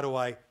how do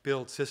I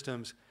build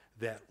systems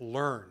that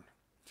learn.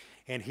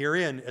 And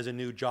herein is a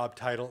new job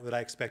title that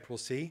I expect we'll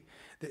see.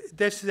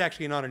 This is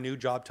actually not a new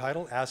job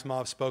title.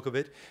 Asimov spoke of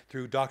it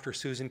through Dr.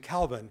 Susan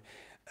Calvin.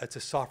 It's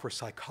a software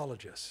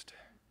psychologist.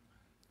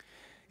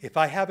 If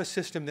I have a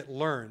system that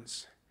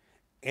learns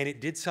and it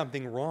did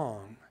something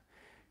wrong,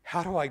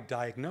 how do I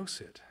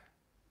diagnose it?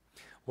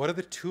 What are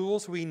the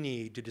tools we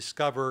need to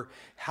discover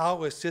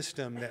how a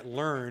system that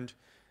learned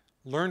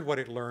what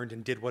it learned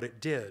and did what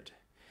it did?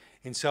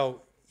 And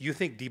so you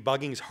think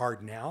debugging is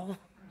hard now?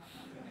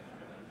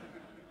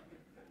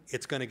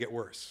 It's going to get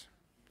worse.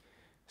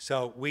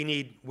 So we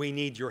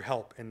need your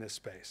help in this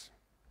space.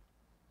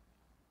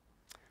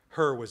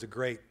 Her was a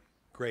great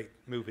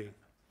movie.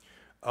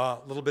 A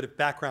little bit of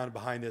background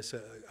behind this.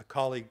 A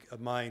colleague of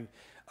mine,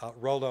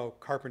 Rollo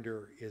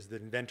Carpenter, is the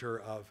inventor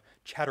of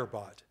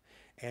Chatterbot.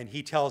 And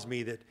he tells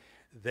me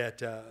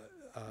that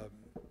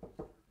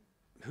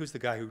who's the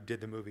guy who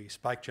did the movie?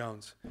 Spike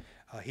Jonze.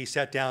 He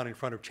sat down in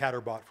front of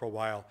Chatterbot for a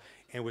while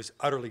and was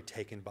utterly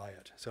taken by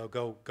it. So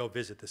go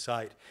visit the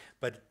site.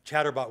 But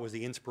Chatterbot was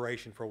the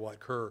inspiration for what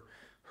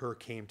Her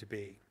came to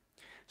be.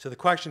 So the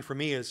question for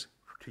me is,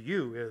 to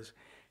you, is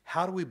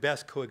how do we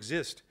best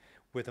coexist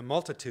with a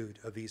multitude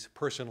of these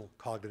personal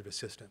cognitive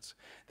assistants?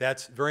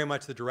 That's very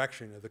much the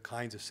direction of the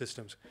kinds of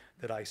systems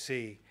that I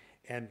see.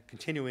 And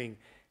continuing,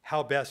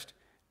 how best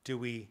do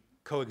we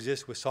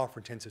coexist with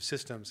software-intensive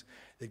systems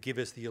that give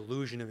us the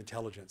illusion of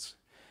intelligence?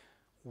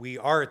 We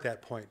are at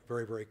that point,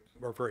 we're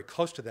very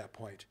close to that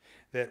point,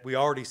 that we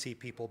already see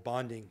people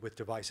bonding with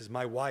devices.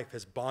 My wife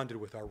has bonded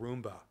with our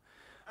Roomba.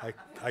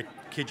 I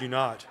kid you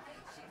not.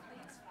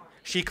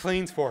 She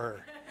cleans for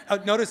her.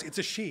 Notice it's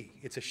a she.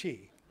 It's a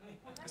she.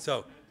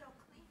 So,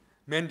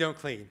 men don't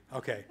clean.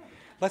 Okay.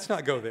 Let's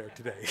not go there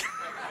today.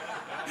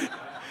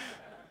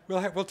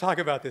 We'll talk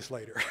about this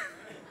later.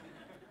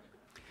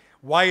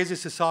 Why is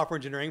this a software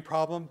engineering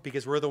problem?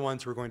 Because we're the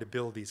ones who are going to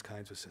build these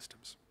kinds of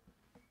systems.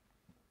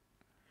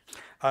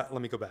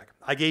 Let me go back.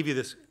 I gave you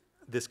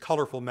this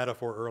colorful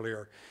metaphor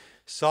earlier.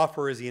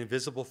 Software is the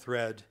invisible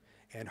thread,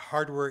 and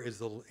hardware is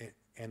the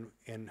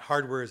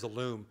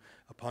loom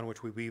upon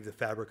which we weave the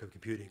fabric of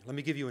computing. Let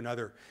me give you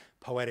another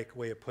poetic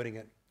way of putting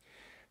it.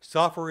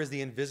 Software is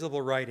the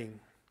invisible writing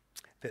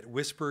that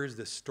whispers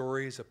the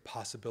stories of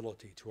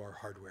possibility to our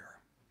hardware.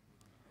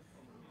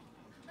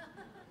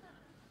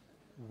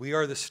 We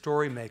are the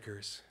story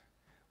makers.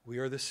 We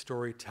are the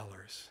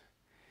storytellers.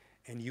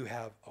 And you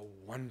have a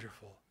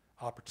wonderful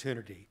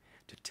opportunity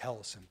to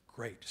tell some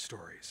great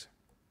stories.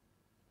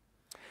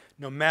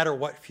 No matter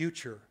what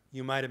future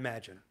you might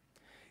imagine,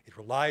 it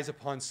relies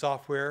upon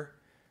software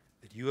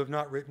that you have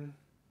not written,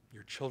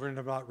 your children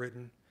have not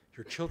written,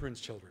 your children's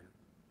children.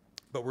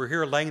 But we're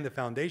here laying the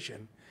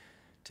foundation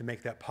to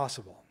make that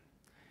possible.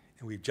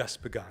 And we've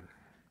just begun.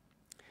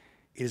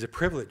 It is a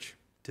privilege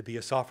to be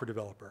a software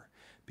developer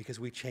because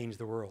we change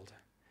the world.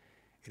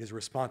 It is a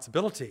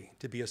responsibility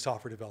to be a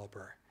software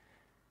developer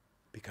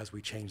because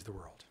we change the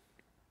world.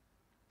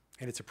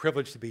 And it's a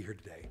privilege to be here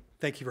today.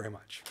 Thank you very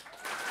much.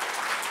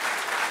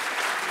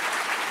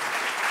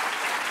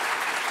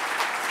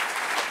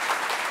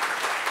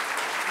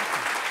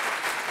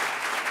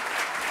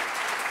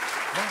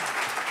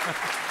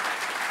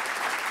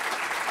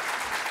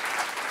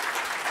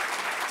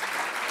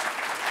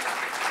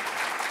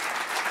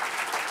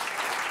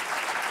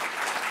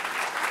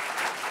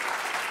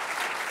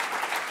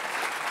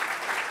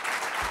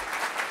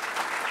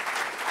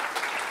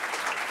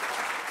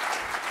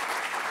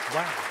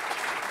 Wow.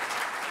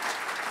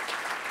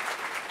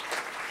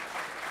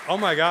 Oh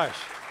my gosh.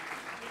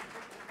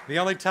 The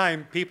only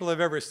time people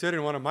have ever stood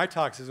in one of my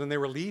talks is when they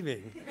were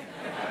leaving.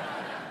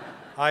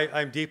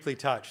 I'm deeply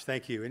touched.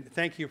 Thank you. And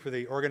thank you for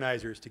the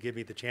organizers to give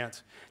me the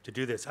chance to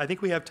do this. I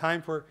think we have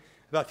time for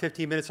about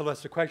 15 minutes or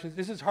less of questions.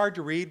 This is hard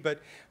to read,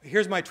 but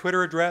here's my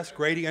Twitter address,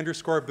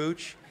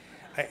 Grady_Booch.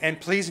 And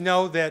please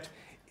know that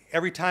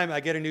every time I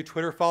get a new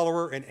Twitter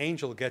follower, an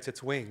angel gets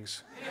its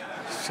wings.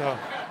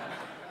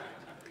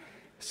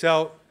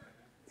 So,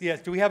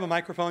 yes, do we have a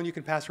microphone you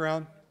can pass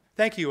around?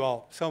 Thank you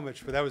all so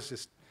much for that. Was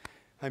just,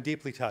 I'm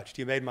deeply touched.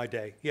 You made my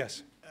day.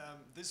 Yes?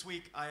 This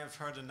week I have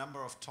heard a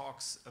number of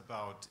talks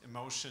about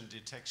emotion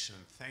detection.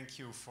 Thank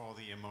you for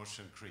the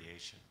emotion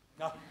creation.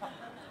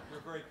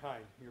 You're very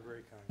kind. You're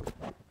very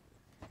kind.